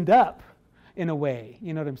 loosened up in a way,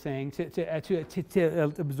 you know what I'm saying,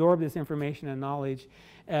 to absorb this information and knowledge.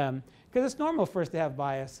 Because it's normal for us to have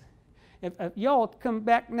bias. If y'all come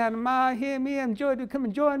back now to my, hear me, come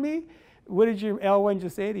and join me, what did your L1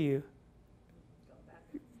 just say to you?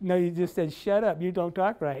 No, you just said, shut up, you don't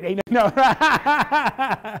talk right. Ain't no,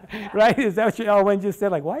 right? Is that what your L1 just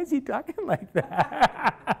said? Like, why is he talking like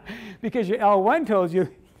that? Because your L1 told you,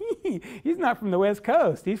 he's not from the West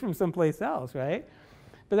Coast, he's from someplace else, right?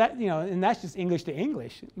 But that, and that's just English to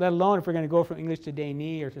English, let alone if we're going to go from English to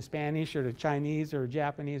Dee-ni or to Spanish or to Chinese or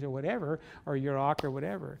Japanese or whatever, or Yurok or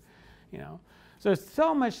whatever, So there's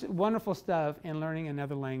so much wonderful stuff in learning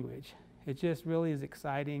another language. It just really is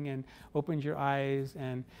exciting and opens your eyes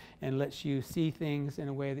and lets you see things in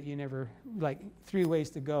a way that you never, like 3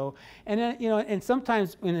 ways to go. And then, and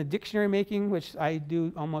sometimes in a dictionary making, which I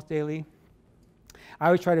do almost daily, I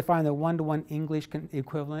always try to find the one-to-one English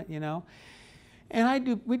equivalent,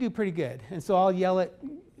 And we do pretty good. And so I'll yell at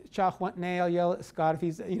I'll yell at Scott if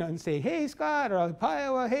he's, and say, hey, Scott, or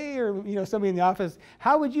Piowa, hey, or, somebody in the office,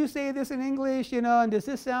 how would you say this in English, and does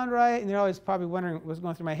this sound right? And they're always probably wondering what's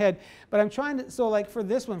going through my head. But I'm trying to, so like for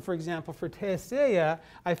this one, for example, for Teseya,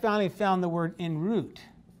 I finally found the word en route.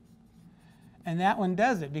 And that one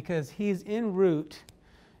does it because he's en route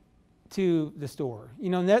to the store.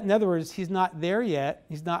 In other words, he's not there yet.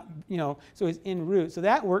 He's not, so he's en route. So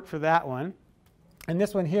that worked for that one. And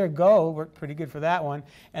this one here, go, worked pretty good for that one.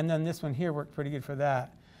 And then this one here worked pretty good for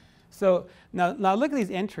that. So now look at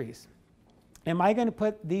these entries. Am I going to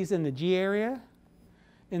put these in the G area,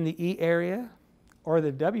 in the E area, or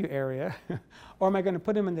the W area? Or am I going to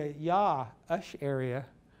put them in the Ya, Ush area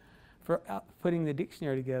for putting the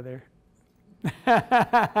dictionary together?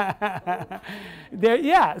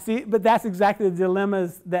 Yeah, see, but that's exactly the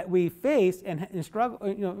dilemmas that we face and struggle,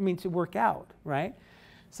 to work out, right?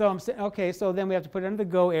 So I'm saying, okay, so then we have to put it in the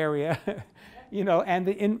go area, and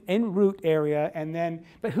the en route area, and then,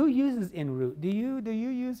 but who uses en route? Do you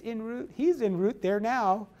use en route? He's en route there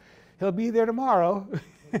now. He'll be there tomorrow.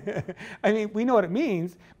 I mean, we know what it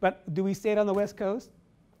means, but do we say it on the West Coast?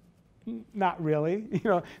 Not really,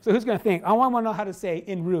 So who's going to think, oh, I want to know how to say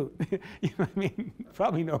en route? You know what I mean?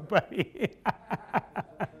 Probably nobody.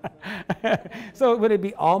 So would it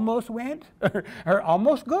be almost went or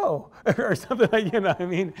almost go or something like,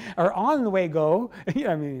 or on the way go?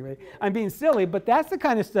 Anyway, I'm being silly, but that's the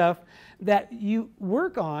kind of stuff that you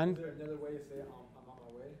work on. Is there another way to say it? I'm on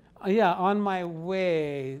my way? Yeah, on my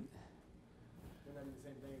way. Wouldn't that be the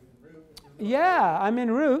same thing as en route? Yeah, I'm en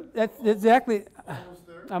route. That's exactly. Almost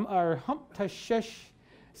there? Or hump to shush.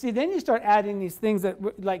 See, then you start adding these things that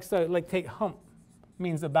like take hump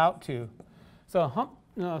means about to. So hump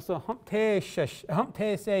te shush, hump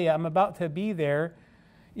te say I'm about to be there.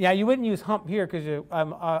 Yeah, you wouldn't use hump here because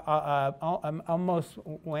I'm almost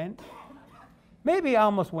went. Maybe I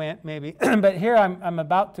almost went, maybe, but here I'm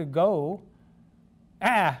about to go.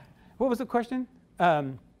 What was the question?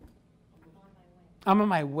 I'm on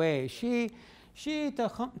my way.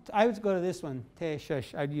 I would go to this one, te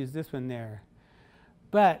shush. I'd use this one there.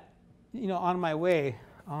 But, on my way,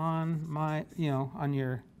 on my, on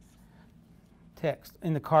your text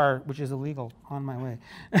in the car, which is illegal, on my way.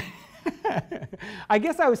 I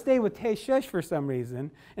guess I would stay with te shush for some reason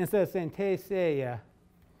instead of saying te say.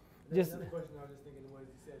 Just another question I was just thinking was,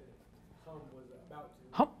 you said hum was about to.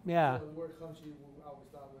 Hum, yeah. So the word hum she I always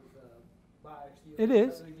thought was by. It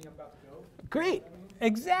is. Everything about to go. Great.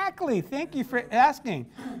 Exactly. Thank you for asking.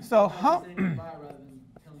 So hum.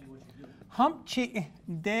 Hum chi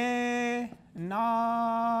de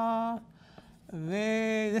na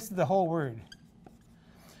ve. This is the whole word.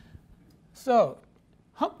 So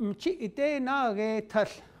hum chi de na ge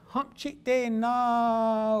touch. Hum chi de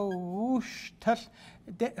na whoosh touch.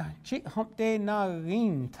 Chi hum de na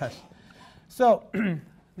rin touch. So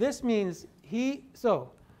this means he. So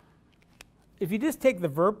if you just take the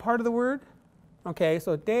verb part of the word, okay.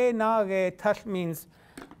 So de na ge touch means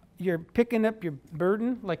you're picking up your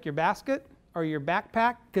burden, like your basket or your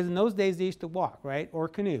backpack, because in those days they used to walk, right, or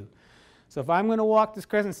canoe. So if I'm going to walk this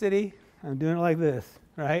Crescent City, I'm doing it like this,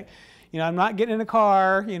 right? I'm not getting in a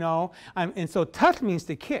car, and so touch means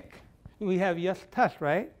to kick. We have yes touch,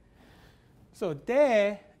 right? So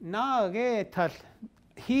de na ge touch,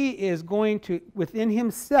 he is going to, within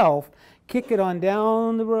himself, kick it on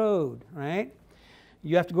down the road, right?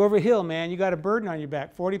 You have to go over a hill, man. You got a burden on your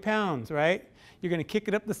back, 40 pounds, right? You're going to kick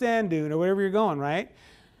it up the sand dune or wherever you're going, right?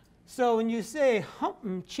 So when you say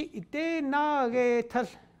hum chi de na ge touch,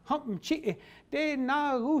 hum chi de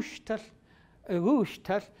na rush touch,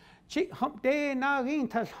 chi hum de na rin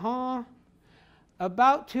touch, huh?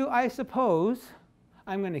 About to, I suppose,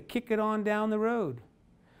 I'm going to kick it on down the road.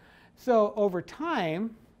 So over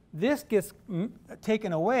time, this gets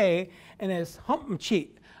taken away and it's hum chi.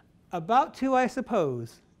 About to, I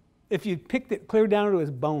suppose, if you picked it clear down to his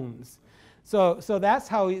bones. So that's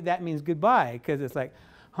how that means goodbye, because it's like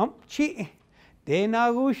hum chi de na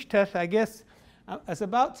rush touch. I guess it's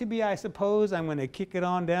about to be, I suppose, I'm going to kick it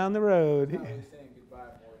on down the road. Not really saying goodbye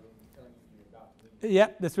more than telling you you're about to leave. Yeah,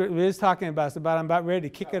 that's what it is talking about. It's about I'm about ready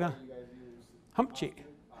to kick it on. Hum chi.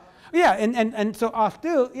 Yeah, and so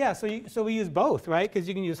afdu, yeah, so we use both, right? Because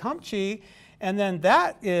you can use hum chi, and then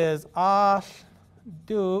that is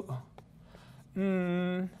afdu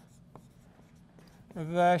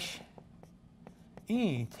rush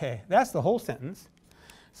ite. That's the whole sentence.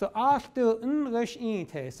 So afdu rush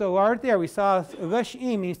ite. So right there we saw rush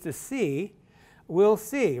means to see, will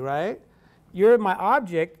see, right? You're my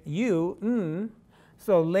object, you.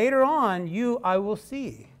 So later on, you I will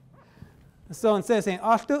see. So instead of saying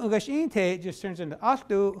afdu rush ite, it just turns into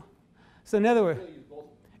afdu. So in other words,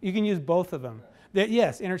 you can use both of them.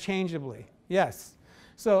 Yes, interchangeably. Yes.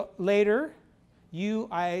 So later, you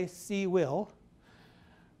I see will.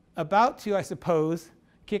 About to, I suppose,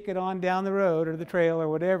 kick it on down the road or the trail or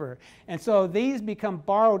whatever. And so these become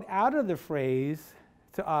borrowed out of the phrase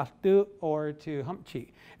to afdu or to hum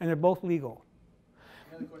chi. And they're both legal.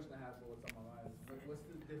 Another question I have for what's on my mind is, what's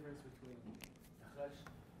the difference between hush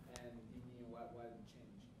and dee-ni, and why did it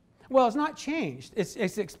change? Well, it's not changed.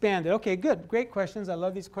 It's expanded. Okay, good. Great questions. I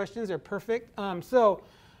love these questions. They're perfect.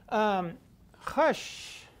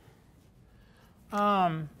 Hush.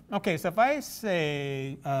 Okay, so if I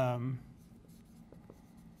say,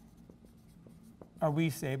 or we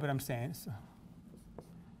say, but I'm saying, so,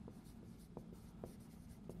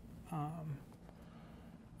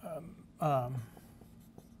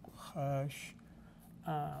 hush.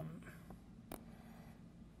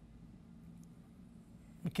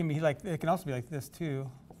 It can be like, it can also be like this too.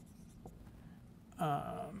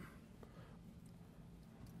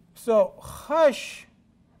 So hush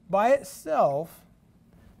by itself,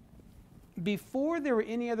 before there were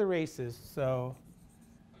any other races, so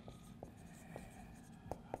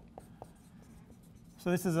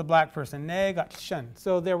this is a black person, negat shun.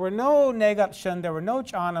 So there were no negat shun, there were no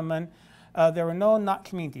chanaman, there were no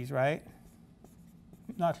nakmintis, right?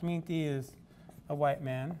 Nakminti is a white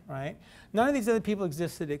man, right? None of these other people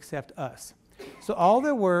existed except us. So all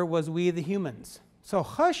there were was we the humans. So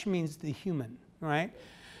hush means the human, right?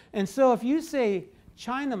 And so if you say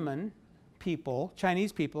Chinaman people,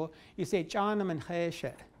 Chinese people, you say Chinaman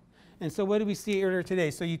Heshe. And so what did we see earlier today?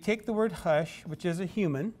 So you take the word hush, which is a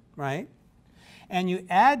human, right? And you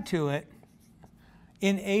add to it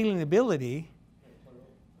inalienability.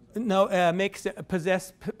 No, makes it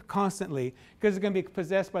possess constantly, because it's going to be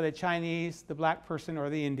possessed by the Chinese, the black person, or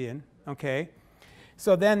the Indian. Okay,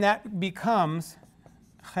 so then that becomes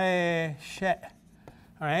he she. All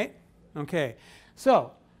right. Okay.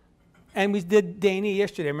 So, and we did Dee-ni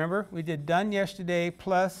yesterday. Remember, we did done yesterday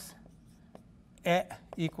plus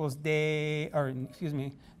equals Dee-ni,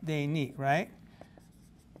 right?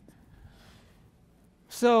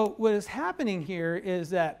 So what is happening here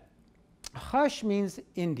is that hush means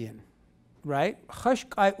Indian, right? Hush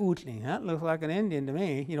kai utling, that looks like an Indian to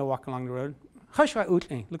me, walking along the road. Hush kai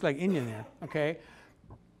utling, look like Indian there, okay?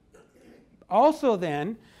 Also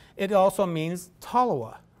then, it also means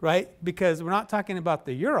Tolowa, right? Because we're not talking about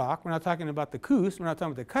the Yurok, we're not talking about the Kus, we're not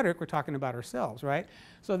talking about the Karuk, we're talking about ourselves, right?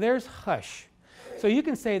 So there's hush. So you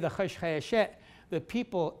can say the hush hayashet, the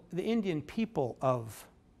people, the Indian people of.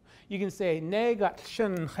 You can say negat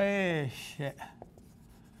shun hayashet,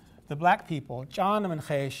 the black people, Janaman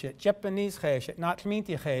hayashet, Japanese hayashet, not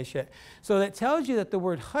Tminti hayashet. So that tells you that the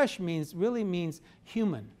word hush really means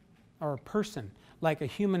human or a person, like a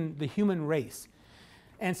human, the human race.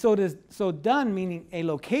 And so dun meaning a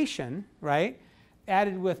location, right,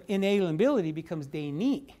 added with inalienability becomes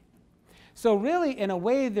Dee-ni. So really, in a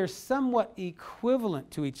way, they're somewhat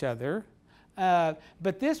equivalent to each other.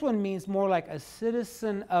 But this one means more like a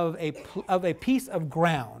citizen of a piece of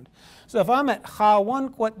ground. So if I'm at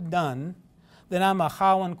Hawan Kwat Dun, then I'm a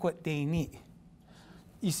Hawan Kwat Dee-ni.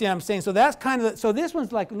 You see what I'm saying? So that's kind of, so this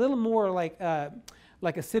one's like a little more like a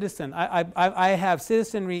citizen. I have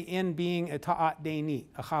citizenry in being a Ta'at Dee-ni,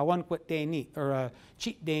 a Hawan Kwat Dee-ni, or a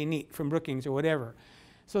Cheat Dee-ni from Brookings or whatever.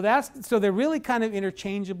 So they're really kind of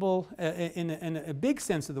interchangeable in a big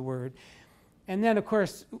sense of the word. And then, of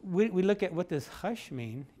course, we look at what does hush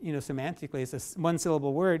mean, semantically. It's a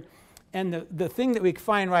one-syllable word. And the thing that we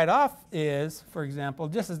find right off is, for example,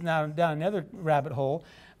 just as now down another rabbit hole,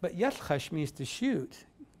 but yashhush means to shoot.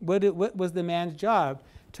 What was the man's job?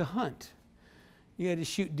 To hunt. You had to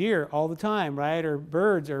shoot deer all the time, right? Or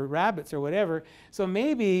birds or rabbits or whatever. So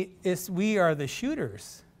maybe we are the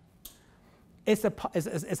shooters. It's a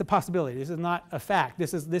possibility. This is not a fact.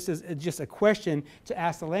 This is just a question to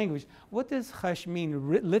ask the language. What does hush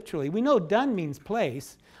mean literally? We know dun means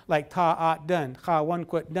place, like ta'at dun, ha one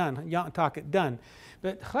quit dun, yang takat dun.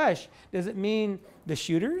 But hush, does it mean the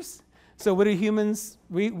shooters? So what do humans,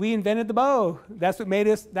 we invented the bow. That's what made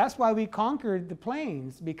us, that's why we conquered the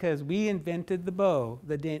plains, because we invented the bow,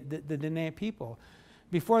 the Dene people.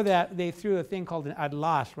 Before that, they threw a thing called an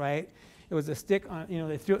adlash, right? It was a stick,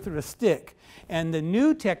 they threw it through a stick. And the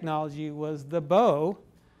new technology was the bow,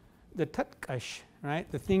 the tutkash, right?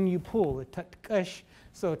 The thing you pull, the tutkash.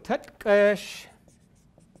 So tutkash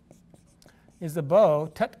is the bow,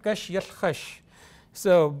 tutkash yashkash.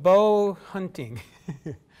 So bow hunting.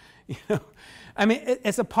 I mean,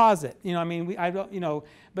 it's a posit.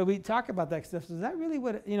 But we talk about that stuff. So is that really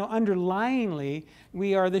what, underlyingly,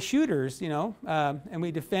 we are the shooters, and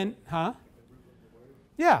we defend, huh?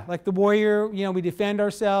 Yeah, like the warrior, we defend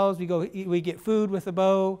ourselves, we get food with a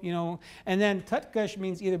bow, and then tutkash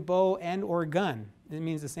means either bow and or gun. It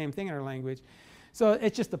means the same thing in our language. So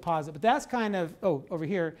it's just a posit. But that's kind of, over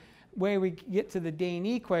here, where we get to the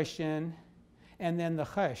Dee-ni question and then the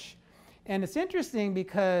hush. And it's interesting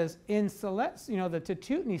because in Select, the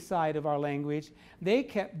Tututni side of our language, they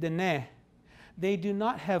kept Dene. They do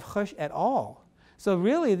not have hush at all. So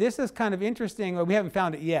really, this is kind of interesting. Well, we haven't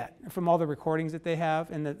found it yet from all the recordings that they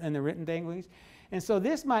have in the written language. And so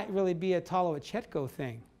this might really be a Tolowa Chetko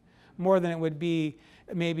thing, more than it would be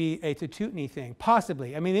maybe a Tututni thing,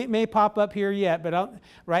 possibly. I mean, it may pop up here yet, but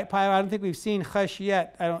right, Pi, I don't think we've seen hush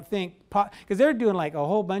yet. I don't think, because they're doing like a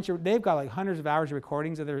whole bunch of, they've got like hundreds of hours of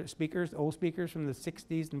recordings of their speakers, old speakers from the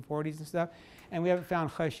 60s and 40s and stuff, and we haven't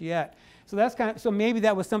found hush yet. So that's kind of, so maybe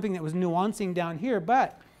that was something that was nuancing down here,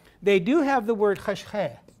 but they do have the word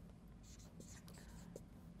chashche,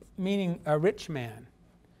 meaning a rich man.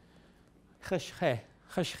 Chashche,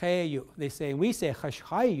 chashcheyu, they say. We say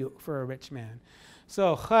chashchayu for a rich man.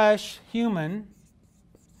 So chash, human,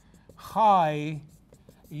 chai,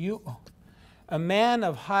 you,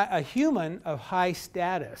 a human of high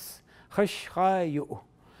status. Chashchayu.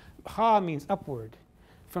 Ha means upward,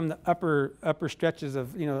 from the upper stretches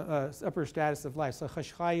of, upper status of life. So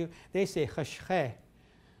chashchayu, they say chashche,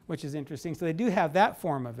 which is interesting. So they do have that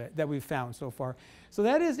form of it that we've found so far. So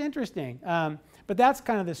that is interesting. But that's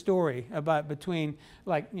kind of the story between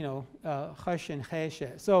Hush and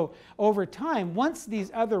Cheshe. So over time, once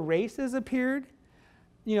these other races appeared,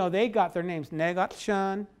 they got their names.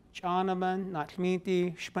 Negatshan, Chanaman,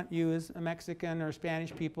 Natminti, Shpantyu is a Mexican or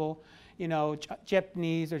Spanish people,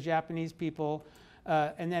 Japanese or Japanese people.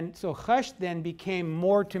 And then, so Hush then became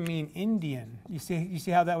more to mean Indian. You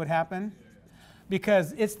see how that would happen?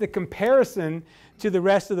 Because it's the comparison to the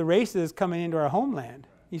rest of the races coming into our homeland.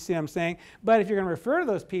 You see what I'm saying? But if you're going to refer to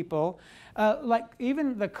those people, like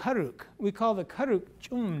even the Karuk, we call the Karuk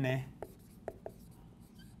Chumne.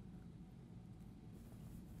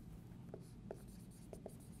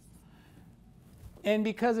 And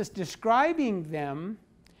because it's describing them,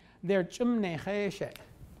 they're Chumne Cheshe.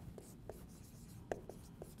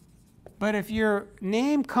 But if your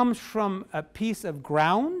name comes from a piece of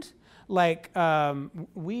ground, like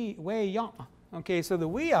Wei Yang, okay, so the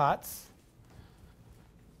Wiots,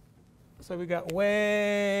 so we got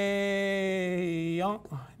Wei Yang,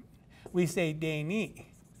 we say Dee-ni,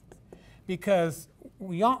 because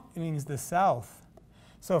Yang means the south.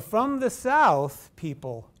 So from the south,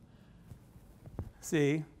 people,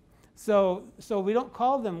 see, so we don't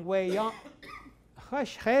call them Wei Yang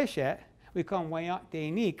Hush Heshet, we call them Wei Yang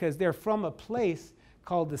Dee-ni because they're from a place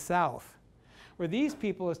called the south. Where these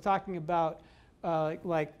people is talking about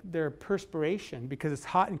like their perspiration because it's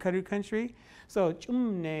hot in Kadu country. So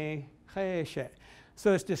chumne Heshet.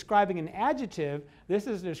 So it's describing an adjective. This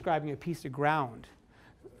is describing a piece of ground.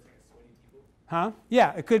 Huh?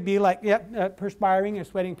 Yeah, it could be like perspiring or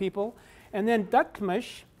sweating people. And then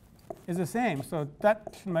Dutmish is the same. So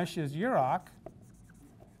Dutmish is Yurok.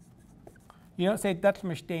 You don't say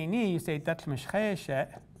Dutmish Dee-ni, you say Dutmish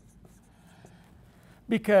Chayeshet.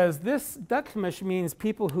 Because this Dutmish means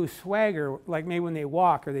people who swagger, like maybe when they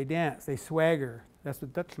walk or they dance, they swagger. That's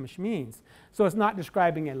what Dutmish means. So it's not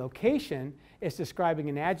describing a location, it's describing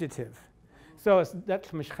an adjective. So it's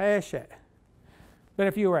Dutmish Chayeshet. But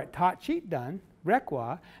if you were at Tachit Dan,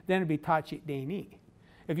 Rekwa, then it'd be Tachit Dee-ni.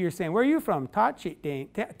 If you're saying, where are you from? Tachit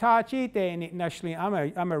Dee-ni. Actually, I'm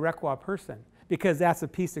a Rekwa person because that's a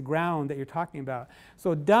piece of ground that you're talking about.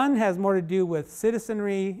 So Dan has more to do with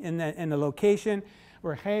citizenry in the location,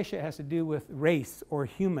 where Chayeshet has to do with race or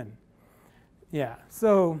human. Yeah,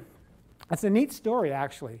 so it's a neat story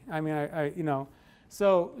actually. I mean, you know,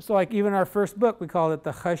 so like even our first book, we called it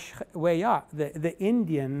the Hush Weya, the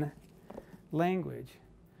Indian language.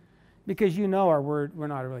 Because you know our word, we're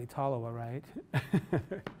not really Tolowa, right?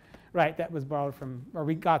 Right, that was borrowed from, or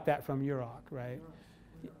we got that from Yurok, right?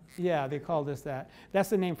 Yeah, they called us that. That's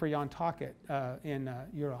the name for Yantakit in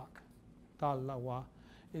Yurok. Tolowa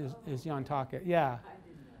is Yantakit, yeah.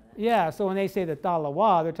 Yeah, so when they say the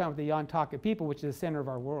Tolowa, they're talking about the Yantakit people, which is the center of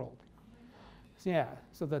our world. So, yeah,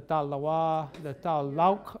 so the Tolowa, the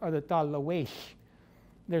Talauk, or the Talawesh.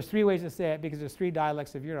 There's three ways to say it because there's three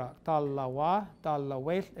dialects of Yurok: Talawa,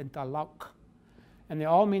 Talawesh, and Talauk. And they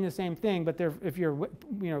all mean the same thing, but if you're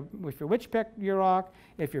Wichpek Yurok,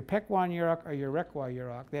 if you're Pekwan Yurok, or you're Rekwa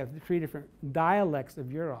Yurok, they have three different dialects of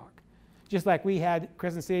Yurok. Just like we had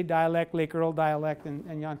Crescent City dialect, Lake Earl dialect, and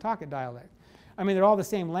Yantakit dialect. I mean, they're all the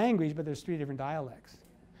same language, but there's three different dialects,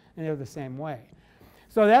 and they're the same way.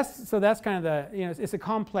 So that's kind of the, you know, it's a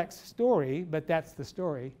complex story, but that's the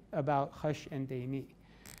story about Hush and Dee-ni.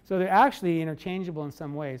 So they're actually interchangeable in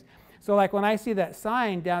some ways. So like when I see that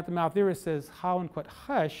sign down at the mouth there it says Haunquat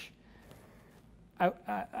Hush,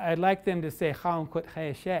 I'd like them to say Haunquat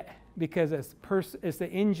Hayeshet because it's the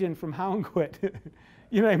engine from Haunquat.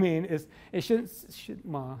 You know what I mean? It'd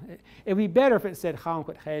be better if it said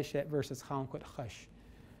Haunquat Hayeshet versus Haunquat Hush.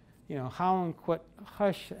 You know, Haunquat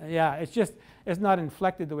Hush, yeah, it's not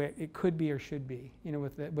inflected the way it could be or should be, you know,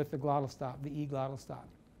 with the glottal stop, the E glottal stop,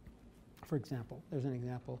 for example. There's an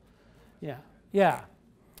example. Yeah, yeah.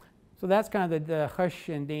 So that's kind of the Hush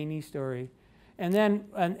and Dee-ni story. And then,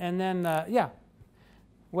 yeah,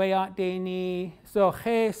 Weyat Dee-ni. So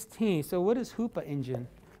Ches-ti. So what is Hupa engine?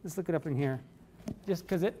 Let's look it up in here. Just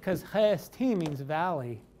because Ches-ti means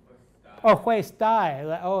valley. Oh,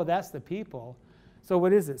 Huestai. Oh, that's the people. So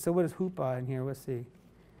what is it? So what is Hupa in here? Let's see.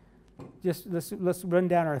 Just let's run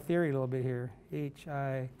down our theory a little bit here.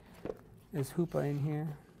 H-I, is Hupa in here?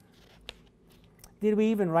 Did we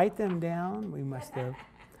even write them down? We must have.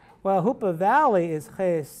 Well, Hupa Valley is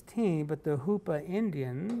Ches-ti, but the Hupa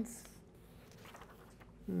Indians,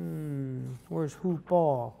 where's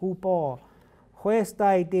Hupa? Hupa,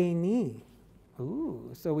 Huestai Dee-ni.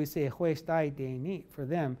 Ooh, so we say Huestai Dee-ni for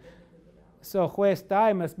them. So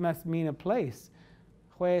Huestai must mean a place.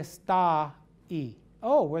 Huestai.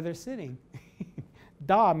 Oh, where they're sitting.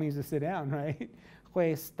 Da means to sit down, right?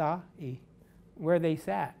 Huestai, where they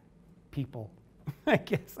sat, people. I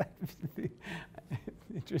guess.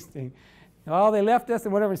 Interesting. Well, they left us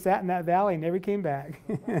and whatever sat in that valley and never came back.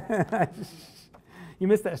 You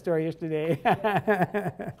missed that story yesterday.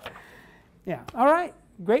 Yeah. All right.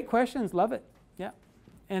 Great questions. Love it. Yeah.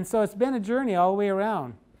 And so it's been a journey all the way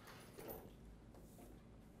around.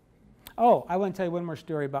 Oh, I want to tell you one more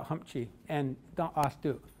story about Humpchi and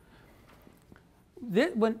Astu.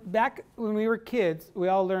 Back when we were kids, we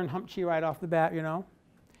all learned Humpchi right off the bat, you know.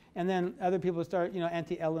 And then other people start, you know,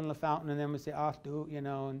 Auntie Ellen LaFountain, and then we say Astu, you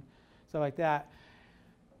know, and stuff like that.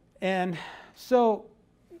 And so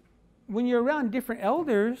when you're around different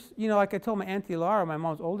elders, you know, like I told my Auntie Laura, my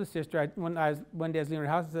mom's oldest sister, one day I was leaving her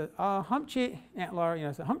house, I said, Humpchi, Aunt Laura, you know,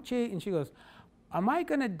 I said, Humpchi, and she goes, am I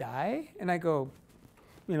going to die? And I go,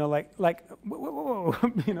 whoa,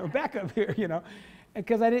 back up here,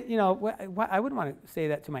 because I didn't, I wouldn't want to say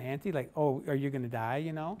that to my auntie, like, oh, are you going to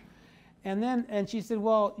die, And she said,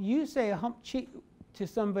 well, you say hump cheek to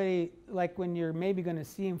somebody like when you're maybe going to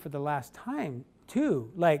see him for the last time too,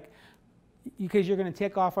 like, because you're going to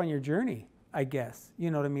take off on your journey, I guess, you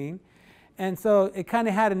know what I mean? And so it kind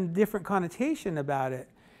of had a different connotation about it.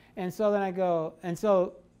 And so then I go, and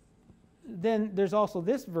so then there's also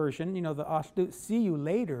this version, the astut, see you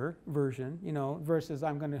later version, versus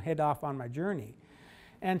I'm going to head off on my journey.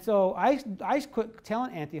 And so I quit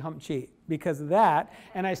telling Auntie hump cheek because of that,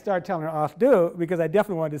 and I started telling her astut because I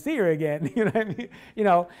definitely wanted to see her again. You know what I mean?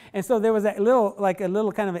 And so there was that little, like a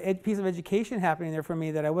little kind of a piece of education happening there for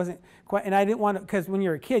me that I wasn't quite, and I didn't want to, because when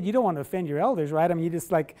you're a kid, you don't want to offend your elders, right? I mean, you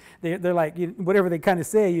just like, they're like, whatever they kind of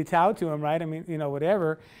say, you tow to them, right? I mean,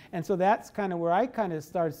 whatever. And so that's kind of where I kind of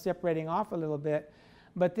started separating off a little bit.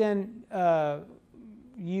 But then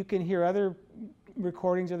you can hear other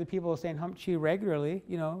recordings of the people saying hump chi regularly,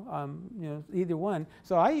 either one.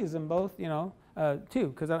 So I use them both, too,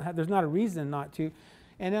 because there's not a reason not to.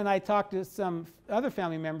 And then I talked to some other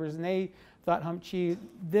family members, and they thought hump chi,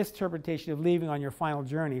 this interpretation of leaving on your final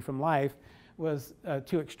journey from life, was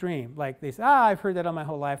too extreme. Like they said, I've heard that all my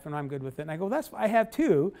whole life, and I'm good with it. And I go, I have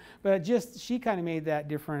too, but she kind of made that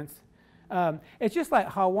difference. It's just like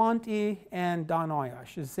Hawanti and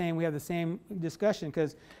Danoyash is saying we have the same discussion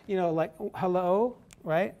because, like hello,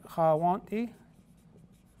 right? Hawanti.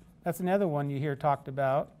 That's another one you hear talked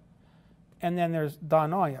about. And then there's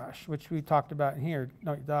Danoyash, which we talked about in here.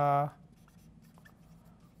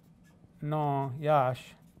 Yash.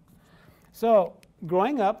 So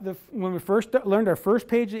growing up, when we first learned our first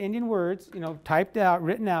page of Indian words, typed out,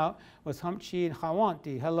 written out, was Humchi and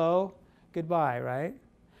Hawanti. Hello, goodbye, right?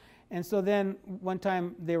 And so then one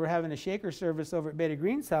time they were having a shaker service over at Betty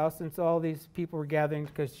Green's house, and so all these people were gathering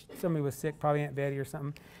because somebody was sick, probably Aunt Betty or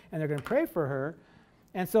something, and they're going to pray for her.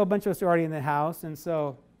 And so a bunch of us were already in the house, and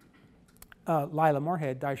so Lila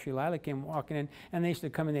Moorhead, Daishri Lila, came walking in, and they used to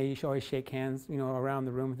come in, they used to always shake hands, around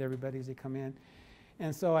the room with everybody as they come in.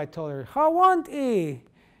 And so I told her, Hawanti!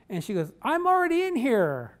 And she goes, I'm already in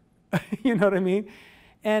here. You know what I mean?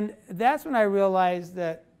 And that's when I realized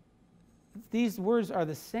that these words are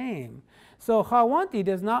the same. So Hawanti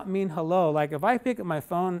does not mean hello. Like if I pick up my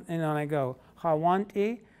phone and I go,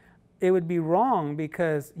 Hawanti, it would be wrong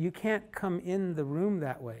because you can't come in the room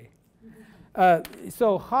that way.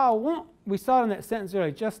 So Hawant, we saw it in that sentence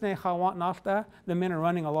earlier, just ne Hawant nafta, the men are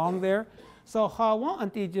running along there. So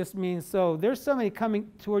Hawanti just means, so there's somebody coming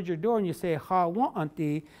towards your door and you say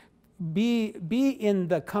Hawanti, be in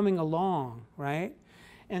the coming along, right?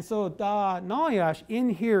 And so da no yash, in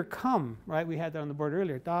here come, right? We had that on the board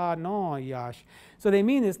earlier, da no yash. So they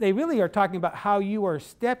mean this, they really are talking about how you are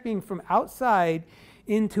stepping from outside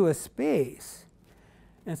into a space.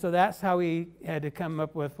 And so that's how we had to come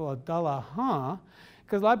up with, well, da la ha,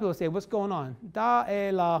 because a lot of people say, what's going on? Da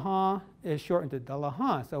e la ha is shortened to da la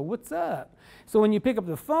ha, so what's up? So when you pick up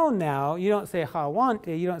the phone now, you don't say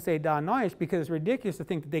hawante, you don't say da no yash, because it's ridiculous to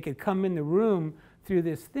think that they could come in the room through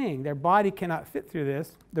this thing. Their body cannot fit through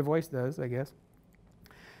this. Their voice does, I guess.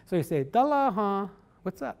 So you say, da ha,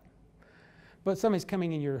 what's up? But somebody's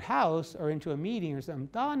coming in your house or into a meeting or something,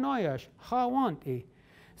 da noyash, hawanti.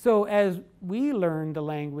 So as we learn the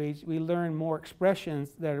language, we learn more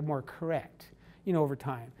expressions that are more correct, over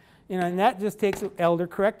time. And that just takes an elder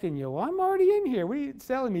correcting you. Well, I'm already in here. What are you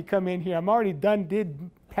telling me? Come in here. I'm already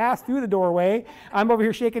passed through the doorway. I'm over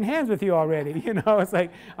here shaking hands with you already. It's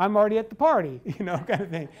like I'm already at the party, kind of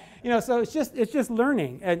thing. So it's just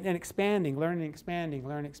learning and expanding, learning, expanding,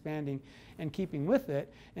 learn, expanding, and keeping with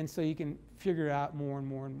it. And so you can figure out more and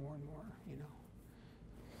more and more and more,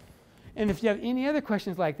 And if you have any other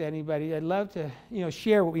questions like that, anybody, I'd love to,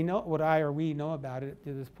 share what we know, what I or we know about it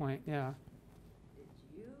to this point. Yeah. Did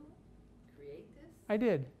you create this? I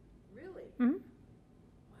did. Really? Mm-hmm. Wow.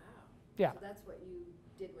 Yeah. So that's what you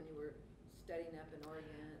did when you were studying up in Oregon?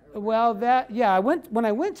 Or Well, when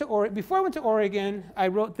I went to Oregon, before I went to Oregon, I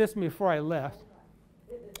wrote this before I left.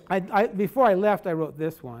 Before I left, I wrote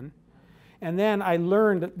this one. And then I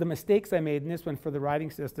learned the mistakes I made in this one for the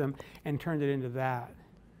writing system and turned it into that.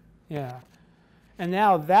 Yeah. And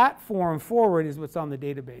now that form forward is what's on the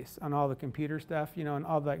database, on all the computer stuff, and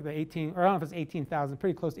all the 18, or I don't know if it's 18,000,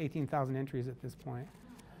 pretty close to 18,000 entries at this point.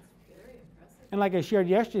 That's very impressive. And like I shared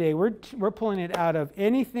yesterday, we're pulling it out of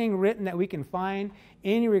anything written that we can find,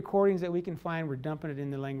 any recordings that we can find, we're dumping it in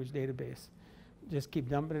the language database. Just keep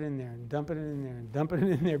dumping it in there and dumping it in there and dumping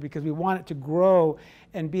it in there because we want it to grow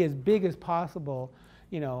and be as big as possible,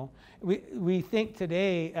 You know, we think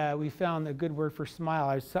today we found a good word for smile.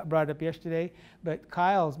 I brought it up yesterday, but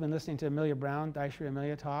Kyle's been listening to Amelia Brown, Daisha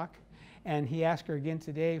Amelia talk, and he asked her again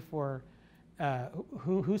today for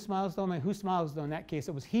who smiles though? Who smiles though? In that case,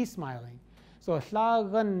 it was he smiling. So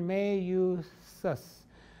slagan me you sus.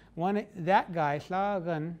 That guy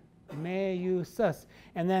slagan me you sus.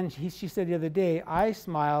 And then she said the other day, I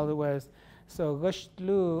smiled. It was so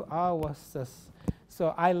gushtlu awasus.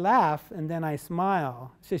 So I laugh and then I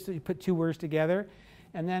smile. So you put two words together,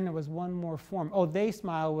 and then there was one more form. Oh, they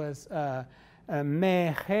smile was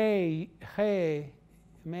me he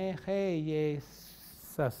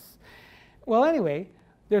yesus. Well, anyway,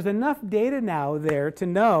 there's enough data now there to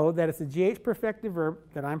know that it's a GH perfective verb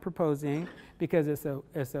that I'm proposing, because it's a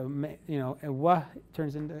you know, a wa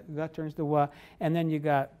turns to wa, and then you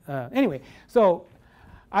got anyway. So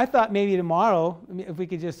I thought maybe tomorrow, if we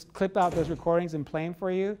could just clip out those recordings and play them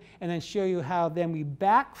for you, and then show you how then we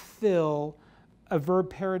backfill a verb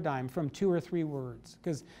paradigm from 2 or 3 words.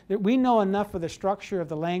 Because we know enough of the structure of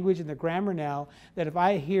the language and the grammar now that if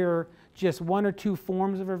I hear just 1 or 2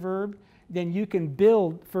 forms of a verb, then you can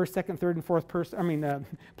build first, second, third, and fourth person,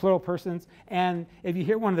 plural persons. And if you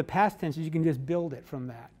hear one of the past tenses, you can just build it from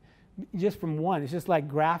that, just from one. It's just like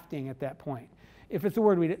grafting at that point. If it's a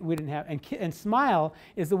word we didn't have. And smile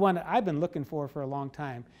is the one that I've been looking for a long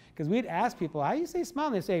time. Because we'd ask people, how do you say smile?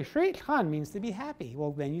 And they say, Shri Khan means to be happy.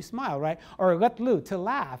 Well, then you smile, right? Or gatlu, to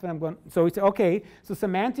laugh. And I'm going, so we say, okay, so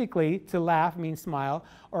semantically, to laugh means smile,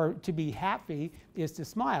 or to be happy is to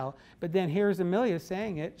smile. But then here's Amelia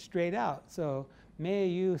saying it straight out. So, me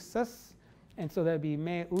you sus. And so that'd be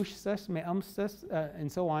me ush sus, me sus,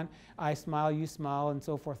 and so on. I smile, you smile, and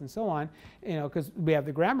so forth and so on. You know, because we have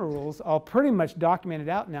the grammar rules all pretty much documented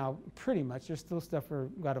out now. Pretty much, there's still stuff we've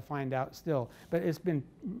got to find out still. But it's been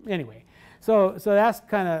anyway. So that's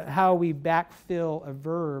kind of how we backfill a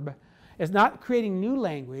verb. It's not creating new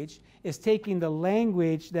language. It's taking the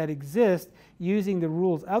language that exists, using the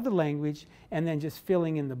rules of the language, and then just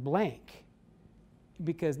filling in the blank.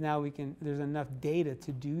 Because now there's enough data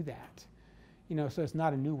to do that. You know, so it's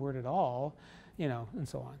not a new word at all, you know, and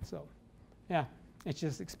so on. So, yeah, it's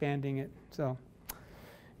just expanding it. So,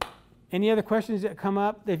 any other questions that come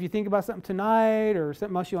up? If you think about something tonight or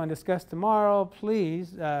something else you want to discuss tomorrow,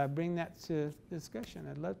 please bring that to discussion.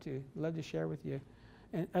 I'd love to share with you,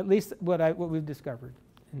 and at least what we've discovered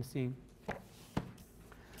and seen.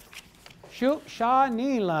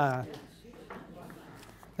 Shanila.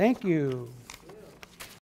 Thank you.